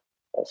care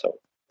also.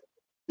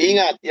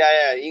 Ingat,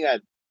 yeah,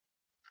 ingat.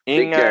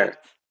 Take care.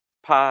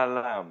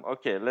 Paalam.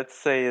 Okay, let's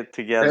say it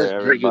together, That's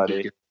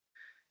everybody.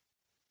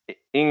 Good.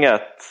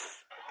 Ingat.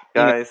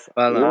 Guys,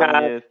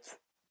 Ingat.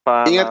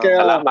 Paalam. Ingat kayo.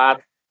 Salamat.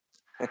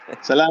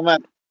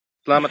 Salamat.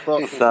 Salamat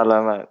po.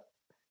 Salamat.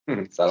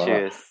 Salamat.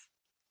 Cheers.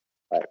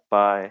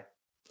 Bye.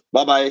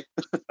 Bye-bye.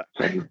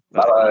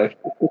 Bye.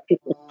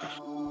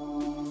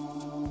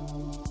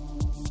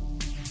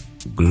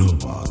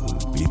 Global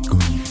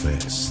Bitcoin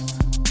Fest.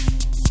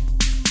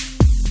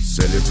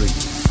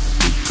 Celebrating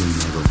Bitcoin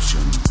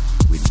adoption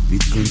with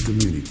Bitcoin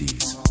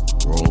communities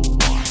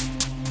worldwide.